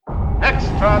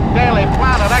Extra, Daily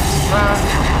Planet Extra.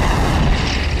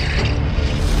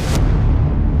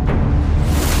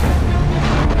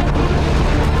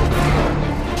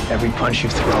 Every punch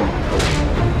you've thrown,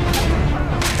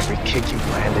 every kick you've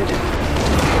landed,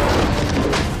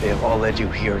 they have all led you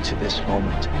here to this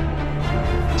moment,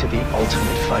 to the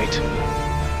ultimate fight.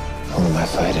 Who am I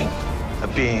fighting? A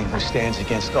being who stands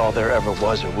against all there ever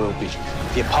was or will be.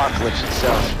 The apocalypse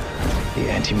itself.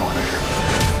 The Anti-Monitor.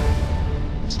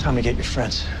 It's time to get your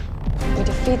friends. We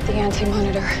defeat the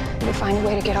Anti-Monitor. We find a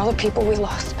way to get all the people we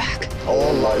lost back.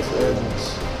 All life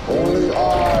ends. Only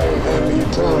I am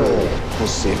eternal. We'll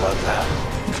see about that.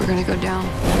 If we're gonna go down,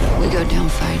 we go down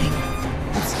fighting.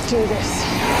 Let's do this.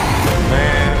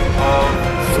 Man of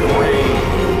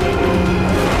three.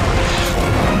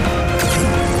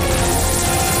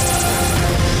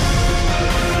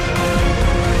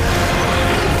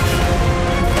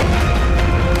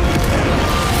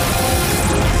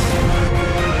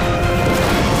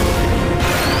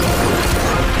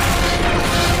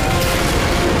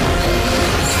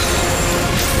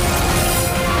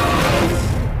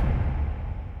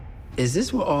 Is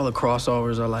this what all the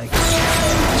crossovers are like?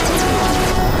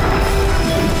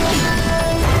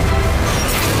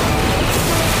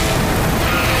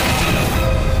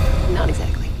 Not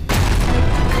exactly.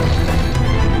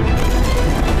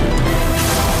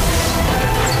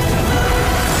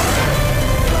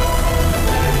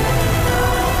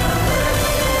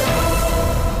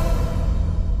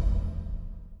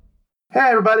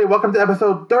 Hey everybody, welcome to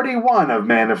episode 31 of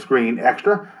Man of Screen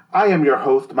Extra. I am your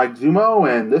host, Mike Zumo,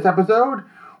 and this episode,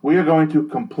 we are going to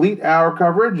complete our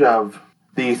coverage of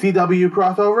the CW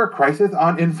crossover, Crisis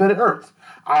on Infinite Earths.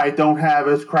 I don't have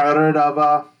as crowded of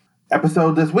a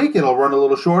episode this week. It'll run a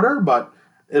little shorter, but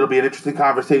it'll be an interesting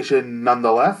conversation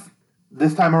nonetheless.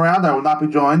 This time around, I will not be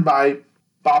joined by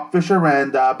Bob Fisher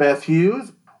and Beth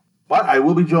Hughes, but I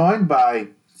will be joined by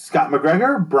Scott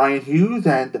McGregor, Brian Hughes,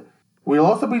 and we'll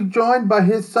also be joined by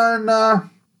his son,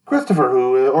 Christopher,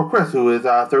 who is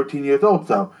 13 years old.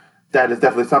 So that is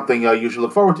definitely something you should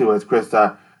look forward to as Chris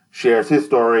shares his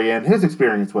story and his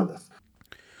experience with us.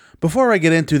 Before I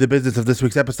get into the business of this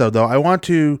week's episode, though, I want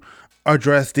to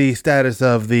address the status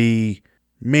of the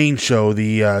main show,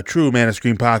 the True Man of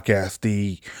Screen podcast,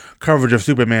 the coverage of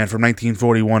Superman from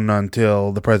 1941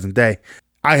 until the present day.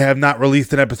 I have not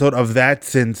released an episode of that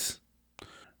since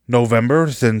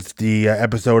November, since the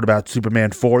episode about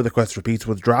Superman 4, The Quest for Peace,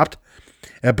 was dropped.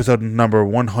 Episode number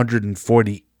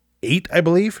 148, I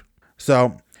believe.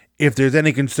 So, if there's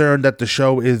any concern that the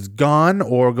show is gone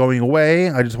or going away,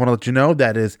 I just want to let you know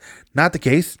that is not the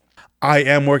case. I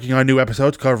am working on new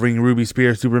episodes covering Ruby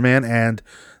Spears Superman and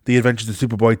the Adventures of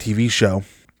Superboy TV show.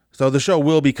 So the show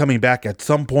will be coming back at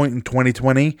some point in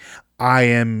 2020. I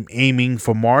am aiming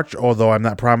for March, although I'm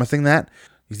not promising that.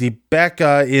 You see, back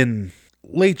in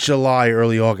late July,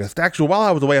 early August. Actually, while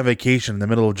I was away on vacation in the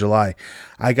middle of July,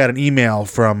 I got an email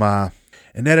from an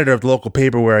editor of the local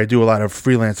paper where I do a lot of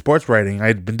freelance sports writing.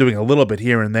 I'd been doing a little bit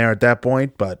here and there at that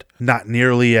point, but not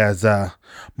nearly as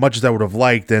much as I would have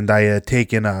liked, and I had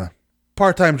taken a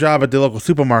part-time job at the local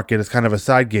supermarket as kind of a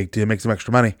side gig to make some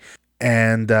extra money.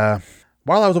 And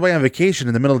while I was away on vacation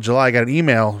in the middle of July, I got an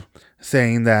email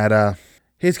saying that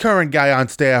his current guy on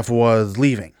staff was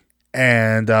leaving.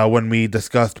 And when we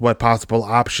discussed what possible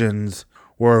options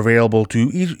were available to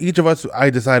each of us, I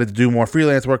decided to do more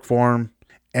freelance work for him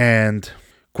and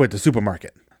quit the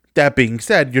supermarket. That being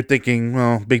said, you're thinking,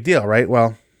 well, big deal, right?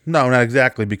 Well, no, not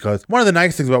exactly, because one of the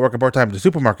nice things about working part-time at the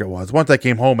supermarket was once I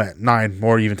came home at 9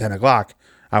 or even 10 o'clock,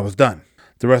 I was done.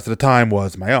 The rest of the time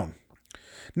was my own.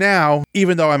 Now,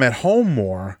 even though I'm at home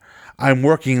more, I'm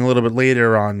working a little bit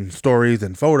later on stories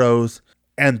and photos.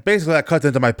 And basically that cuts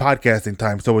into my podcasting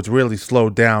time, so it's really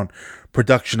slowed down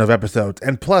production of episodes.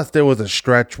 And plus, there was a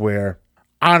stretch where,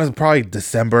 honestly, probably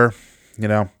December,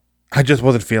 I just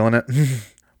wasn't feeling it.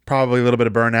 Probably a little bit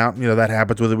of burnout. That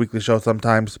happens with a weekly show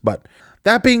sometimes. But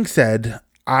that being said,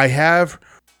 I have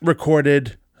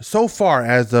recorded, so far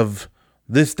as of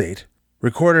this date,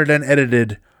 recorded and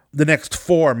edited the next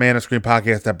 4 Man of Screen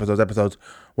podcast episodes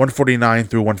 149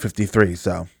 through 153.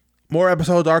 So more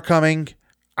episodes are coming.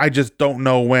 I just don't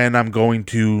know when I'm going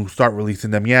to start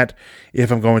releasing them yet. If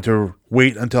I'm going to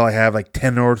wait until I have like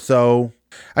 10 or so.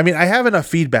 I mean, I have enough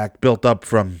feedback built up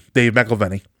from Dave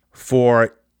McElvenney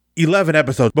for 11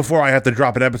 episodes before I have to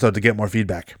drop an episode to get more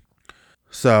feedback.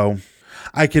 So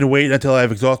I can wait until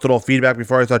I've exhausted all feedback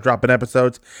before I start dropping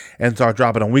episodes and start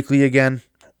dropping them weekly again.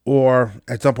 Or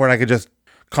at some point I could just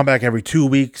come back every 2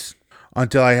 weeks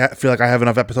until I feel like I have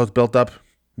enough episodes built up,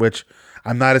 which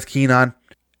I'm not as keen on.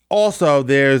 Also,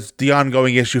 there's the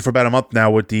ongoing issue for about a month now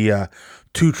with the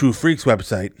Two True Freaks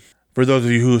website. For those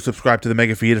of you who subscribe to the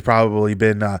Mega feed, have probably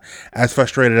been as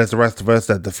frustrated as the rest of us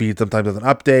that the feed sometimes doesn't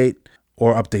update,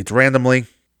 or updates randomly,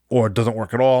 or doesn't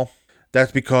work at all.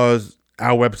 That's because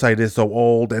our website is so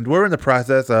old, and we're in the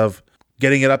process of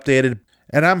getting it updated,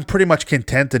 and I'm pretty much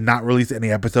content to not release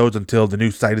any episodes until the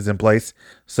new site is in place.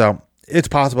 So it's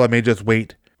possible I may just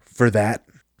wait for that.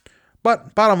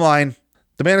 But bottom line,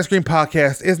 the Man of Screen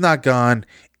podcast is not gone.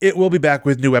 It will be back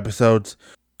with new episodes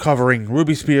covering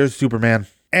Ruby Spears' Superman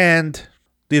and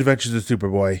The Adventures of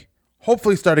Superboy.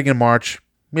 Hopefully starting in March,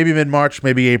 maybe mid-March,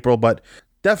 maybe April, but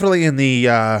definitely in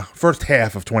the first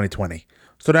half of 2020.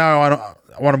 So now I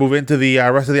want to move into the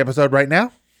rest of the episode right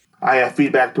now. I have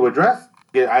feedback to address.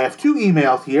 I have 2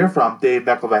 emails here from Dave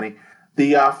McElveny.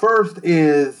 The first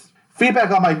is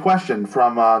feedback on my question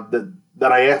from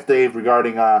that I asked Dave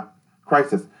regarding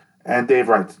Crisis. And Dave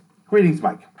writes, "Greetings,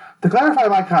 Mike. To clarify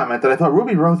my comment that I thought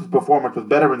Ruby Rose's performance was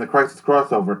better in the Crisis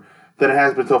crossover than it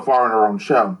has been so far in her own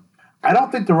show, I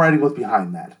don't think the writing was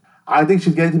behind that. I think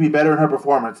she's getting to be better in her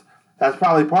performance. That's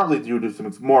probably partly due to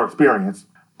some more experience.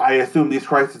 I assume these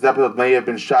Crisis episodes may have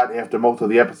been shot after most of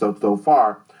the episodes so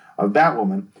far of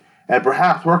Batwoman, and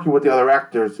perhaps working with the other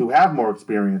actors who have more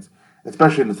experience,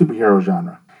 especially in the superhero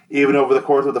genre. Even over the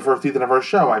course of the first season of her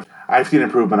show, I've seen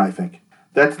improvement, I think.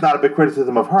 That's not a big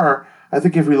criticism of her. I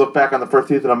think if we look back on the first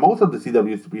season of most of the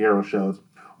CW superhero shows,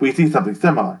 we see something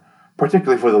similar,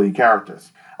 particularly for the lead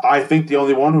characters. I think the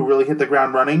only one who really hit the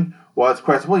ground running was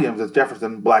Cress Williams as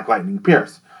Jefferson Black Lightning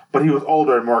Pierce, but he was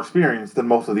older and more experienced than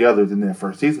most of the others in their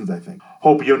first seasons, I think.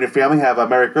 Hope you and your family have a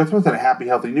Merry Christmas and a happy,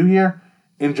 healthy New Year.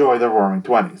 Enjoy the Roaring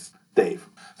 20s. Dave."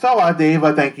 So, Dave,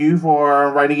 thank you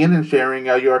for writing in and sharing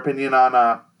your opinion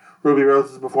on Ruby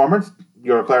Rose's performance,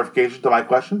 your clarification to my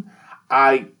question.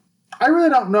 I really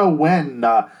don't know when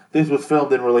this was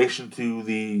filmed in relation to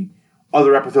the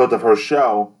other episodes of her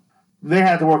show. They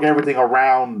had to work everything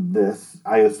around this,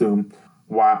 I assume.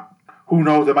 Wow. Who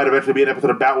knows, there might eventually be an episode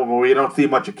of Batwoman where you don't see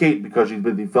much of Kate because she's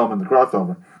busy filming the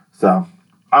crossover. So,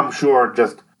 I'm sure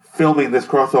just filming this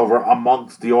crossover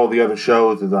amongst all the other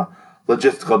shows is a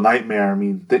logistical nightmare. I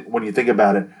mean, when you think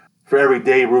about it, for every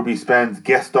day Ruby spends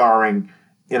guest starring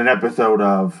in an episode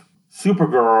of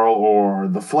Supergirl or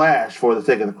The Flash for the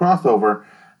sake of the crossover,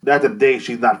 that's a day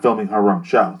she's not filming her own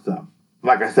show. So,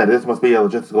 like I said, this must be a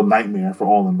logistical nightmare for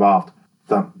all involved.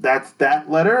 So, that's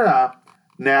that letter.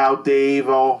 Now, Dave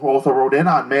also wrote in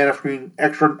on Man of Screen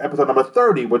Extra episode number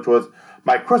 30, which was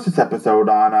my Christmas episode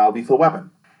on Lethal Weapon.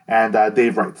 And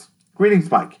Dave writes, "Greetings,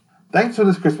 Mike. Thanks for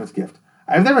this Christmas gift.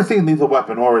 I've never seen Lethal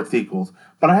Weapon or its sequels,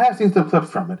 but I have seen some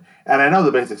clips from it, and I know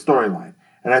the basic storyline,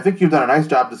 and I think you've done a nice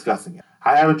job discussing it.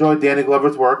 I have enjoyed Danny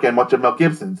Glover's work and much of Mel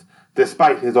Gibson's,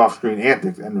 despite his off-screen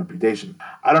antics and reputation.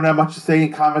 I don't have much to say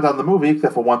in comment on the movie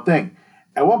except for one thing.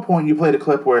 At one point you played a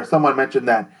clip where someone mentioned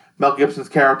that Mel Gibson's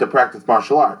character practiced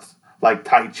martial arts, like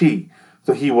Tai Chi,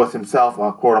 so he was himself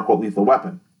a quote-unquote lethal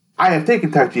weapon. I have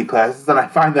taken Tai Chi classes, and I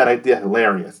find that idea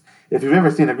hilarious. If you've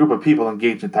ever seen a group of people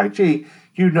engaged in Tai Chi,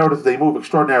 you'd notice they move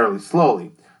extraordinarily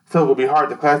slowly, so it would be hard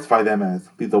to classify them as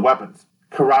lethal weapons.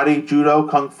 Karate, judo,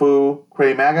 kung fu,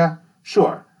 krav maga?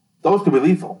 Sure, those could be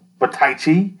lethal, but Tai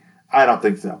Chi? I don't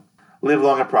think so. Live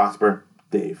long and prosper,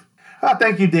 Dave."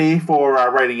 Thank you, Dave, for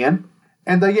writing in.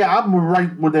 And I'm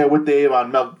right with Dave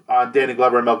on Danny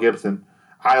Glover and Mel Gibson.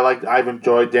 I've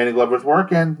enjoyed Danny Glover's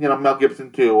work, and Mel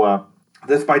Gibson too,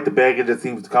 despite the baggage that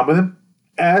seems to come with him.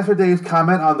 As for Dave's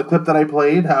comment on the clip that I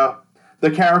played,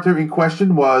 the character in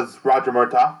question was Roger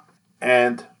Murtaugh.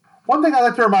 And one thing I'd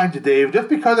like to remind you, Dave, just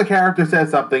because a character says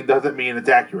something doesn't mean it's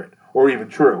accurate or even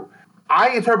true. I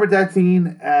interpret that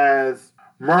scene as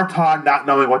Murtaugh not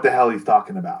knowing what the hell he's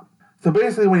talking about. So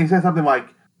basically when he says something like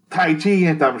Tai Chi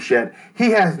and dumb shit,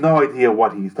 he has no idea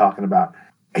what he's talking about.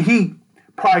 He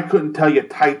probably couldn't tell you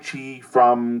Tai Chi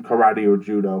from karate or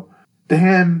judo. To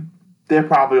him, they're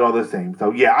probably all the same.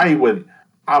 So yeah,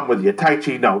 I'm with you. Tai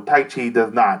Chi, no. Tai Chi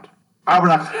does not. I would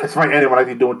not classify anyone I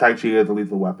think doing Tai Chi as a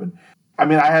lethal weapon. I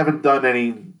mean, I haven't done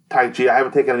any Tai Chi. I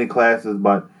haven't taken any classes,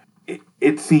 but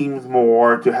it seems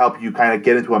more to help you kind of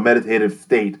get into a meditative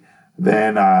state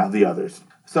than the others.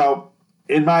 So,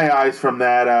 in my eyes, from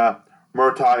that,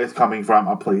 Murtaugh is coming from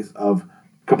a place of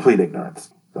complete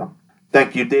ignorance. So,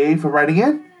 thank you, Dave, for writing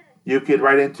in. You could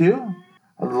write in too.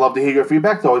 I'd love to hear your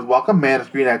feedback. It's always welcome.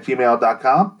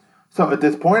 manofscreen@gmail.com. So, at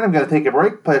this point, I'm going to take a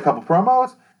break, play a couple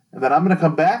promos, and then I'm going to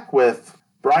come back with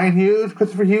Brian Hughes,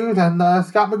 Christopher Hughes, and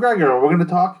Scott McGregor. We're going to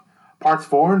talk parts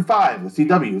 4 and 5 of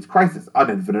CW's Crisis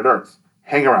on Infinite Earths.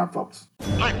 Hang around, folks.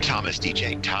 I'm Thomas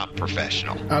DJ, top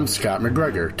professional. I'm Scott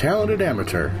McGregor, talented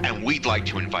amateur. And we'd like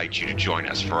to invite you to join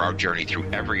us for our journey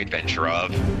through every adventure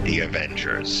of the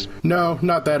Avengers. No,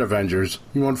 not that Avengers.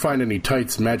 You won't find any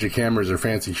tights, magic hammers, or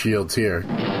fancy shields here.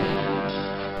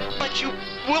 But you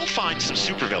will find some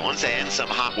supervillains and some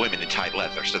hot women in tight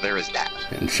leather, so there is that.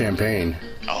 And champagne.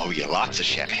 Oh, yeah, lots of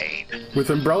champagne. With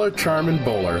Umbrella, Charm, and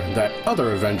Bowler, that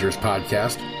other Avengers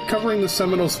podcast, covering the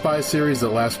seminal spy series that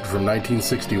lasted from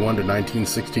 1961 to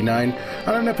 1969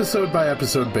 on an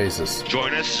episode-by-episode basis.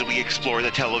 Join us as we explore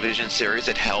the television series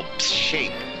that helps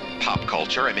shape pop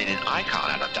culture. I mean, an icon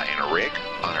out of Diana Rigg,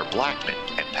 Honor Blackman,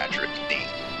 and Patrick Dean.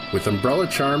 With Umbrella,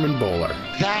 Charm, and Bowler.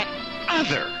 That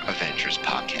other Avengers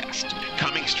podcast,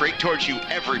 coming straight towards you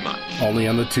every month. Only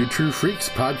on the Two True Freaks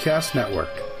Podcast Network.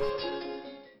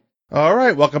 All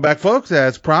right, welcome back, folks.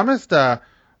 As promised,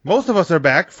 most of us are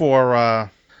back for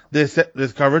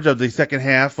this coverage of the second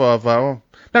half of, not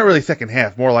really second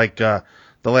half, more like the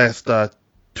last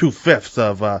 2/5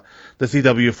 of the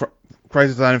CW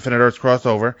Crisis on Infinite Earths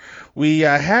crossover. We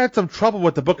had some trouble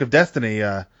with the Book of Destiny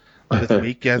this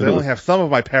week, as I only have some of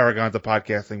my paragons of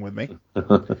podcasting with me.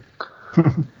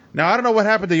 Now, I don't know what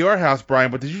happened to your house,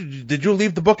 Brian, but did you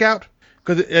leave the book out?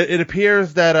 Because it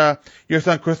appears that your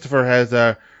son Christopher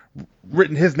has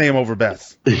written his name over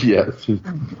Beth's. Yes.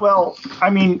 Well, I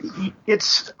mean,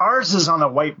 ours is on a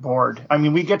whiteboard. I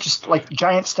mean, we get just like a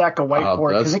giant stack of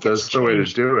whiteboard. That's the way to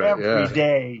do it. Every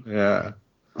day. Yeah.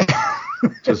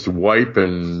 Just wipe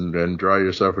and draw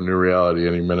yourself a new reality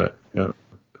any minute. Yeah.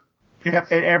 Yeah.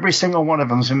 Every single one of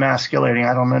them is emasculating.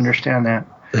 I don't understand that.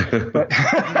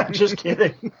 But just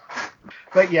kidding.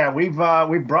 But yeah, we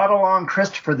brought along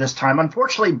Christopher this time.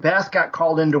 Unfortunately, Beth got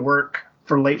called into work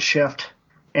for late shift.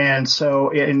 And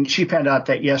she found out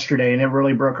that yesterday, and it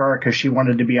really broke her heart because she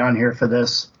wanted to be on here for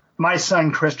this. My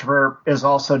son, Christopher, is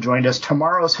also joined us.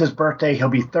 Tomorrow's his birthday. He'll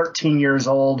be 13 years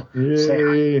old.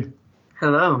 Yay.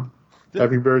 Hello.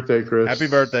 Happy birthday, Chris. Happy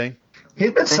birthday.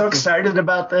 He's been so excited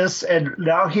about this, and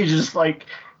now he's just like,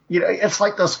 it's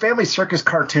like those Family Circus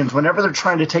cartoons. Whenever they're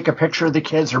trying to take a picture of the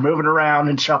kids, they're moving around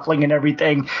and shuffling and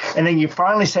everything. And then you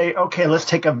finally say, okay, let's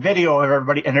take a video of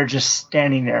everybody, and they're just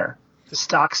standing there.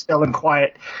 Stock still and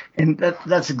quiet, and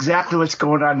that's exactly what's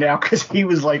going on now, because he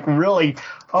was like, really,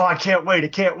 I can't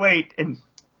wait, and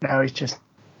now he's just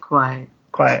quiet.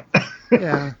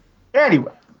 Yeah.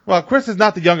 Anyway, well, Chris is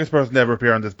not the youngest person to ever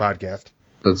appear on this podcast.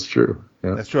 That's true.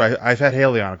 Yeah. That's true. I've had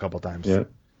Haley on a couple times. Yeah.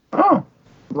 Oh.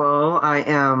 Well, I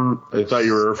am. I thought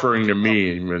you were referring to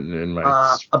me in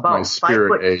my about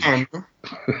spirit age.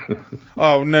 5'10".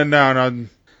 Oh no,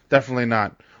 definitely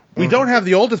not. We don't have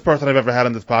the oldest person I've ever had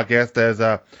on this podcast,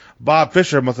 as Bob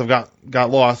Fisher must have got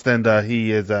lost, and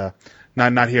he is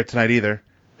not here tonight either.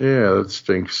 Yeah, that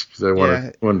stinks, because I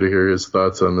wanted to hear his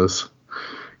thoughts on this,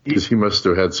 because he must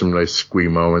have had some nice squee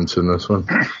moments in this one.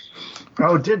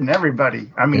 Oh, didn't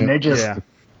everybody? I mean, they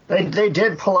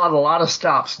did pull out a lot of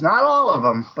stops. Not all of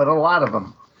them, but a lot of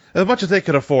them. As much as they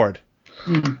could afford.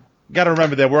 Mm-hmm. Got to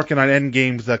remember, they're working on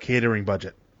Endgame's catering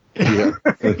budget. Yeah,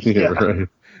 right.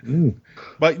 Mm.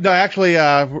 But no, actually,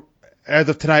 as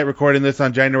of tonight, recording this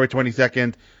on January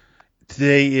 22nd,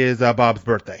 today is Bob's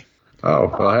birthday. Oh,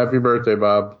 well, happy birthday,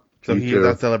 Bob. So he is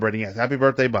out celebrating. Yes, happy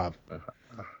birthday, Bob.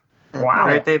 Wow,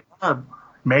 happy birthday, Bob.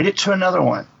 Made it to another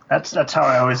one. That's how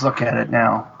I always look at it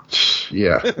now.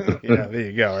 Yeah. Yeah, there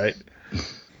you go. Right.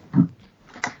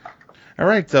 All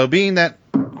right. So, being that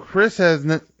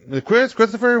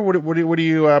Christopher, what do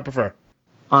you prefer?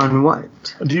 On what?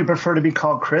 Do you prefer to be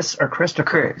called Chris or Christopher?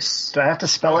 Chris. Do I have to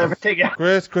spell everything out?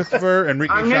 Chris, Christopher,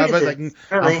 Enrique Chavez.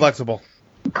 I'm flexible.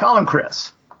 Call him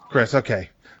Chris. Chris, okay.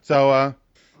 So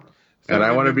and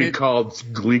I want to be called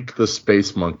Gleek the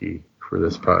Space Monkey for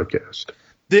this podcast.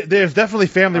 There's definitely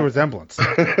family resemblance.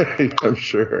 I'm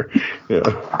sure.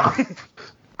 Yeah.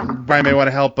 Brian may want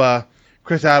to help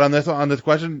Chris out on this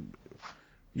question.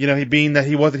 Being that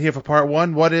he wasn't here for part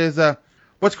one,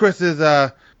 what's Chris's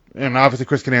and obviously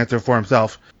Chris can answer for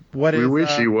himself. We wish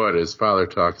he would. His father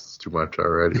talks too much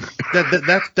already.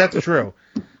 That's true.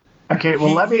 Okay,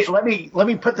 well let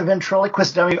me put the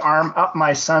ventriloquist dummy arm up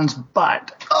my son's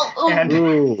butt.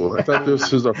 Ooh, I thought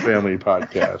this was a family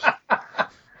podcast.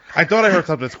 I thought I heard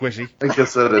something squishy. I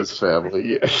guess that is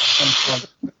family.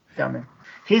 Yeah.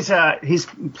 He's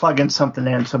plugging something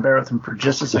in, so bear with him for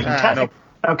just a second. No.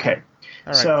 Okay. All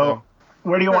right, so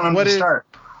where do you want him to start?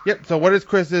 Yep. So what is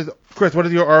Chris? What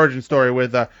is your origin story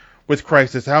with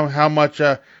Crisis? How much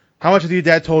has your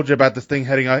dad told you about this thing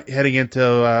heading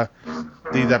into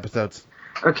these episodes?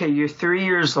 Okay, you're 3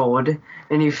 years old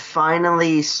and you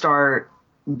finally start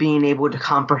being able to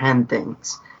comprehend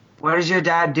things. What does your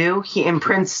dad do? He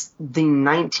imprints the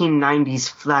 1990s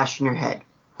Flash in your head.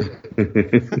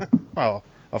 Well,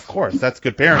 of course, that's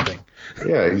good parenting.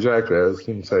 Yeah, exactly. I was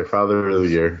going to say Father of the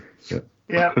Year. Yeah.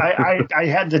 Yeah, I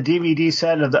had the DVD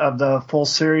set of the full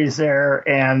series there,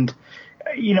 and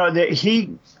you know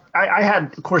I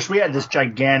had, of course, we had this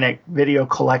gigantic video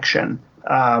collection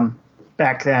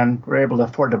back then. We were able to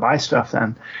afford to buy stuff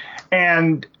then,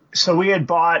 and so we had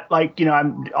bought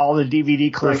all the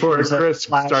DVD collections. Before Chris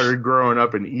started growing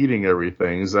up and eating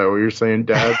everything. Is that what you're saying,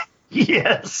 Dad?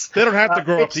 Yes. They don't have to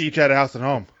grow up to each at a house and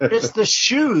home. It's the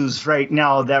shoes right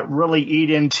now that really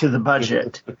eat into the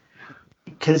budget.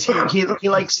 Because he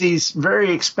likes these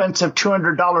very expensive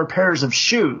 $200 pairs of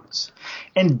shoes.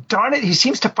 And darn it, he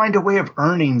seems to find a way of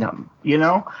earning them, you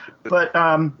know? But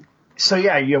so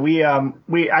yeah, I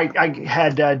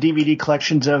had DVD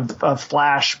collections of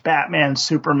Flash, Batman,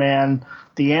 Superman,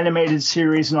 the animated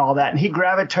series and all that. And he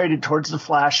gravitated towards the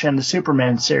Flash and the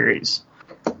Superman series.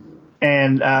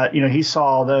 And he saw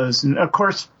all those. And of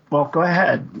course, well, go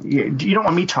ahead. You don't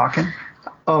want me talking.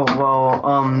 Oh,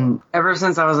 well, ever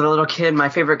since I was a little kid, my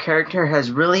favorite character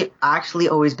has really actually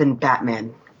always been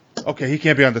Batman. Okay, he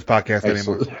can't be on this podcast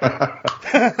anymore.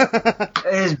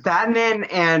 It is Batman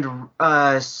and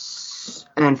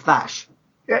Flash.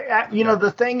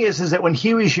 The thing is that when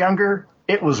he was younger,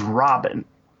 it was Robin.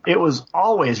 It was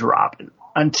always Robin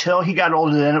until he got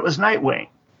older. Then it was Nightwing.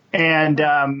 And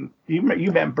you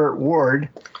met Burt Ward,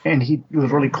 and he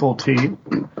was really cool to you.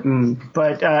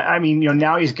 But,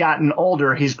 now he's gotten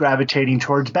older. He's gravitating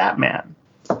towards Batman.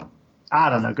 I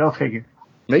don't know. Go figure.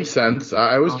 Makes sense.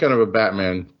 I was kind of a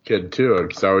Batman kid, too,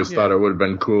 because I always thought it would have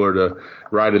been cooler to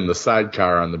ride in the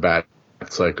sidecar on the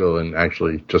Batcycle and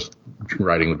actually just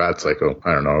riding the Batcycle.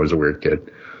 I don't know. I was a weird kid.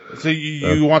 So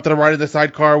you wanted to ride in the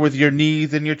sidecar with your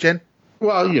knees and your chin?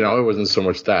 Well, it wasn't so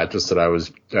much that, just that I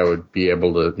would be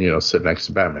able to, sit next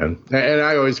to Batman. And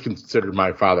I always considered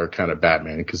my father kind of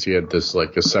Batman because he had this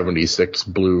like a 76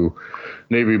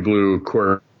 navy blue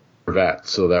Corvette.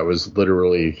 So that was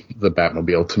literally the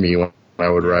Batmobile to me when I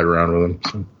would ride around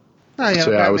with him.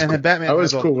 So I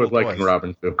was cool with liking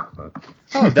Robin too.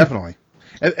 Oh, definitely.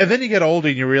 And then you get older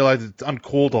and you realize it's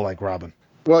uncool to like Robin.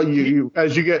 Well, you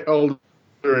as you get older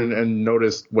and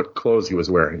notice what clothes he was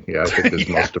wearing. Yeah, I think there's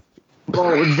most of.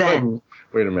 Well, then.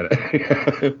 Wait a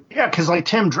minute. Yeah, because like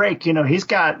Tim Drake, he's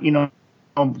got,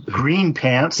 green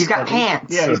pants. He's got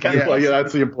pants. Yeah, he's got pants. Well, yeah,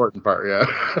 that's the important part, yeah.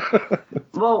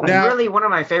 Well, really, one of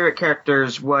my favorite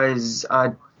characters was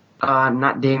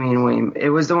not Damian Wayne. It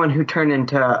was the one who turned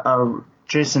into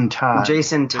Jason Todd.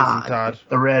 Jason Todd.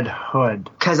 The Red Hood.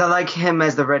 Because I like him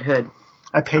as the Red Hood.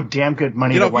 I paid damn good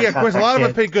money to wipe of course, a lot of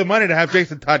us paid good money to have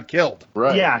Jason Todd killed.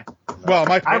 Right. Yeah. Well,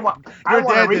 I want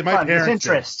a refund. His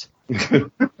interest.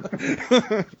 Do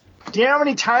you know how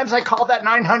many times I called that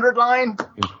 900 line?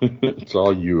 It's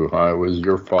all you, huh? It was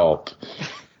your fault.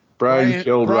 Brian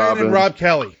killed Robin. And Rob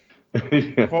Kelly.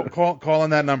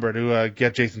 Calling that number to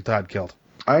get Jason Todd killed.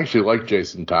 I actually like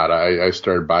Jason Todd. I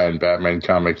started buying Batman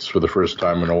comics for the first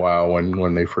time in a while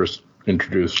when they first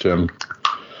introduced him.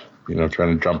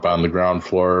 Trying to jump on the ground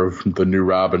floor of the new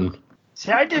Robin.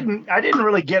 See, I didn't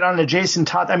really get on to Jason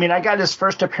Todd. I mean, I got his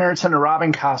first appearance in a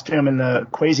Robin costume in the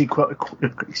Crazy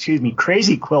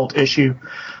Quilt issue,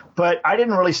 but I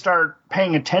didn't really start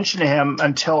paying attention to him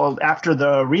until after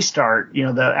the restart,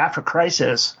 after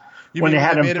Crisis, when they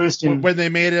had him boosting. When they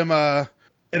made him an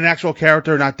actual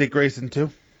character, not Dick Grayson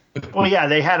too. Well, yeah,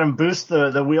 they had him boost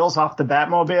the wheels off the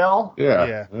Batmobile.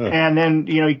 Yeah. And then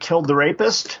he killed the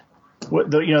rapist.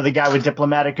 The guy with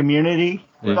diplomatic immunity.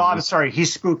 Mm-hmm. Oh, I'm sorry. He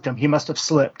spooked him. He must have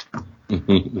slipped.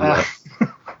 Yeah,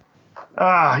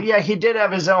 he did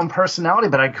have his own personality,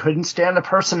 but I couldn't stand the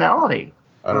personality.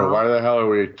 I don't know. Why the hell are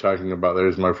we talking about?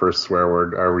 There's my first swear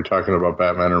word. Are we talking about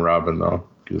Batman and Robin, though?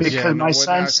 Because my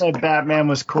son said Batman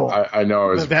was cool. I know.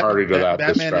 I was party to that.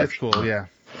 Batman is cool, yeah.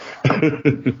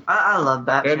 I love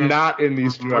Batman. And not in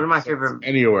these two one of my favorite.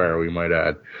 Anywhere, we might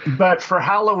add. But for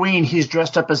Halloween, he's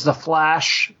dressed up as the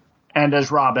Flash and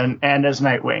as Robin and as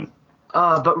Nightwing.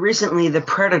 But recently, the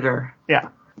Predator. Yeah.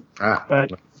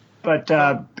 But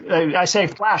I say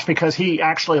Flash because he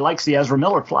actually likes the Ezra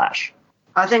Miller Flash.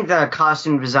 I think the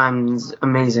costume design is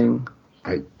amazing.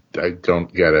 I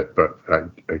don't get it, but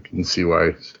I can see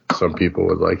why some people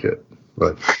would like it.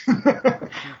 But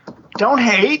don't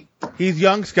hate. He's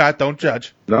young, Scott. Don't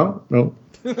judge. No.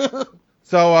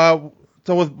 So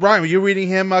with Brian, were you reading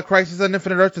him Crisis on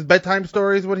Infinite Earths' bedtime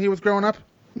stories when he was growing up?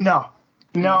 No.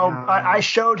 I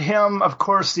showed him, of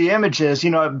course, the images.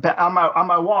 On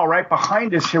my wall right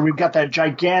behind us here, we've got that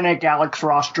gigantic Alex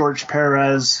Ross, George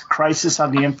Perez Crisis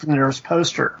on the Infinite Earths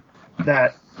poster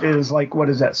that is like, what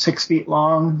is that, 6 feet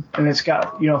long, and it's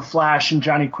got Flash and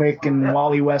Johnny Quick and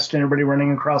Wally West and everybody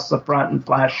running across the front, and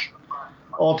Flash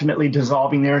ultimately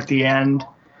dissolving there at the end.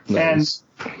 Nice.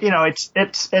 And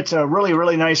it's a really,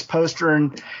 really nice poster,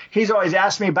 and he's always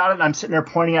asked me about it, and I'm sitting there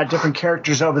pointing out different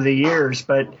characters over the years.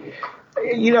 But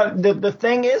the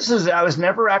thing is I was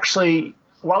never actually,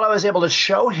 while I was able to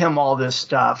show him all this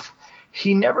stuff,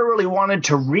 he never really wanted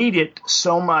to read it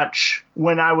so much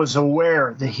when I was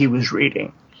aware that he was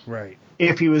reading. Right.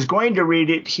 If he was going to read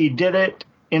it, he did it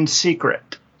in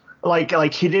secret.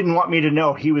 Like he didn't want me to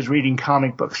know he was reading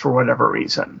comic books for whatever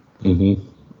reason. Mm-hmm.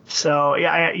 So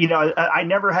yeah, I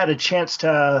never had a chance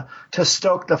to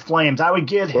stoke the flames. I would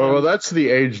get him. Well, that's the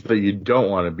age that you don't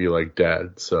want to be like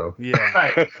Dad. So Yeah.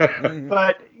 Right.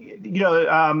 But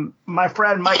my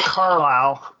friend Mike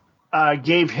Carlisle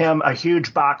gave him a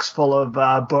huge box full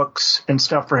of books and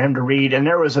stuff for him to read, and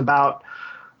there was about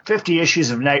 50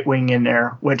 issues of Nightwing in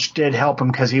there, which did help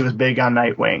him because he was big on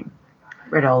Nightwing.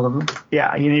 Read all of them.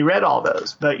 Yeah, he read all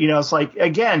those. But, it's like,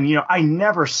 again, I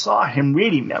never saw him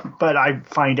reading them. But I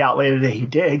find out later that he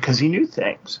did because he knew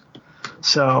things.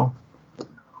 So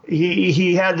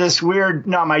he had this weird,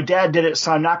 no, my dad did it,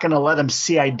 so I'm not going to let him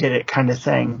see I did it kind of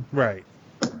thing. Right.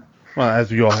 Well, as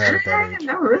we all had at that age.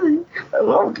 Not really.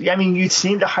 Well, I mean, you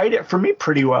seem to hide it from me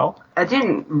pretty well. I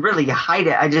didn't really hide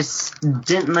it. I just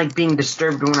didn't like being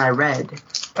disturbed when I read.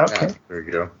 Okay. Yeah, there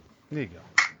you go. There you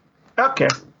go. Okay.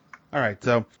 All right,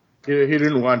 so He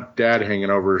didn't want Dad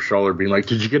hanging over his shoulder being like,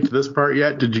 did you get to this part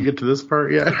yet? Did you get to this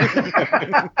part yet?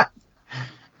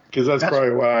 Because that's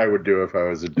probably what I would do if I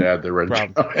was a dad that read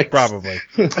comics. Probably.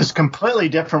 It's completely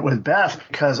different with Beth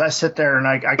because I sit there and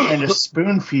I kind of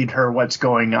spoon feed her what's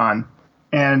going on.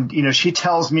 And, she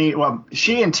tells me, well,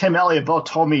 she and Tim Elliott both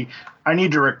told me I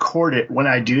need to record it when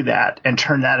I do that and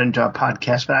turn that into a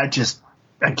podcast. But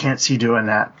I can't see doing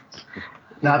that.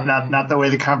 Not the way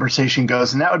the conversation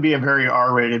goes. And that would be a very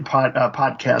R-rated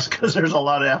podcast because there's a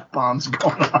lot of F-bombs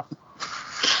going on.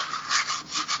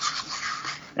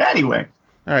 Anyway.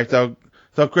 All right, so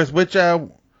Chris, which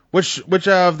of the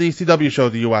CW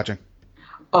shows are you watching?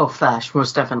 Oh, Flash,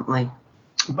 most definitely.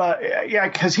 But yeah,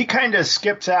 because he kind of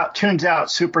tunes out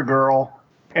Supergirl,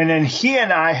 and then he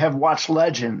and I have watched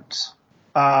Legends.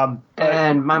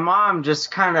 And my mom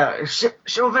just kind of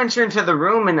she'll venture into the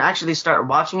room and actually start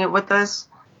watching it with us.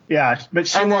 Yeah, but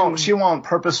she won't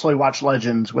purposely watch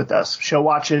Legends with us. She'll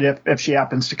watch it if she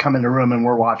happens to come in the room and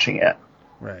we're watching it.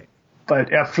 Right.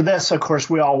 But for this, of course,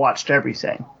 we all watched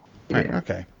everything. Right.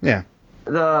 Okay. Yeah.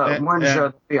 The one show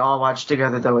that we all watched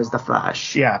together, though, is The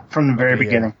Flash. Yeah, from the very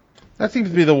beginning. That seems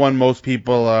to be the one most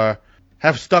people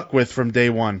have stuck with from day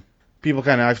one. People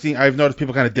I've noticed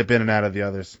people kind of dip in and out of the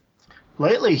others.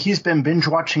 Lately, he's been binge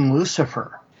watching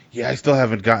Lucifer. Yeah, I still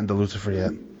haven't gotten to Lucifer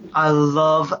yet. I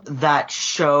love that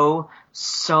show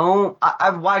so.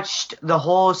 I've watched the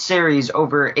whole series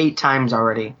over 8 times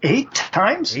already. 8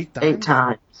 times? 8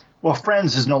 times. Well,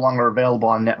 Friends is no longer available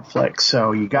on Netflix,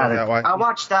 so you got it. I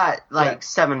watched that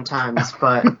 7 times,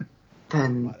 but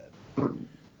then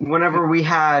whenever we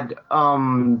had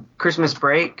Christmas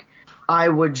break, I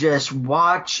would just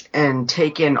watch and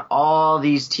take in all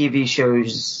these TV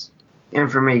shows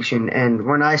information, and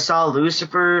when I saw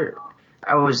Lucifer,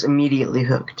 I was immediately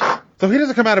hooked. So he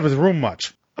doesn't come out of his room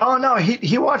much. Oh no,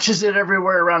 he watches it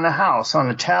everywhere around the house, on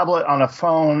a tablet, on a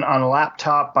phone, on a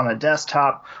laptop, on a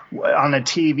desktop, on a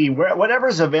TV,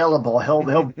 whatever's available,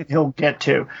 he'll get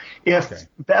to. If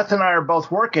Beth and I are both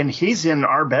working, he's in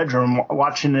our bedroom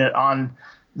watching it on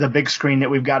the big screen that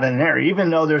we've got in there, even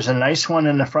though there's a nice one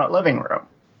in the front living room.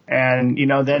 And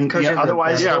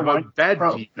otherwise, but bad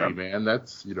TV, man.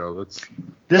 That's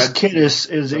this kid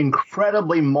is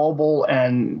incredibly mobile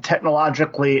and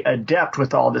technologically adept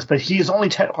with all this, but he's only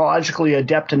technologically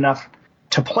adept enough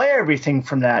to play everything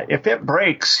from that. If it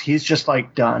breaks, he's just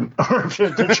like done. Or if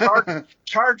the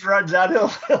charge runs out,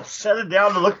 he'll set it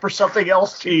down and look for something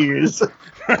else to use.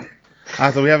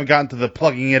 So we haven't gotten to the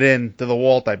plugging it in to the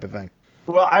wall type of thing.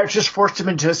 Well, I just forced him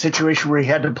into a situation where he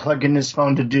had to plug in his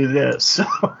phone to do this.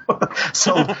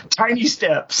 So tiny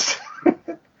steps.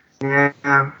 Yeah.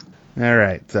 All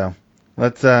right, so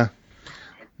let's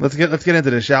get into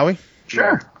this, shall we?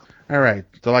 Sure. All right.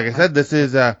 So like I said, this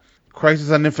is Crisis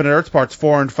on Infinite Earths parts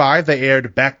 4 and 5. They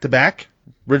aired back to back.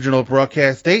 Original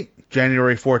broadcast date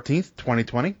January 14th,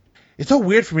 2020. It's so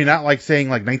weird for me not like saying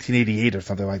like 1988 or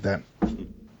something like that,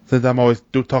 since I'm always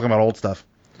talking about old stuff.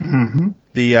 Mm-hmm.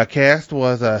 The cast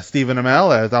was Stephen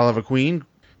Amell as Oliver Queen,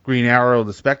 Green Arrow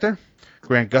the Spectre.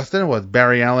 Grant Gustin was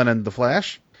Barry Allen and the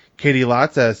Flash. Katie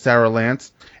Lotz as Sarah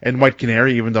Lance and White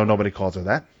Canary, even though nobody calls her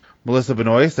that. Melissa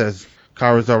Benoist as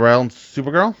Kara Zor-El and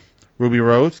Supergirl. Ruby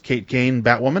Rose, Kate Kane,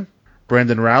 Batwoman.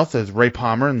 Brandon Routh as Ray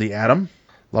Palmer in The Atom.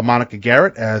 LaMonica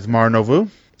Garrett as Mara Novu,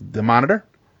 the Monitor.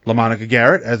 LaMonica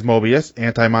Garrett as Mobius,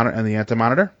 Anti-Monitor and the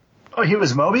Anti-Monitor. Oh, he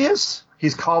was Mobius?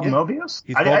 He's called Mobius?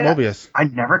 He's called Mobius. I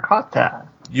never caught that.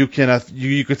 You can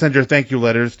you could send your thank you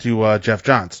letters to Jeff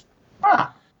Johns,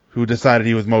 who decided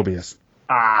he was Mobius.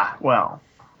 Ah, well.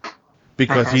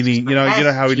 Because he need, you know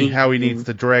how he needs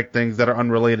to drag things that are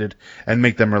unrelated and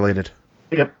make them related.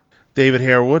 Yep. David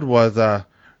Harewood was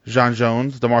John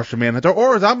Jones, the Martian Manhunter,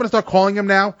 or as I'm going to start calling him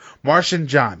now, Martian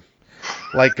John,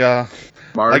 like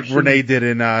Renee did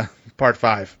in Part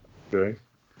 5. Okay.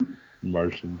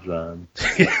 Martian John.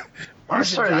 I'm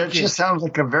sorry, that just sounds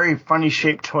like a very funny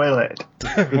shaped toilet.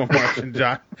 Martian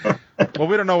John. Well,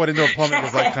 we don't know what indoor plumbing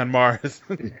was like on Mars.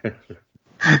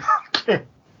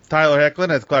 Tyler Hoechlin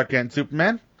as Clark Kent and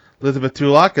Superman. Elizabeth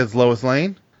Tulloch as Lois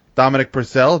Lane. Dominic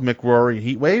Purcell as Mick Rory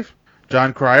Heatwave.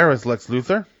 John Cryer as Lex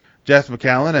Luthor. Jess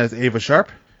McCallan as Ava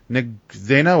Sharp. Nick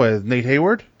Zano as Nate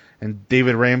Hayward. And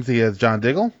David Ramsey as John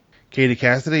Diggle. Katie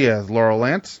Cassidy as Laurel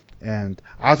Lance. And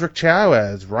Osric Chow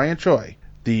as Ryan Choi.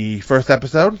 The first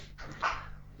episode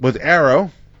was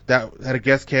Arrow, that had a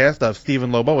guest cast of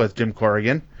Stephen Lobo as Jim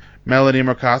Corrigan, Melanie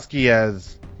Murkowski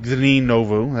as Xanine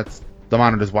Novu, that's the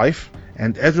Monitor's wife,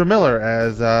 and Ezra Miller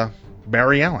as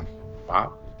Barry Allen.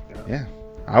 Wow. Yeah,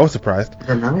 I was surprised.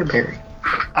 Another Barry.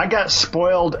 I got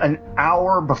spoiled an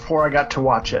hour before I got to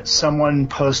watch it. Someone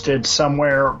posted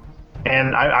somewhere,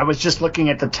 and I was just looking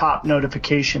at the top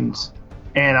notifications,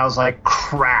 and I was like,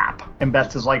 crap. And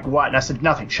Beth is like, what? And I said,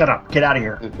 nothing. Shut up. Get out of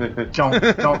here.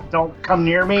 Don't come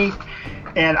near me.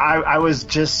 And I was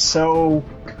just so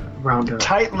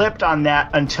tight-lipped on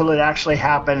that until it actually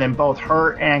happened, and both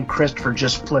her and Christopher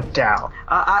just flipped out.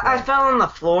 I fell on the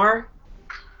floor.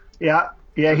 Yeah,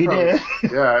 he did.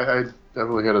 Yeah, I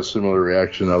definitely had a similar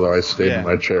reaction, although I stayed in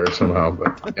my chair somehow.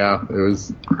 But yeah, I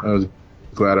was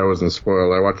glad I wasn't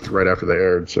spoiled. I watched it right after they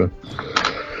aired, so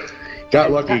got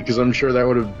lucky because I'm sure that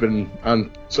would have been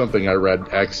on something I read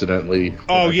accidentally.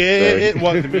 Oh yeah, it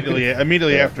was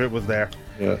immediately after it was there.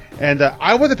 Yeah. And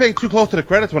I wasn't paying too close to the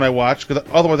credits when I watched, because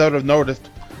otherwise I would have noticed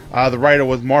the writer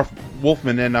was Mark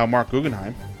Wolfman and Mark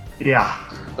Guggenheim. Yeah.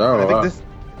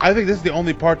 I think this is the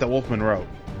only part that Wolfman wrote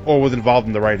or was involved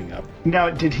in the writing of. Now,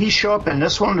 did he show up in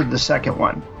this one or the second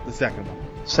one? The second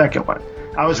one. Second one.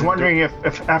 I was wondering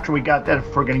if after we got that,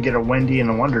 if we're going to get a Wendy and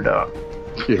a Wonder Dog.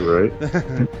 Yeah,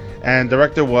 right. And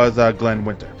director was Glenn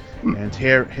Winter. And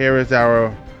here is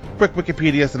our quick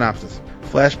Wikipedia synopsis.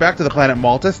 Flashback to the planet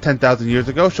Maltus 10,000 years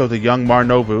ago shows a young Mara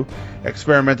Novu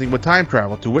experimenting with time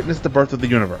travel to witness the birth of the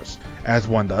universe, as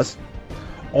one does,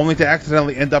 only to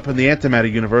accidentally end up in the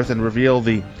antimatter universe and reveal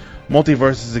the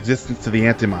multiverse's existence to the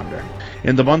Anti-Monitor.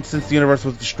 In the months since the universe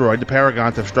was destroyed, the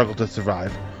Paragons have struggled to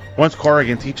survive. Once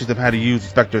Corrigan teaches them how to use the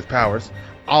Spectre's powers,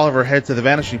 Oliver heads to the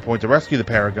Vanishing Point to rescue the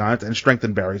Paragons and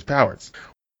strengthen Barry's powers.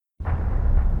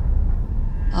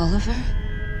 Oliver?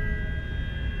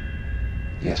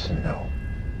 Yes and no.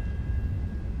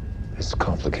 It's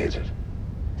complicated.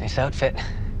 Nice outfit.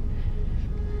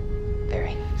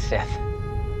 Very Sith.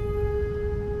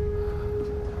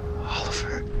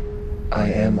 Oliver. I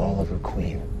am Oliver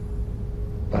Queen.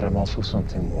 But I'm also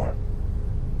something more.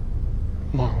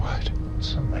 More what?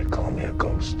 Some might call me a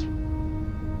ghost.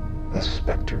 A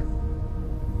specter.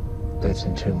 That's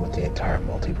in tune with the entire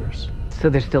multiverse. So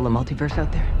there's still a multiverse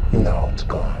out there? No, it's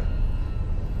gone.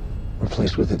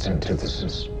 Replaced with its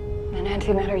antithesis. An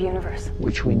antimatter universe.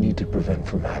 Which we need to prevent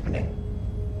from happening.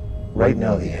 Right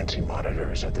now, the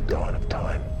Anti-Monitor is at the dawn of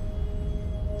time.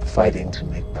 Fighting to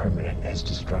make permanent his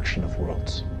destruction of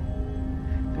worlds.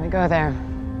 We go there,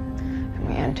 and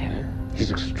we end him.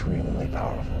 He's extremely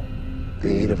powerful.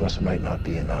 The 8 of us might not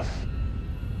be enough.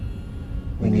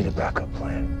 We need a backup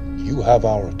plan. You have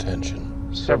our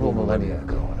attention. Several millennia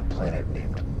ago on a planet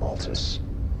named Maltus,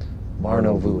 Mara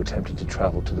Novu attempted to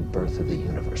travel to the birth of the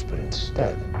universe, but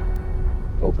instead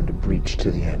opened a breach to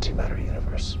the antimatter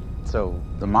universe. So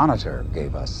the Monitor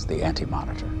gave us the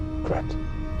Anti-Monitor. Correct.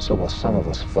 So while some of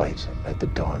us fight at the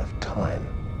dawn of time,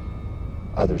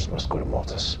 others must go to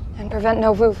Maltus. And prevent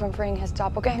Novu from freeing his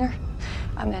doppelganger?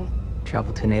 I'm in.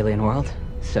 Travel to an alien world?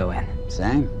 So in.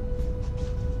 Same.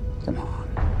 Come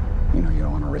on. You know you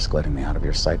don't want to risk letting me out of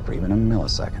your sight for even a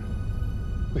millisecond.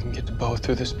 We can get to both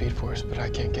through the Speed Force, but I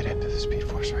can't get into the Speed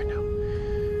Force right now.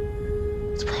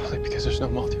 It's probably because there's no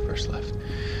multiverse left.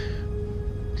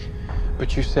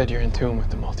 But you said you're in tune with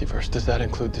the multiverse. Does that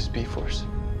include the Speed Force?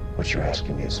 What you're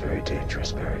asking me is very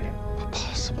dangerous, Barry. But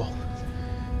possible.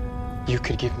 You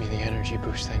could give me the energy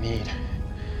boost I need.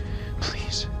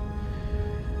 Please.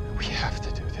 We have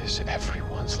to do this.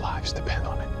 Everyone's lives depend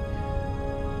on it.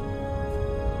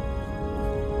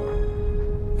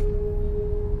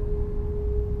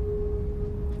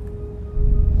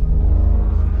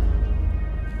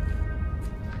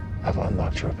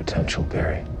 unlocked your potential,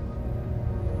 Barry.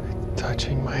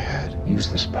 Touching my head. Use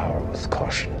this power with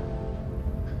caution.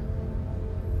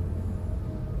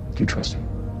 Do you trust me?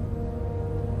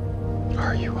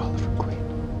 Are you Oliver Queen?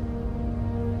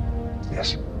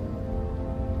 Yes.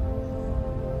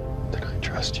 Then I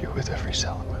trust you with every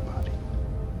cell in my body.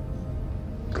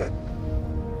 Good.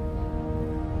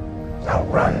 Now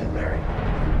run, Barry.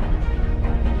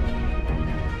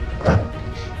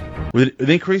 With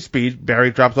increased speed,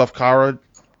 Barry drops off Kara,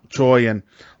 Choi, and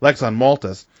Lex on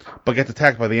Maltus, but gets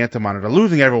attacked by the Anti-Monitor,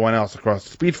 losing everyone else across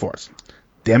the Speed Force.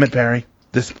 Damn it, Barry.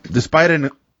 Despite an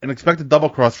expected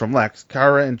double-cross from Lex,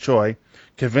 Kara and Choi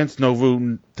convince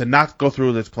Novu to not go through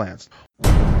with his plans.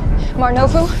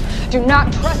 Mar-Novu, do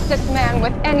not trust this man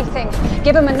with anything.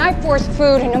 Give him a Night Force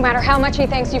food, and no matter how much he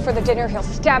thanks you for the dinner, he'll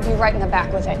stab you right in the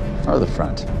back with it. Or the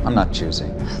front. I'm not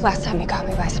choosing. Last time you caught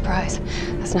me by surprise.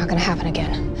 That's not gonna happen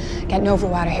again. Get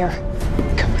Novu out of here.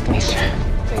 Come with me, sir.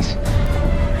 Please.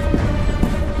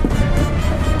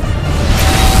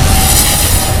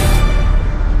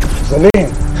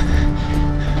 Celine!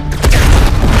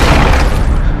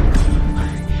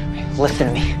 Listen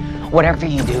to me. Whatever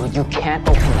you do, you can't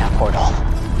open that portal.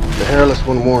 The Hairless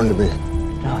One warned me.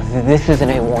 No, this isn't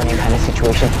a warning kind of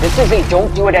situation. This is a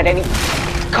don't do it at any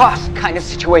cost kind of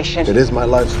situation. It is my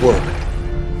life's work.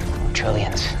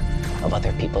 Trillions of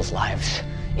other people's lives.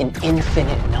 An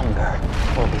infinite number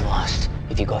will be lost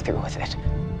if you go through with it.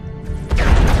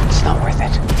 It's not worth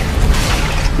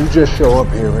it. You just show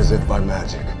up here as if by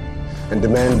magic and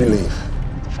demand belief.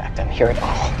 The fact I'm here at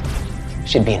all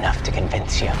should be enough to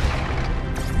convince you.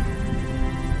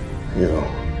 You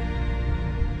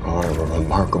are a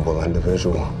remarkable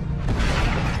individual.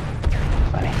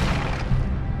 Funny.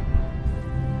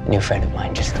 A new friend of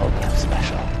mine just told me I'm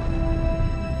special.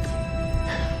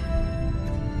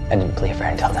 I didn't believe her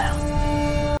until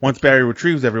now. Once Barry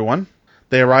retrieves everyone,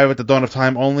 they arrive at the dawn of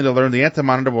time only to learn the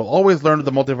Anti-Monitor will always learn of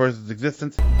the multiverse's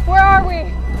existence. Where are we?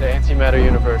 The antimatter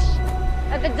universe.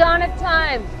 At the dawn of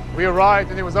time. We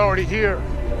arrived and it was already here.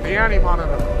 The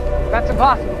Anti-Monitor. That's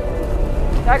impossible.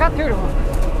 I got through to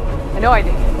him. I know I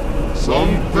did. Some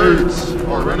fates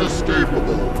are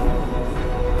inescapable.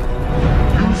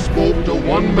 You spoke to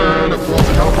one man across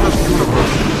countless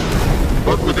universes,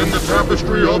 but within the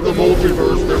tapestry of the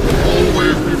multiverse there will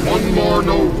always be one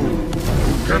Mar-Novu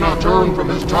who cannot turn from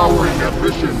his towering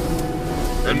ambition.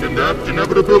 And in that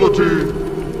inevitability,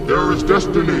 there is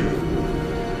destiny.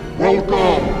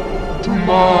 Welcome to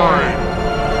mine.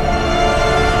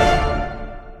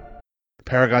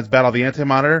 Paragons battle the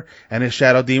Anti-Monitor and his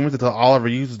shadow demons until Oliver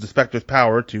uses the Spectre's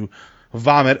power to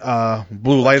vomit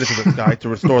blue light into the sky to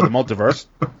restore the multiverse,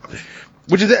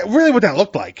 which is really what that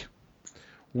looked like.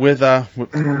 With the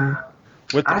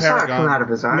I saw it come out of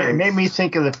his eyes. It made me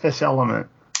think of the Fifth Element.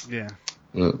 Yeah.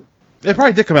 It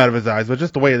probably did come out of his eyes, but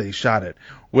just the way that he shot it.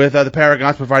 With the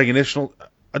Paragons providing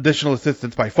additional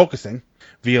assistance by focusing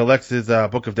via Lex's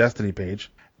Book of Destiny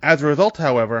page. As a result,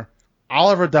 however,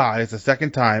 Oliver dies a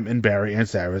second time in Barry and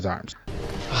Sarah's arms.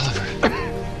 Oliver.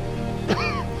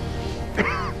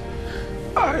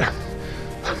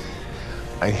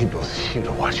 I need both of you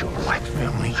to watch over my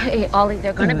family. Hey, Ollie,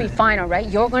 they're gonna be fine, all right?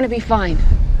 You're gonna be fine.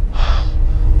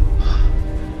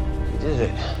 You did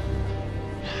it.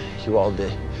 You all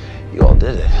did. You all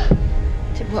did it.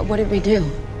 What did we do?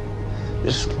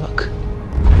 Just look.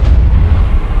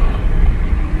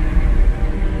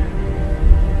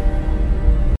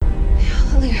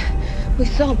 Ollie, we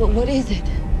saw, but what is it?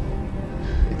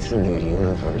 It's a new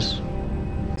universe.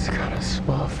 It's kind of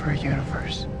small for a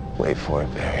universe. Wait for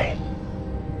it, Barry.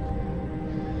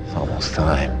 It's almost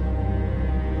time.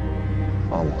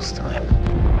 Almost time.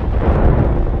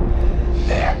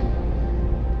 There.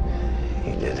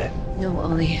 You did it. No,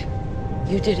 Ollie.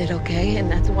 You did it, okay? And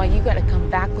that's why you gotta come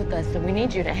back with us. So we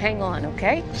need you to hang on,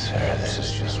 okay? Sarah, this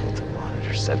is just what the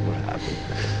monitor said would happen.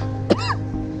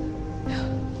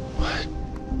 What?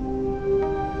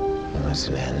 When it's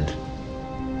an end.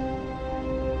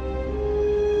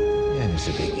 And it's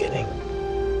a beginning.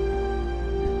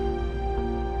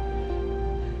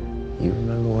 You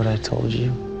remember what I told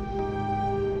you?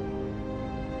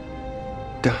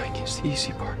 Dying is the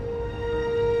easy part.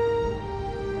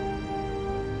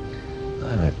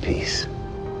 I'm at peace.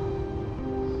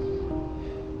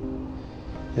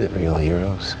 The real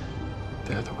heroes.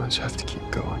 They're the ones who have to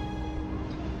keep going.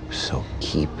 So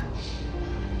keep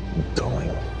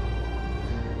going.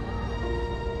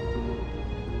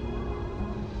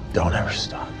 Don't ever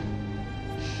stop.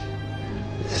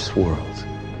 This world,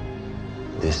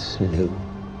 this new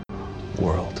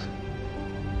world,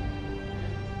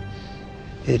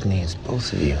 it needs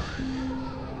both of you.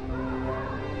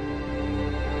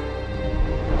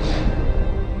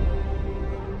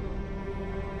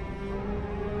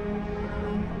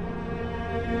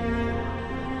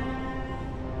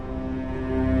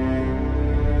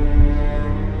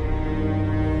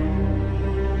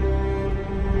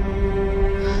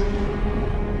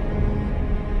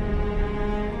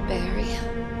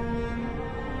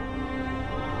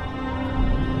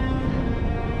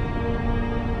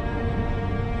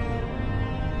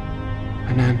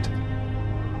 An end.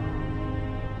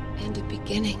 And a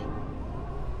beginning.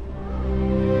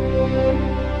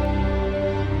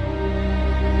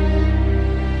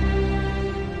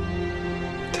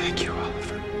 Thank you,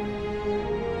 Oliver.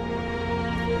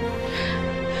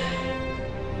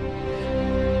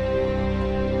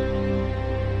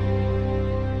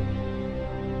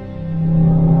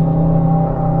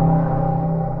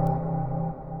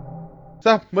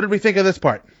 So, what did we think of this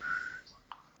part?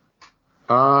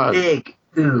 Big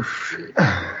oof.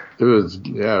 It was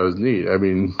neat. I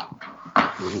mean,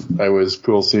 it was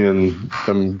cool seeing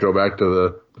them go back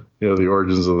to the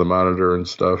origins of the Monitor and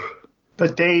stuff.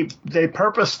 But they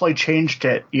purposefully changed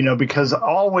it, because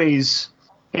always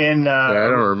in I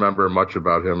don't remember much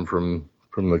about him from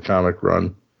the comic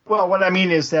run. Well, what I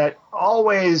mean is that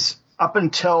always up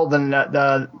until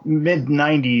the mid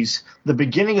 90s, the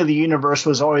beginning of the universe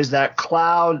was always that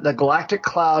cloud, the galactic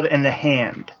cloud, and the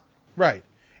hand. Right,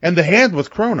 and the hand was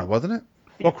Krona, wasn't it?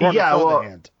 Well, Krona the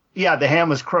hand. Yeah, the hand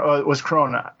was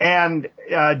Krona, and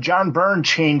John Byrne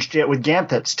changed it with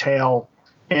Ganthet's tale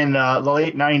in the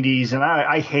late 90s, and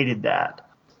I hated that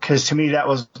because to me that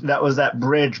was that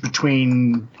bridge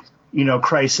between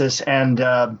Crisis and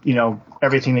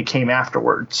everything that came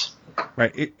afterwards.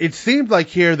 Right. It seemed like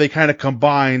here they kind of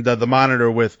combined the Monitor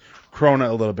with Krona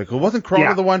a little bit. Because wasn't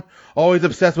Krona the one always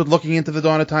obsessed with looking into the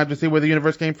dawn of time to see where the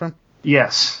universe came from?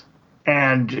 Yes.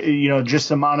 And, just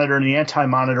the Monitor and the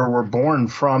Anti-Monitor were born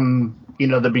from,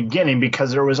 the beginning,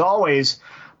 because there was always,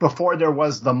 before there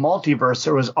was the multiverse,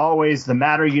 there was always the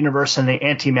matter universe and the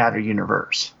antimatter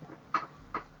universe.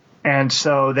 And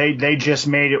so they just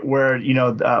made it where,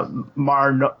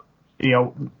 Mar,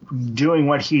 doing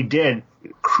what he did,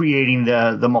 creating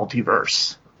the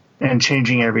multiverse and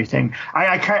changing everything.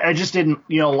 I just didn't,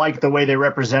 like the way they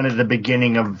represented the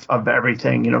beginning of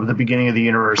everything, the beginning of the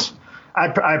universe.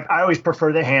 I always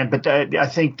prefer the hand, but I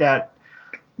think that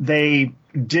they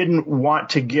didn't want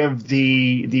to give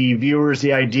the viewers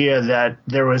the idea that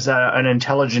there was an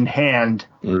intelligent hand.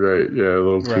 Right, yeah, a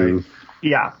little too.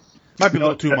 Yeah. Might be a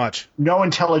little too much. No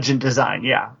intelligent design,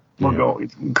 yeah. We'll go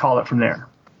call it from there.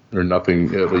 Or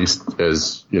nothing, at least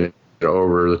as,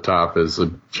 over the top as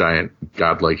a giant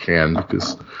godlike hand,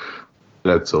 because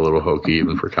that's a little hokey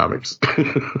even for comics.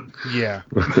 Yeah.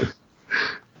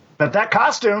 But that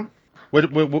costume. What?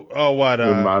 The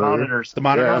Monitors. The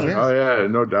Monitors. Yeah. Oh yeah,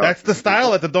 no doubt. That's the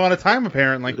style at the dawn of time,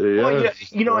 apparently. Yeah. Well,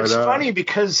 it's funny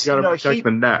because you gotta protect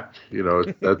the neck.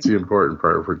 That's the important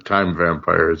part for time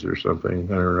vampires or something.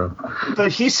 I don't know.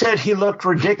 But he said he looked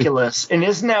ridiculous, and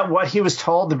isn't that what he was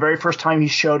told the very first time he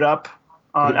showed up?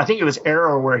 I think it was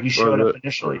Arrow where he showed up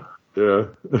initially. Yeah.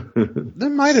 There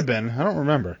might have been. I don't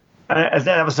remember.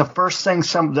 That was the first thing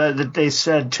that they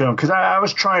said to him, because I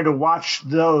was trying to watch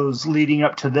those leading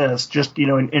up to this, just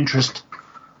in interest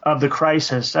of the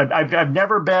Crisis. I've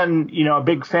never been a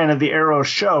big fan of the Arrow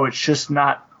show. It's just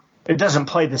not. It doesn't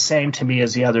play the same to me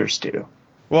as the others do.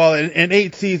 Well, an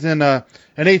 8 season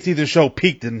show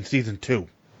peaked in season 2.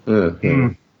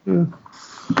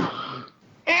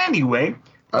 Anyway,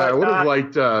 I would have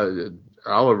liked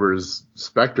Oliver's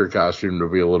Spectre costume to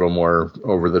be a little more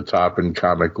over the top and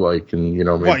comic like, and you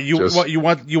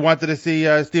wanted to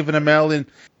see Stephen Amell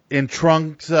in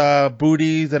trunks,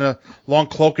 booties, and a long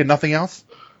cloak and nothing else?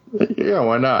 Yeah,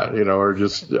 why not? Or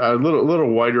just a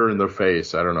little whiter in the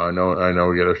face. I don't know. I know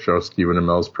we got to show Stephen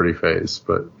Amell's pretty face,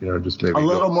 but just maybe a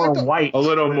little more white, a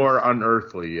little more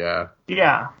unearthly. Yeah.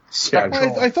 Yeah.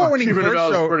 I thought when he Stephen first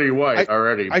Amell's showed, pretty white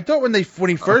already. I thought when he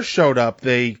first showed up,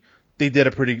 they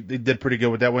did pretty good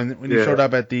with that. When he showed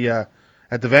up at the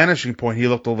Vanishing Point, he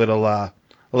looked a little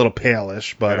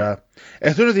palish, but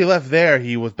as soon as he left there,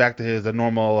 he was back to his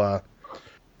normal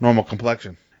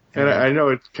complexion. And I know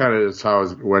it kind of is how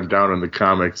it went down in the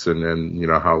comics, and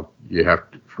how you have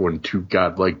to, when two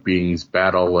godlike beings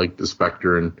battle like the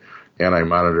Spectre and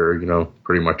Anti-Monitor,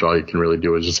 pretty much all you can really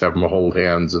do is just have them hold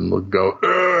hands and go,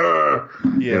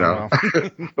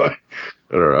 but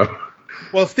I don't know.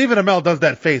 Well, Stephen Amell does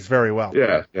that face very well.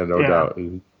 Yeah, no doubt.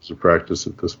 It's a practice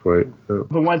at this point.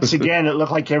 But once again, it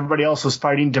looked like everybody else was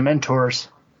fighting Dementors.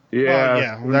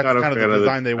 Yeah, that's kind of the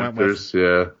design they went with.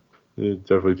 Yeah,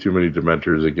 definitely too many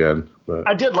Dementors again. But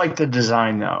I did like the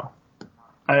design, though.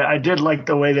 I did like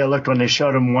the way they looked when they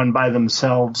showed them one by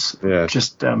themselves. Yeah.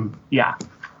 Just, Well,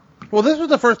 this was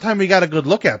the first time we got a good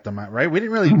look at them, right? We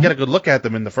didn't really get a good look at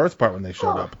them in the first part when they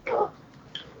showed up.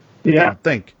 Yeah. I don't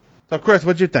think. So, Chris,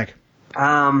 what'd you think?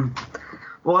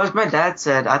 Well, as my dad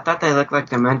said, I thought they looked like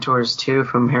the Mentors too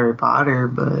from Harry Potter,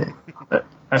 but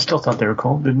I still thought they were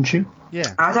cool, didn't you?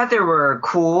 Yeah. I thought they were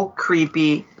cool,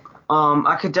 creepy.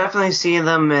 I could definitely see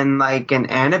them in like an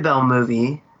Annabelle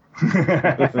movie.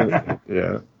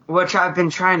 Yeah. Which I've been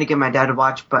trying to get my dad to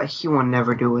watch, but he will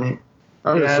never do it.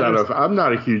 I'm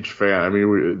not a huge fan. I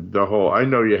mean, I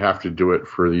know you have to do it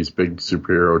for these big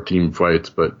superhero team fights,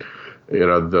 but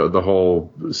the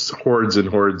whole hordes and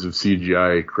hordes of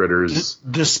CGI critters,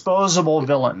 disposable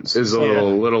villains, is a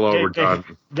little overdone.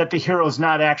 That the hero's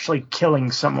not actually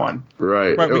killing someone.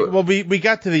 Right. We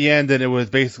got to the end and it was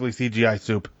basically CGI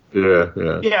soup. Yeah,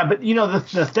 but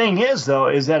the thing is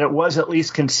that it was at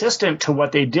least consistent to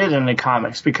what they did in the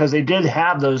comics, because they did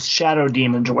have those shadow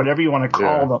demons or whatever you want to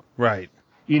call them, right?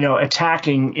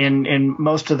 Attacking in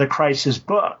most of the Crisis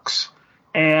books,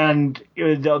 and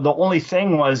the only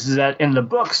thing was that in the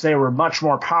books they were much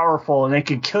more powerful and they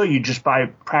could kill you just by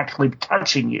practically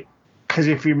touching you. Because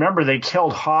if you remember, they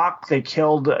killed Hawk, they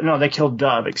killed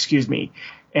Dove, excuse me,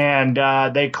 and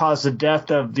they caused the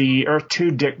death of the Earth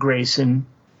 2 Dick Grayson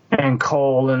and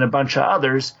Cole and a bunch of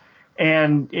others.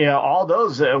 And, all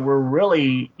those were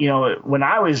really, when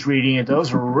I was reading it,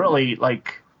 those were really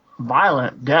like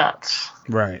violent deaths.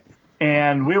 Right.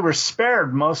 And we were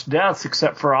spared most deaths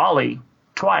except for Ollie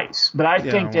twice. But I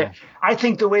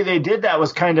think the way they did that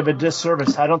was kind of a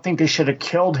disservice. I don't think they should have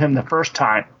killed him the first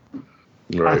time.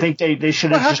 Right. I think they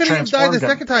should have just transformed him. How could he die the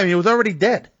second time? He was already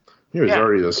dead. He was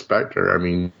already the Spectre. I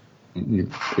mean,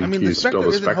 the Spectre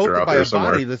isn't hosted by a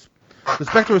body. The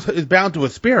Spectre is bound to a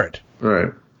spirit.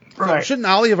 Right. So shouldn't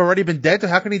Ollie have already been dead? So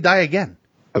how can he die again?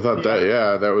 I thought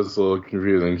that was a little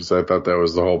confusing, because I thought that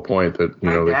was the whole point,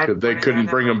 that they couldn't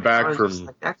bring him back from.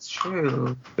 That's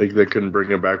true. They couldn't bring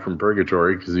him back from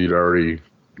purgatory because he'd already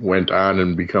went on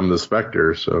and become the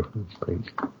Spectre. So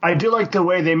I do like the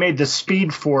way they made the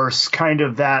Speed Force kind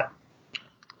of that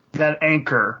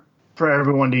anchor for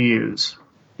everyone to use.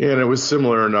 Yeah, and it was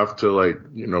similar enough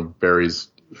to Barry's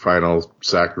final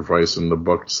sacrifice in the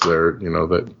books there,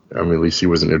 that, at least he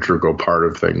was an integral part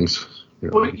of things.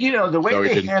 The way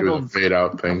they handled the fade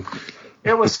out thing.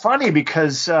 It was funny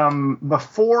because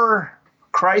before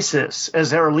Crisis, as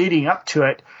they were leading up to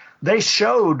it, they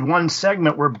showed one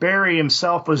segment where Barry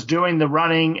himself was doing the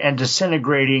running and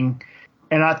disintegrating,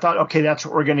 and I thought, okay, that's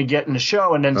what we're going to get in the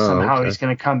show, and then somehow he's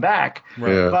going to come back.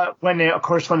 Right. Yeah. But when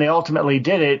they ultimately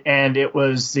did it, and it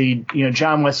was the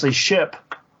John Wesley Shipp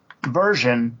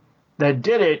version that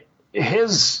did it,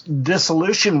 his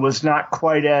dissolution was not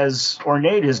quite as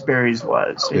ornate as Barry's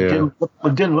was. It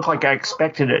didn't look like I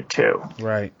expected it to.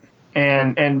 Right.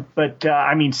 But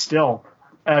still,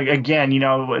 again,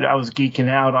 I was geeking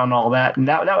out on all that, and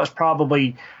that was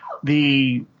probably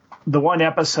the one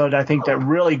episode I think that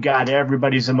really got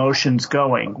everybody's emotions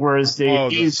going. Whereas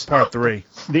these part 3,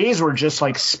 these were just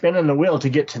like spinning the wheel to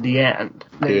get to the end.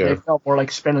 They felt more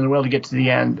like spinning the wheel to get to the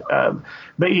end.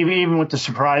 But even with the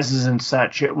surprises and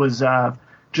such, it was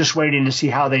just waiting to see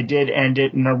how they did end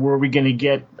it, and were we going to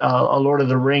get a Lord of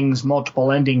the Rings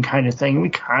multiple ending kind of thing? We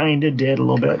kind of did a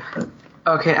little bit.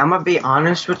 Okay, I'm going to be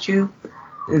honest with you.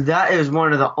 That is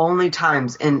one of the only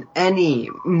times in any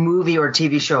movie or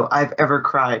TV show I've ever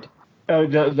cried.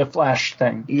 The Flash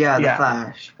thing. Yeah, the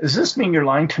Flash. Does this mean you're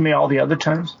lying to me all the other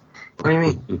times? What do you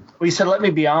mean? Well, you said, let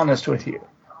me be honest with you.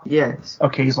 Yes.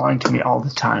 Okay, he's lying to me all the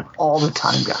time. All the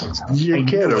time, guys. You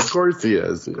can, of course he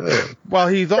is. Yeah. Well,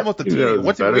 he's almost a teenager.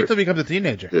 Wait till he becomes a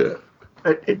teenager.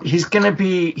 Yeah. He's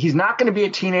not going to be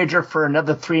a teenager for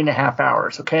another 3.5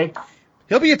 hours, okay?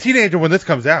 He'll be a teenager when this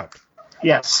comes out.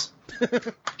 Yes.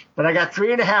 But I got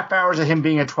 3.5 hours of him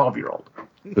being a 12-year-old.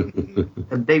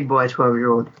 A big boy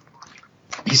 12-year-old.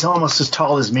 He's almost as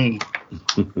tall as me.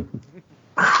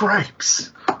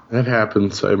 Cripes. That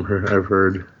happens, I've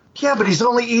heard. Yeah, but he's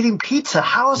only eating pizza.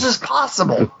 How is this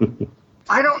possible?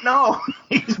 I don't know.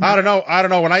 I don't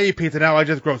know. When I eat pizza now, I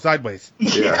just grow sideways.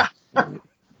 Yeah.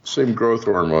 Same growth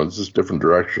hormones, just different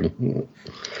direction.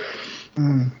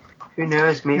 Who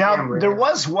knows? Maybe now, there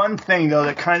was one thing, though,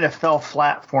 that kind of fell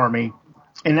flat for me.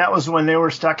 And that was when they were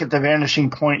stuck at the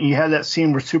vanishing point. And you had that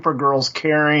scene where Supergirl's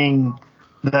carrying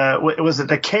was it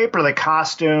the cape or the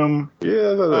costume? Yeah,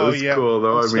 that was cool,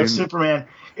 though. Superman.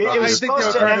 It was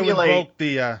supposed to emulate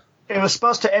it was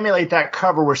supposed to emulate that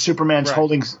cover where Superman's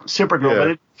holding Supergirl,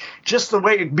 but just the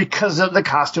way, because of the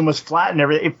costume was flat and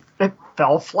everything, it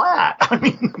fell flat. I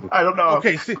mean, I don't know.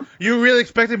 Okay, see, you really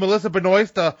expected Melissa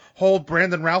Benoist to hold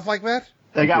Brandon Routh like that?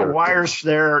 They got wires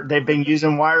there. They've been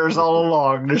using wires all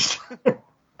along.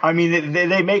 I mean,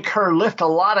 they make her lift a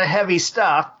lot of heavy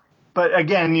stuff. But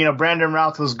again, Brandon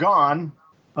Routh was gone,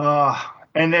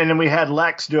 and then we had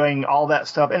Lex doing all that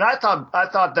stuff. And I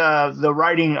thought the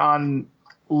writing on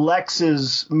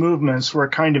Lex's movements were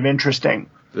kind of interesting.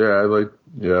 Yeah, I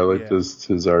liked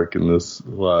his arc in this a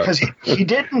lot. Because he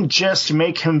didn't just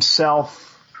make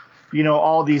himself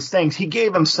all these things. He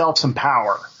gave himself some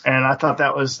power, and I thought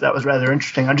that was rather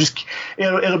interesting.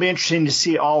 It'll be interesting to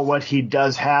see all what he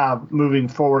does have moving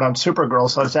forward on Supergirl.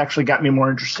 So it's actually got me more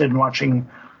interested in watching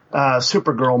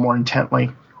Supergirl more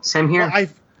intently. Same here. Well,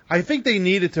 I think they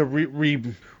needed to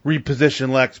reposition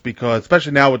Lex because,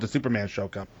 especially now with the Superman show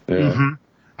coming,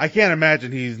 I can't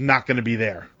imagine he's not going to be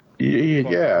there.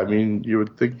 Yeah, I mean, you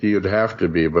would think he would have to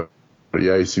be, but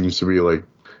yeah, he seems to be like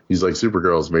he's like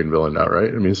Supergirl's main villain now, right?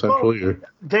 I mean, essentially.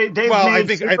 Well, I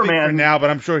think for now,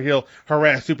 but I'm sure he'll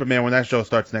harass Superman when that show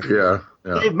starts next week. Yeah.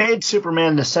 They've made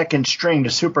Superman the second string to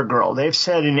Supergirl. They've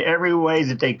said in every way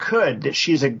that they could that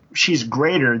she's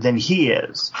greater than he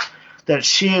is, that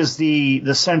she is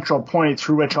the central point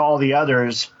through which all the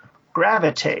others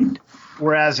gravitate.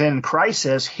 Whereas in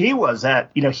Crisis, he was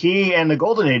he and the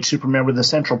Golden Age Superman were the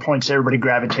central points everybody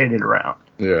gravitated around.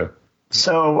 Yeah.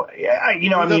 So, he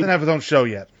doesn't have his own show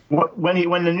yet.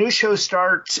 When the new show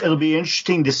starts, it'll be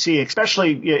interesting to see,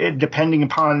 especially depending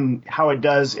upon how it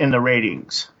does in the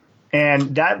ratings.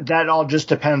 And that all just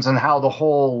depends on how the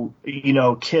whole,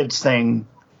 kids thing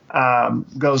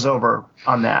goes over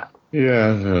on that. Yeah,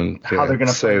 and how they're going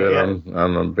to say that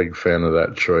I'm a big fan of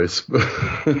that choice.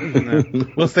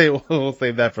 We'll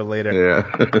save that for later.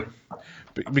 Yeah,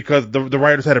 because the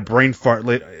writers had a brain fart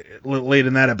late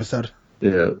in that episode.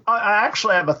 Yeah, I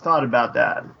actually have a thought about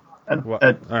that.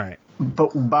 All right,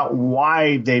 but about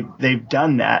why they've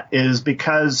done that is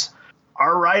because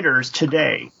our writers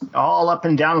today, all up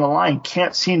and down the line,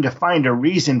 can't seem to find a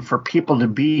reason for people to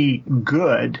be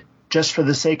good just for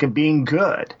the sake of being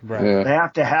good. Right. Yeah. They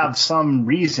have to have some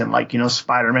reason, like,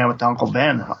 Spider-Man with Uncle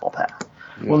Ben and all that.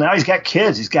 Yeah. Well, now he's got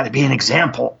kids. He's got to be an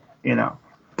example,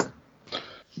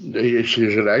 He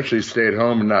should actually stay at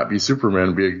home and not be Superman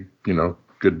and be a,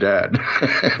 good dad.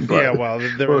 Yeah, well,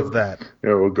 there was that.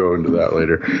 Yeah, we'll go into that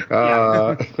later.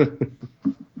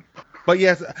 But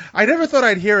yes, I never thought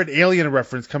I'd hear an alien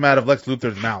reference come out of Lex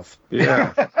Luthor's mouth.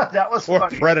 Yeah. That was or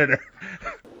funny. Predator.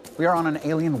 We are on an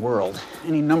alien world.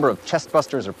 Any number of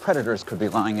chestbusters or predators could be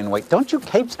lying in wait. Don't you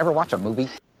capes ever watch a movie?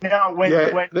 No,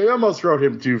 they almost wrote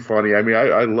him too funny. I mean,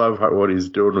 I love what he's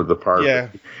doing with the part. Yeah.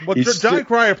 Well, John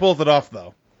Cryer pulls it off,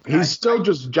 though. He's still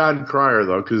just John Cryer,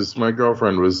 though, because my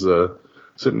girlfriend was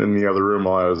sitting in the other room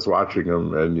while I was watching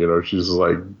him, and, she's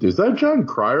like, is that John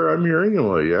Cryer I'm hearing? I'm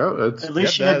like, yeah. That's, at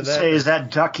least she didn't say, is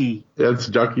that Ducky? That's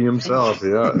Ducky himself,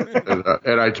 yeah.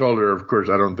 and I told her, of course,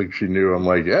 I don't think she knew. I'm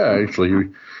like, yeah, actually,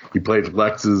 he played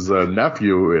Lex's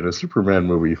nephew in a Superman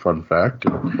movie, fun fact.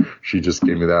 And she just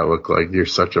gave me that look like, you're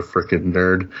such a freaking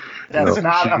nerd. That's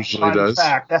not a fun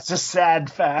fact. That's a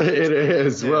sad fact. It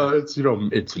is. Yeah. Well, it's,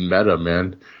 it's meta,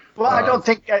 man. Well,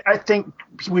 I think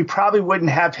we probably wouldn't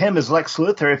have him as Lex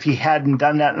Luthor if he hadn't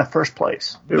done that in the first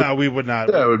place. No, we would not.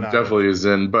 That would definitely is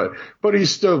in, but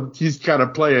he's kind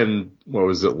of playing, what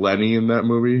was it, Lenny in that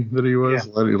movie that he was?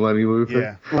 Yeah. Lenny Luthor?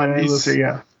 Yeah. Lenny Luthor,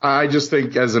 yeah. I just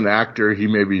think as an actor, he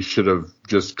maybe should have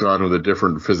just gone with a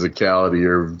different physicality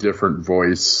or different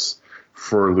voice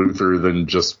for Luthor than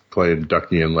just playing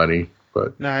Ducky and Lenny.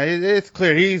 But no, it's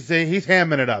clear he's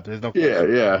hamming it up. There's no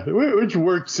question. Yeah, which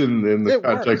works in the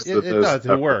context of this. It does.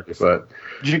 It works. But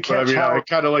I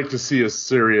kind of like to see a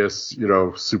serious,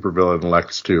 supervillain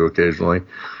Lex too occasionally.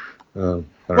 Well,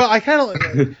 I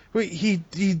kind of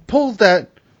he pulls that.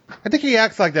 I think he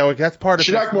acts like that. That's part of.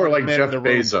 Should act more like Jeff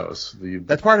Bezos.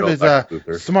 That's part of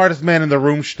his smartest man in the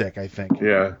room shtick, I think.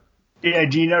 Yeah. Yeah.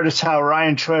 Do you notice how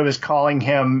Ryan Choi was calling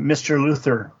him Mr.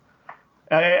 Luthor?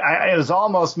 It was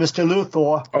almost Mr.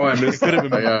 Luthor. Oh, I missed it.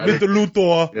 Mr.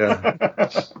 Luthor.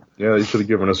 Yeah, they should have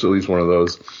given us at least one of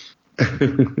those.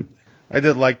 I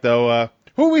did like, though,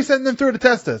 who are we sending them through to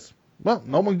test this? Well,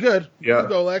 no one good. Yeah.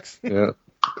 Go, Lex. Yeah,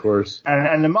 of course.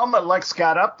 And the moment Lex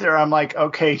got up there, I'm like,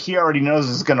 okay, he already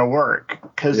knows it's going to work.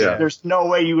 Because there's no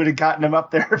way you would have gotten him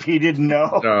up there if he didn't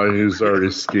know. No, he was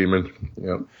already scheming.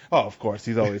 Yep. Oh, of course.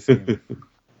 He's always scheming.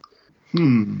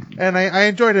 And I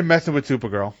enjoyed him messing with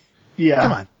Supergirl. Yeah.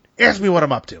 Come on. Ask me what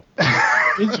I'm up to.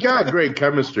 He's got great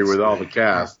chemistry with all the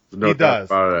cast. No he doubt does.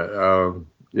 About it.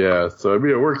 Yeah, so, I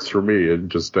mean, it works for me.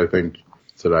 And just, I think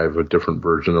that I have a different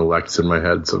version of Lex in my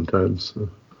head sometimes. So.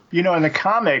 In the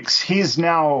comics, he's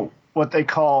now what they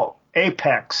call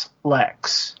Apex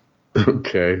Lex.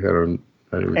 Okay.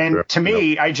 And to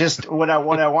me, what I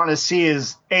want to see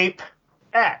is Ape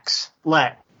X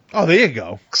Lex. Oh, there you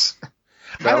go.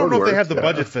 I don't know if they have the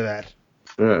budget for that.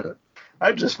 Yeah.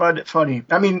 I just find it funny.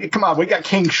 I mean, come on, we got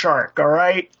King Shark, all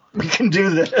right? We can do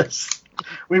this.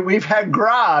 We've had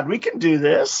Grodd. We can do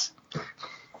this.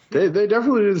 They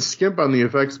definitely didn't skimp on the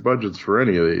effects budgets for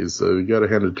any of these, so you got to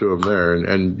hand it to them there.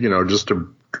 And just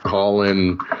to haul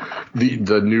in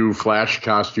the new Flash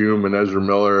costume, and Ezra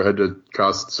Miller had to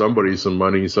cost somebody some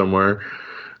money somewhere.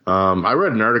 I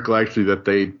read an article actually that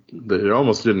it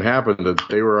almost didn't happen, that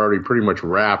they were already pretty much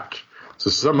wrapped. So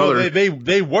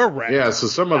they were wrapped. Yeah, so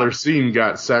some other scene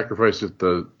got sacrificed at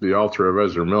the altar of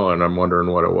Ezra Miller, and I'm wondering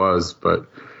what it was, but.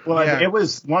 Well, it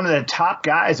was one of the top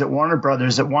guys at Warner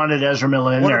Brothers that wanted Ezra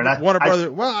Miller in there. Warner Brothers.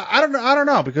 Well, I don't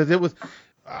know because it was.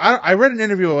 I read an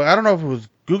interview. I don't know if it was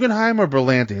Guggenheim or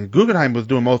Berlanti. Guggenheim was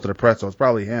doing most of the press, so it's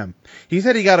probably him. He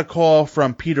said he got a call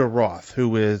from Peter Roth,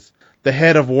 who is the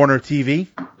head of Warner TV.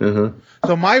 Mm-hmm.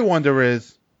 So my wonder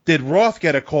is, did Roth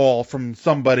get a call from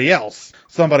somebody else,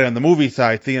 somebody on the movie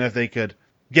side, seeing if they could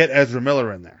get Ezra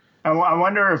Miller in there? I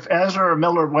wonder if Ezra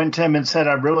Miller went to him and said,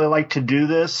 "I'd really like to do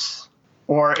this."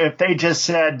 Or if they just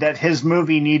said that his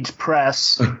movie needs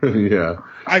press. Yeah,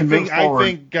 I think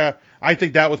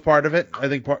that was part of it. I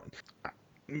think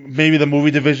maybe the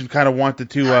movie division kind of wanted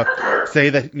to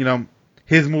say that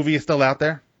his movie is still out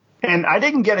there. And I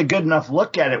didn't get a good enough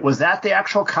look at it. Was that the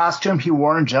actual costume he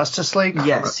wore in Justice League?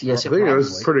 Yes, I think it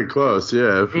was pretty close.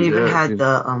 Yeah, it even had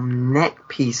the neck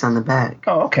piece on the back.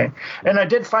 Oh, okay. And I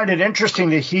did find it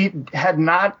interesting that he had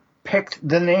not picked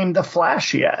the name The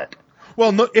Flash yet.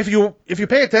 Well, no, if you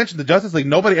pay attention to Justice League,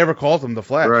 nobody ever calls him the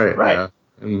Flash. Right.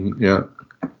 Yeah.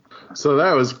 So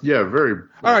that was very.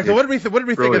 All right. So what did we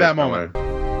think of that moment?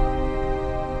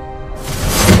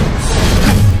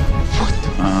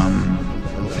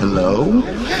 Hello.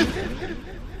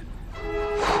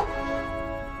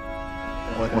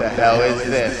 What the hell is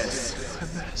this?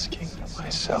 I'm asking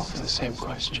myself the same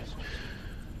question.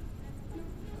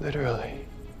 Literally.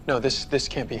 No, this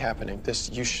can't be happening.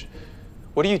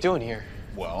 What are you doing here?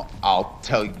 Well, I'll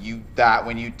tell you that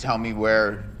when you tell me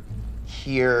where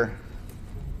here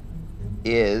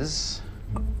is.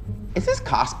 Is this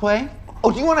cosplay?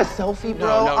 Oh, do you want a selfie,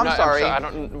 bro? No, I'm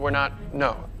sorry. We're not.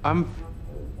 No, I'm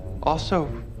also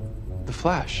the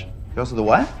Flash. You're also the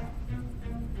what?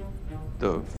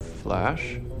 The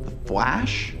Flash. The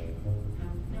Flash?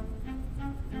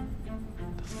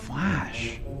 The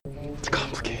Flash. It's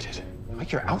complicated. I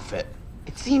like your outfit.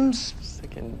 It seems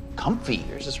comfy.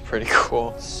 Yours is pretty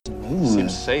cool. Smooth.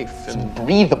 Seems safe and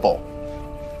breathable.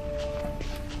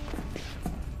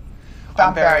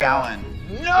 Found Barry Allen.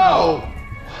 No!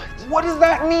 What does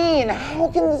that mean? How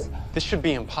can this... This should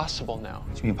be impossible now.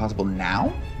 It should be impossible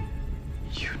now?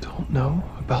 You don't know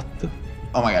about the...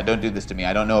 Oh my god, don't do this to me.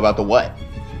 I don't know about the what.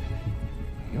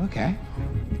 You okay?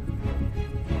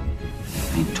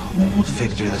 I told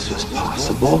Victor this was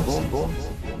possible.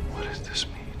 What does this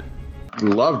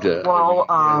mean? Loved it. Well,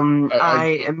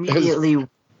 I immediately...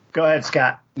 Go ahead,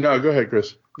 Scott. No, go ahead,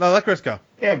 Chris. No, let Chris go.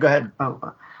 Yeah, go ahead.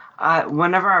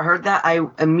 Whenever I heard that, I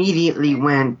immediately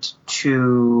went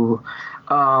to...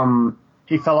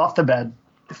 he fell off the bed.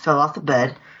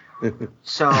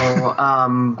 So,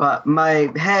 but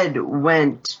my head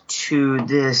went to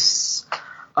this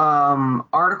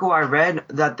article I read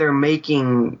that they're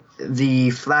making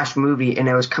the Flash movie, and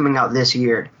it was coming out this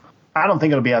year. I don't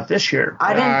think it'll be out this year.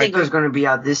 I didn't think it was going to be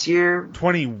out this year.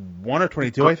 21 or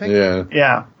 22, I think.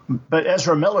 Yeah. But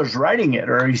Ezra Miller's writing it,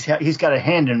 or he's got a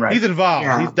hand in writing. He's involved.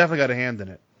 Yeah. He's definitely got a hand in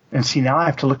it. And see, now I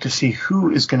have to look to see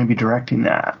who is going to be directing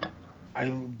that.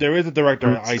 There is a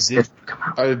director.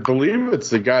 I believe it's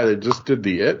the guy that just did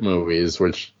the It movies,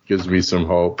 which gives me some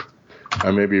hope.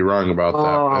 I may be wrong about that.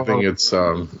 I think it's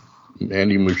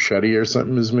Andy Muschietti or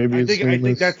something. I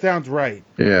think that sounds right.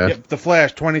 Yeah. Yep, The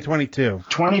Flash, 2022.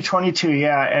 2022,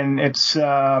 yeah, and it's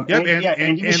Andy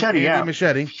Muschietti. Andy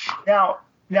Muschietti.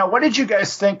 Now, what did you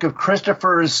guys think of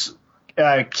Christopher's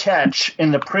catch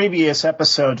in the previous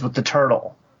episodes with the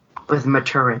turtle? With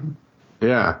Maturin.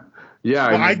 Yeah.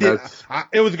 Yeah, well, I did.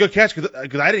 It was a good catch because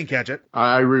I didn't catch it.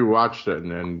 I rewatched it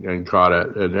and caught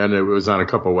it, and it was on a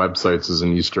couple websites as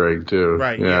an Easter egg too.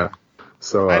 Right. Yeah.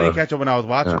 So I didn't catch it when I was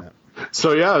watching it.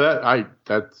 So yeah,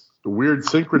 that's weird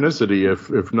synchronicity,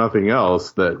 if nothing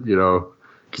else. That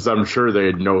because I'm sure they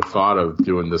had no thought of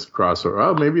doing this crossover.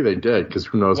 Oh, maybe they did, because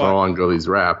who knows how long ago these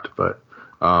wrapped. But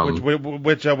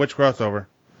which crossover?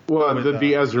 Well,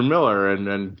 the Ezra Miller,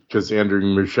 and because Andrew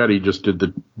Muschietti just did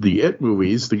the It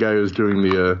movies, the guy who's doing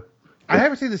the... I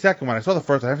haven't seen the second one. I saw the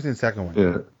first. I haven't seen the second one.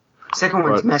 Yeah. Second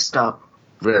one's messed up.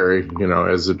 Very,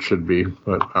 as it should be.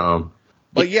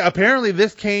 But yeah, apparently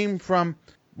this came from...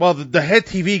 Well, the head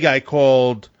TV guy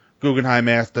called Guggenheim,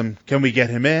 asked him, can we get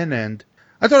him in? And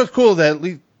I thought it was cool that at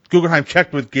least Guggenheim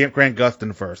checked with Grant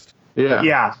Gustin first. Yeah.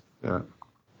 Yeah. Yeah.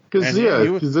 Because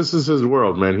this is his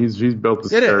world, man. He's built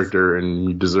this character, and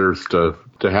he deserves to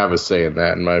have a say in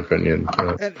that, in my opinion.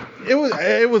 And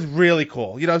it was really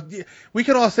cool. You know, we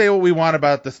can all say what we want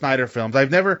about the Snyder films.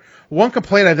 One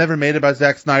complaint I've never made about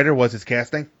Zack Snyder was his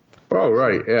casting. Oh,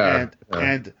 right, yeah.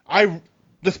 And I,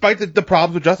 despite the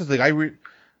problems with Justice League,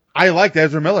 I liked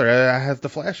Ezra Miller as the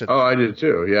Flash. Oh, I did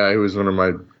too. Yeah, he was one of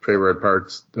my favorite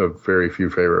parts of very few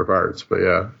favorite parts. But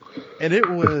yeah, and it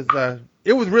was a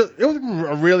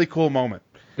really cool moment.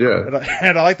 Yeah,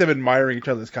 and I like them admiring each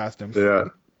other's costumes. Yeah,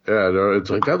 no, it's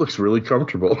like that looks really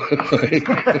comfortable. And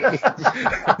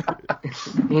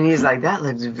he's like, that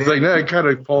looks very. It's like that kind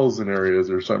of falls in areas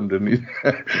or something, didn't he?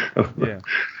 Yeah.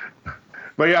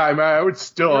 But yeah, I mean, I would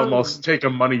still almost take a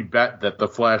money bet that the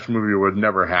Flash movie would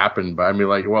never happen. But I mean,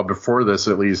 before this,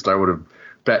 at least, I would have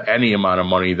bet any amount of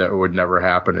money that it would never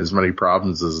happen, as many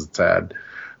problems as it's had.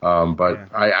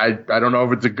 But I don't know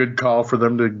if it's a good call for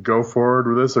them to go forward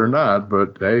with this or not.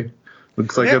 But hey,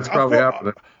 looks like it's probably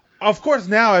happening. Of course,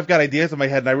 now I've got ideas in my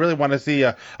head, and I really want to see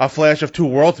a Flash of Two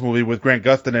Worlds movie with Grant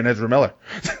Gustin and Ezra Miller.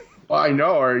 Well, I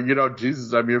know, or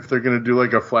Jesus, I mean, if they're going to do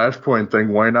like a Flashpoint thing,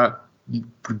 why not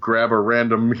grab a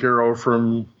random hero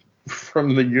from the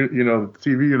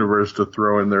TV universe to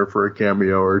throw in there for a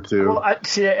cameo or two? Well,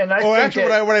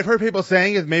 what I've heard people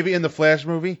saying is maybe in the Flash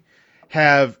movie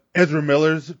have Ezra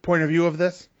Miller's point of view of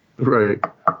this. Right.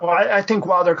 Well, I think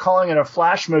while they're calling it a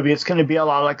Flash movie, it's going to be a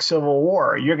lot like Civil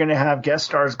War. You're going to have guest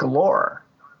stars galore.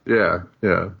 Yeah.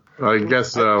 I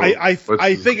guess. I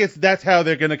think that's how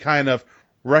they're going to kind of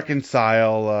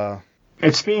reconcile.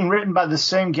 It's being written by the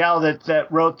same gal that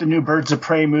wrote the new Birds of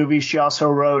Prey movie. She also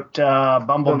wrote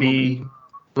Bumblebee.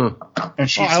 And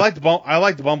I liked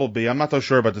Bumblebee. I'm not so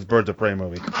sure about this Birds of Prey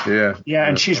movie. Yeah,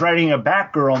 and she's writing a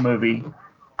Batgirl movie,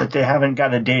 but they haven't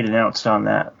got a date announced on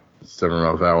that. I don't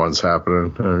know if that one's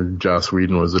happening. Joss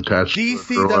Whedon was attached.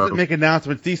 DC doesn't make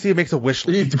announcements. DC makes a wish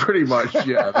list. Pretty much,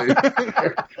 yeah.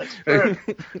 They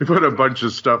put a bunch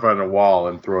of stuff on a wall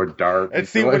and throw a dart and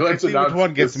see which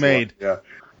one gets made. Yeah.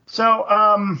 So,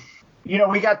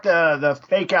 we got the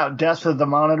fake out death of the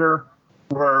Monitor,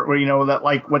 where that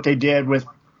like what they did with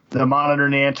the Monitor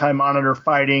and the Anti-Monitor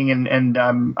fighting, and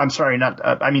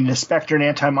the Spectre and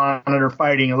Anti-Monitor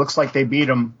fighting. It looks like they beat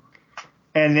him,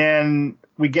 and then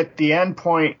we get the end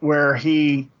point where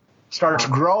he starts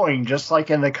growing, just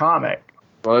like in the comic.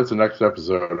 Well, that's the next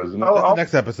episode, isn't it? That's the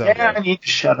next episode. Yeah, I need to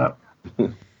shut up.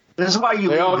 This is why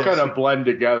they all kind of blend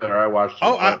together. I watched.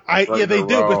 They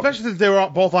do, especially since they were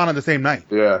both on the same night.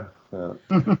 Yeah.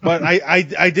 But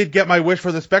I did get my wish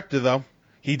for the Spectre, though.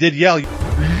 He did yell. You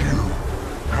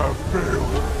have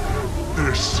failed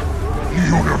this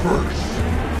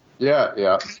universe. Yeah.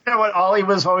 You know what Ollie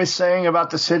was always saying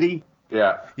about the city?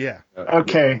 Yeah.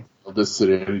 Okay. This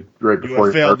city right before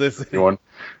you failed this city.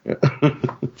 Yeah.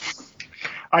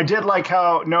 I did like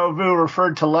how Novu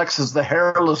referred to Lex as the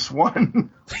hairless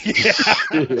one. Yeah.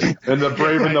 And the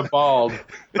brave and the bald.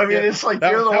 I mean, it's like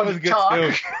you're the one who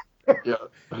talk. Yeah.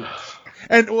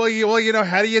 And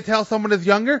how do you tell someone is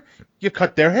younger? You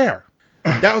cut their hair.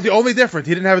 That was the only difference.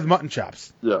 He didn't have his mutton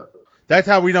chops. Yeah. That's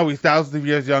how we know he's thousands of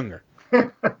years younger.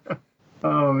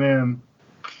 Oh man.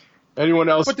 Anyone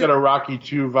else get a Rocky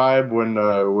 2 vibe when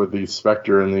with the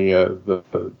Spectre and the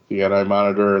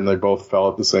Anti-Monitor, and they both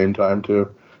fell at the same time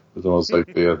too? It was almost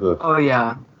like the. Oh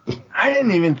yeah. I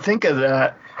didn't even think of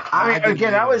that.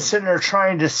 I was sitting there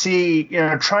trying to see,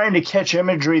 trying to catch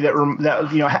imagery that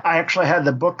I actually had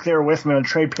the book there with me on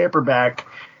trade paperback,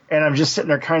 and I'm just sitting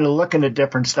there kind of looking at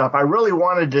different stuff. I really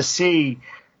wanted to see,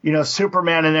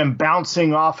 Superman and them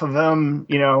bouncing off of him,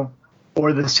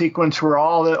 or the sequence where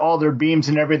all their beams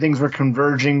and everything were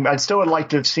converging. I still would like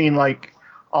to have seen like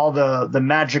all the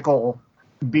magical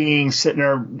beings sitting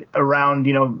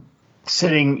around,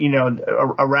 sitting,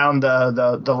 around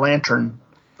the lantern.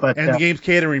 But and the game's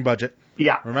catering budget.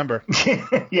 Yeah. Remember.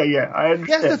 Yeah. I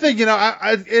understand. That's the thing,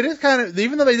 it is kind of,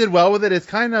 even though they did well with it, it's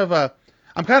kind of,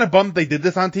 I'm kind of bummed they did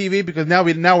this on TV, because now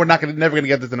we're never going to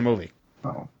get this in a movie.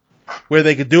 Oh. Where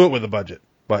they could do it with a budget.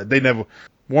 But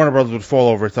Warner Brothers would fall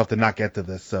over itself to not get to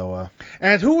this, so,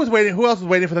 and who else was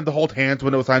waiting for them to hold hands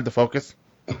when it was time to focus?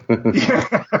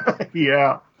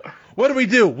 Yeah. What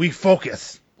do? We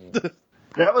focus.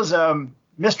 That was,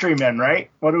 Mystery Men, right?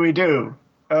 What do we do?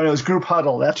 Oh, it was Group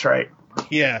Huddle. That's right.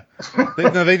 Yeah.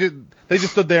 They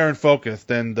just stood there and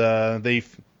focused, and they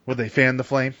fanned the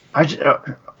flame.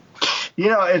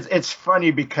 It's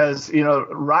funny because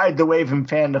ride the wave and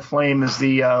fan the flame is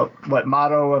the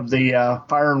motto of the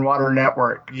Fire and Water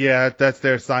Network. Yeah, that's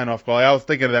their sign off call. I was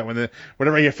thinking of that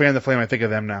whenever I hear fan the flame, I think of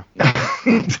them now.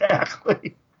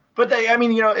 Exactly. But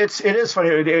it is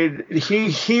funny.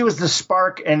 He was the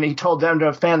spark, and he told them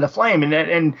to fan the flame,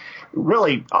 and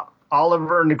really,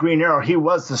 Oliver and the Green Arrow, he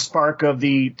was the spark of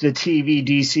the TV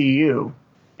DCU,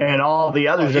 and all the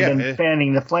others have been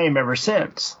fanning the flame ever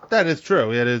since. That is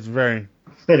true. It is very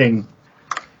fitting.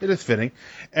 It is fitting,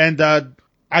 and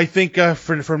I think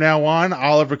from now on,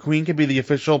 Oliver Queen can be the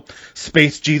official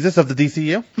Space Jesus of the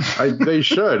DCU. They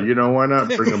should. Why not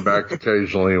bring him back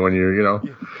occasionally when you're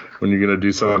going to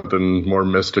do something more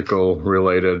mystical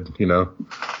related,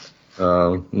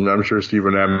 I'm sure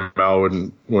Stephen Amell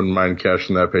wouldn't mind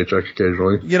cashing that paycheck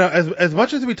occasionally. As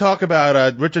much as we talk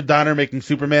about Richard Donner making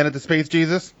Superman at the Space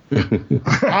Jesus,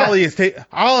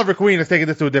 Oliver Queen has taken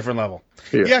this to a different level.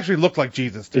 Yeah. He actually looked like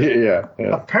Jesus, too. Yeah.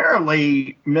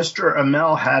 Apparently, Mr.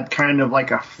 Amell had kind of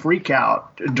like a freak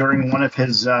out during one of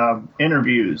his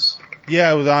interviews.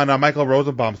 Yeah, it was on Michael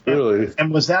Rosenbaum's. Really?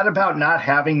 And was that about not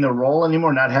having the role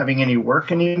anymore, not having any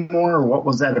work anymore, or what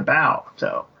was that about?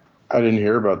 So I didn't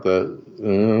hear about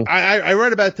that. I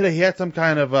read about it today. He had some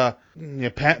kind of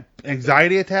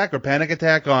anxiety attack or panic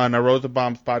attack on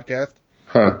Rosenbaum's podcast.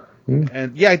 Huh.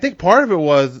 And I think part of it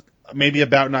was maybe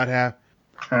about not having.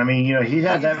 He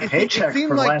had that paycheck for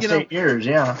the last 8 years.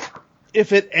 Yeah.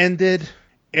 If it ended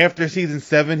after season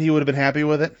 7, he would have been happy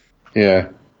with it. Yeah.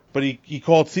 But he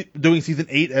called doing season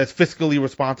 8 as fiscally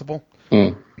responsible.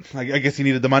 I guess he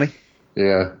needed the money.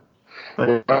 Yeah.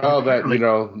 Well,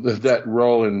 that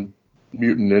role in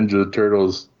Mutant Ninja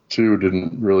Turtles 2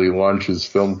 didn't really launch his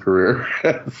film career.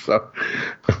 So.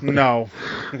 No,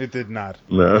 it did not.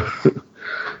 No.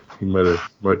 He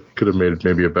could have made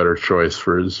maybe a better choice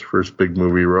for his first big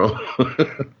movie role.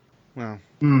 Well,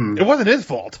 it wasn't his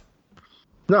fault.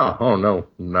 No,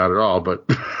 not at all. But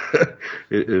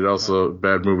it also,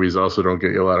 bad movies also don't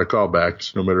get you a lot of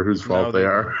callbacks, no matter whose fault they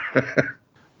are.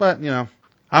 But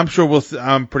I'm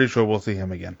pretty sure we'll see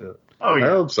him again. Oh yeah, I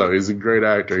hope so. He's a great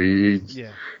actor.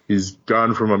 He's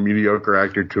gone from a mediocre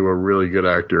actor to a really good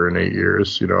actor in 8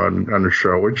 years. On a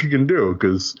show, which you can do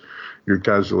because you're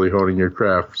constantly honing your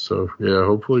craft. So yeah,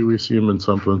 hopefully we see him in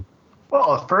something.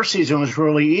 Well, the first season was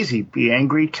really easy. Be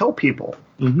angry, kill people.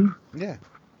 Mm-hmm. Yeah.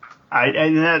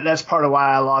 That's part of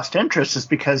why I lost interest, is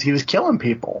because he was killing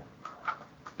people.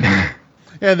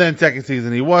 And then second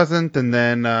season he wasn't, and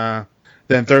then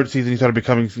third season he started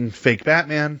becoming fake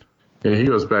Batman. Yeah, he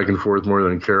goes back and forth more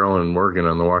than Carol and Morgan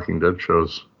on the Walking Dead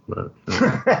shows, but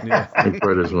not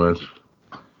quite as much.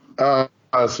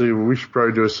 See, we should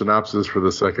probably do a synopsis for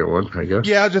the second one, I guess.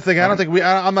 Yeah, I was just thinking.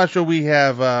 I'm not sure we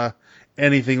have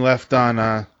anything left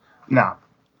on. No.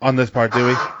 On this part, do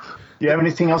we? Do you have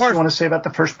anything else you want to say about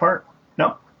the first part?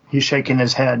 No. He's shaking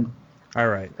his head. All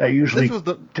right. That usually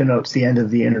denotes the end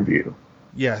of the interview.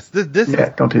 Yes. Don't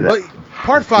do that.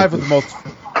 Part 5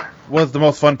 was the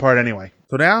most fun part anyway.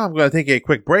 So now I'm going to take a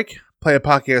quick break, play a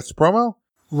podcast promo.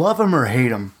 Love him or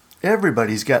hate him,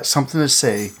 everybody's got something to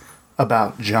say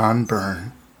about John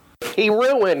Byrne. He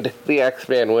ruined the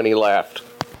X-Men when he left.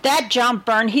 That John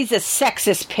Byrne, he's a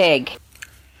sexist pig.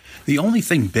 The only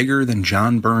thing bigger than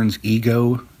John Byrne's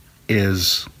ego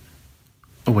is...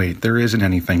 Oh, wait, there isn't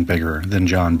anything bigger than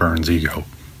John Byrne's ego.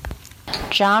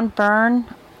 John Byrne,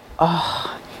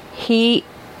 he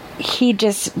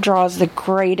just draws the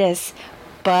greatest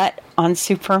butt on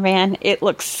Superman. It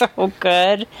looks so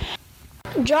good.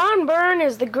 John Byrne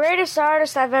is the greatest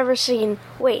artist I've ever seen.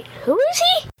 Wait, who is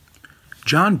he?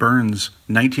 John Byrne's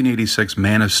 1986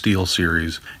 Man of Steel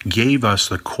series gave us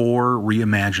the core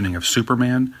reimagining of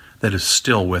Superman that is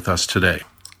still with us today.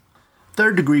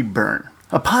 Third Degree Byrne,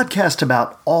 a podcast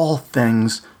about all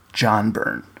things John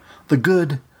Byrne. The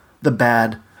good, the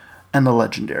bad, and the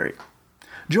legendary.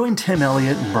 Join Tim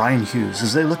Elliott and Brian Hughes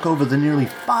as they look over the nearly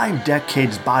 5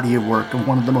 decades body of work of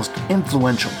one of the most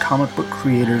influential comic book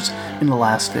creators in the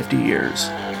last 50 years.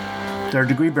 Third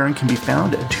Degree Byrne can be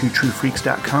found at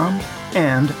twotruefreaks.com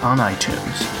and on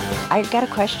iTunes. I got a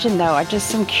question, though. I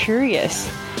just am curious.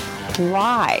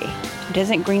 Why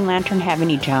doesn't Green Lantern have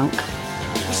any junk?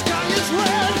 The sky is red,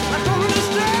 I don't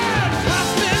understand. I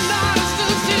spend nights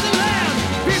to see the land.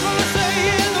 People are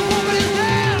saying the woman is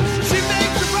dead. She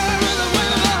makes the burn with a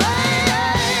wave of her hand.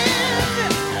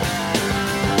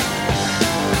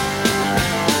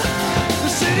 The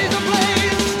city's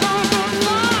ablaze, the stars on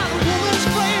fire. The woman's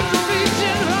flames are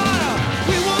reaching higher.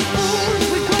 We want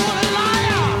fools, we call it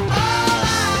liar. All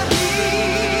I hear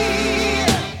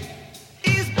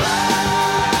is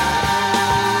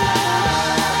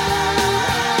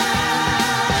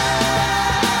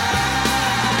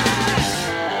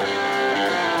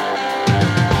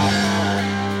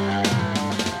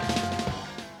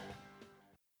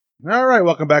All right,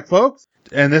 welcome back, folks.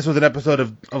 And this was an episode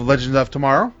of Legends of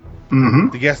Tomorrow. Mm-hmm.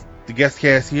 The guest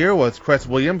cast here was Cress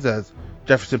Williams as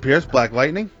Jefferson Pierce, Black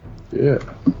Lightning. Yeah.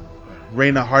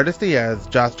 Raina Hardesty as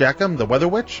Joss Jackham, the Weather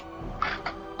Witch.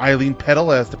 Eileen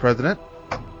Peddle as the President.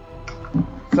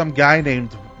 Some guy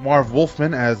named Marv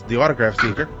Wolfman as the Autograph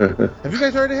Seeker. Have you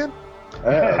guys heard of him?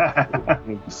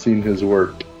 I've seen his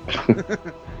work.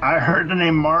 I heard the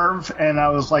name Marv, and I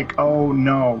was like, oh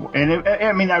no.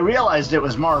 And I realized it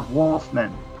was Marv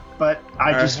Wolfman, but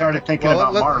I just started thinking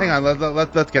about Marv. Hang on,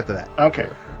 let's get to that. Okay.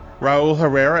 Raul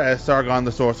Herrera as Sargon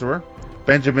the Sorcerer.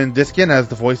 Benjamin Diskin as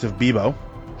the voice of Bebo.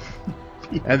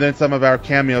 And then some of our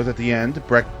cameos at the end.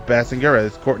 Breck Basinger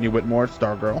as Courtney Whitmore,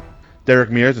 Stargirl. Derek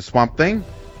Mears as Swamp Thing.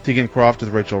 Tegan Croft as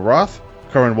Rachel Roth.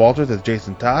 Curran Walters as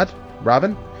Jason Todd,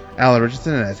 Robin. Alan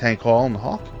Richardson as Hank Hall and the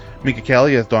Hawk. Minka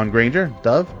Kelly as Dawn Granger,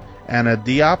 Dove. Anna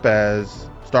Diop as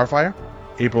Starfire.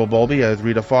 April Bowlby as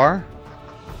Rita Farr.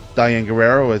 Diane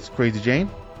Guerrero as Crazy Jane.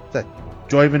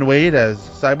 Joyvan Wade as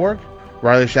Cyborg.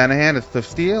 Riley Shanahan as Cliff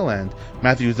Steele. And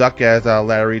Matthew Zuck as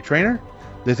Larry Trainer.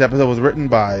 This episode was written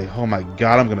by, oh my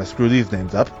god, I'm going to screw these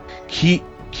names up,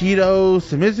 Kido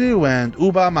Shimizu and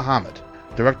Uba Muhammad.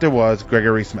 Director was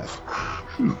Gregory Smith.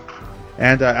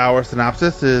 And our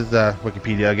synopsis is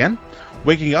Wikipedia again.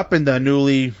 Waking up in the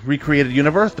newly recreated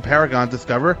universe, the Paragons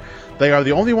discover they are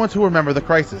the only ones who remember the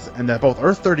crisis, and that both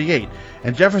Earth-38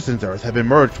 and Jefferson's Earth have been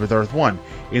merged with Earth-1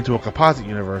 into a composite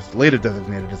universe later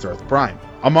designated as Earth Prime,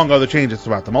 among other changes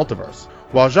throughout the multiverse.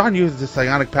 While Jean uses his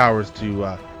psionic powers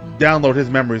to download his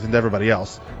memories into everybody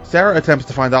else, Sarah attempts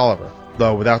to find Oliver,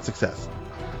 though without success.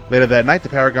 Later that night, the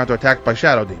Paragons are attacked by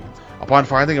shadow demons. Upon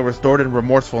finding a restored and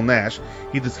remorseful Nash,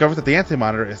 he discovers that the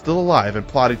Anti-Monitor is still alive and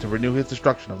plotting to renew his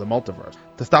destruction of the multiverse.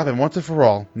 To stop him once and for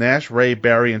all, Nash, Ray,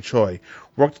 Barry, and Choi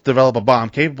work to develop a bomb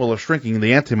capable of shrinking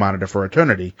the Anti-Monitor for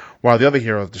eternity, while the other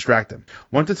heroes distract him.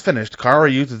 Once it's finished, Kara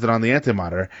uses it on the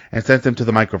Anti-Monitor and sends him to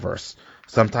the Microverse.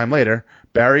 Sometime later,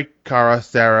 Barry, Kara,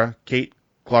 Sarah, Kate,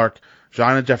 Clark,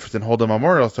 John, and Jefferson hold a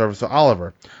memorial service for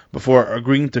Oliver before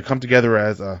agreeing to come together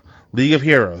as a League of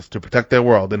Heroes to protect their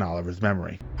world in Oliver's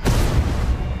memory.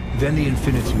 Then the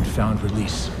Infinitude found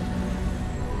release.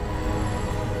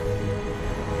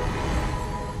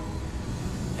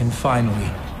 And finally,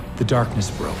 the darkness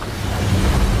broke,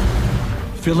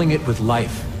 filling it with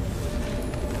life.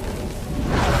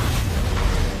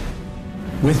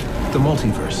 With the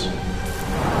multiverse.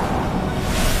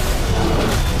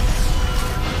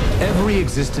 Every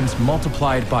existence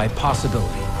multiplied by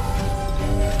possibility.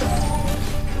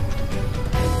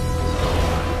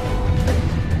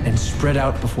 And spread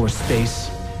out before space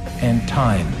and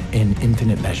time in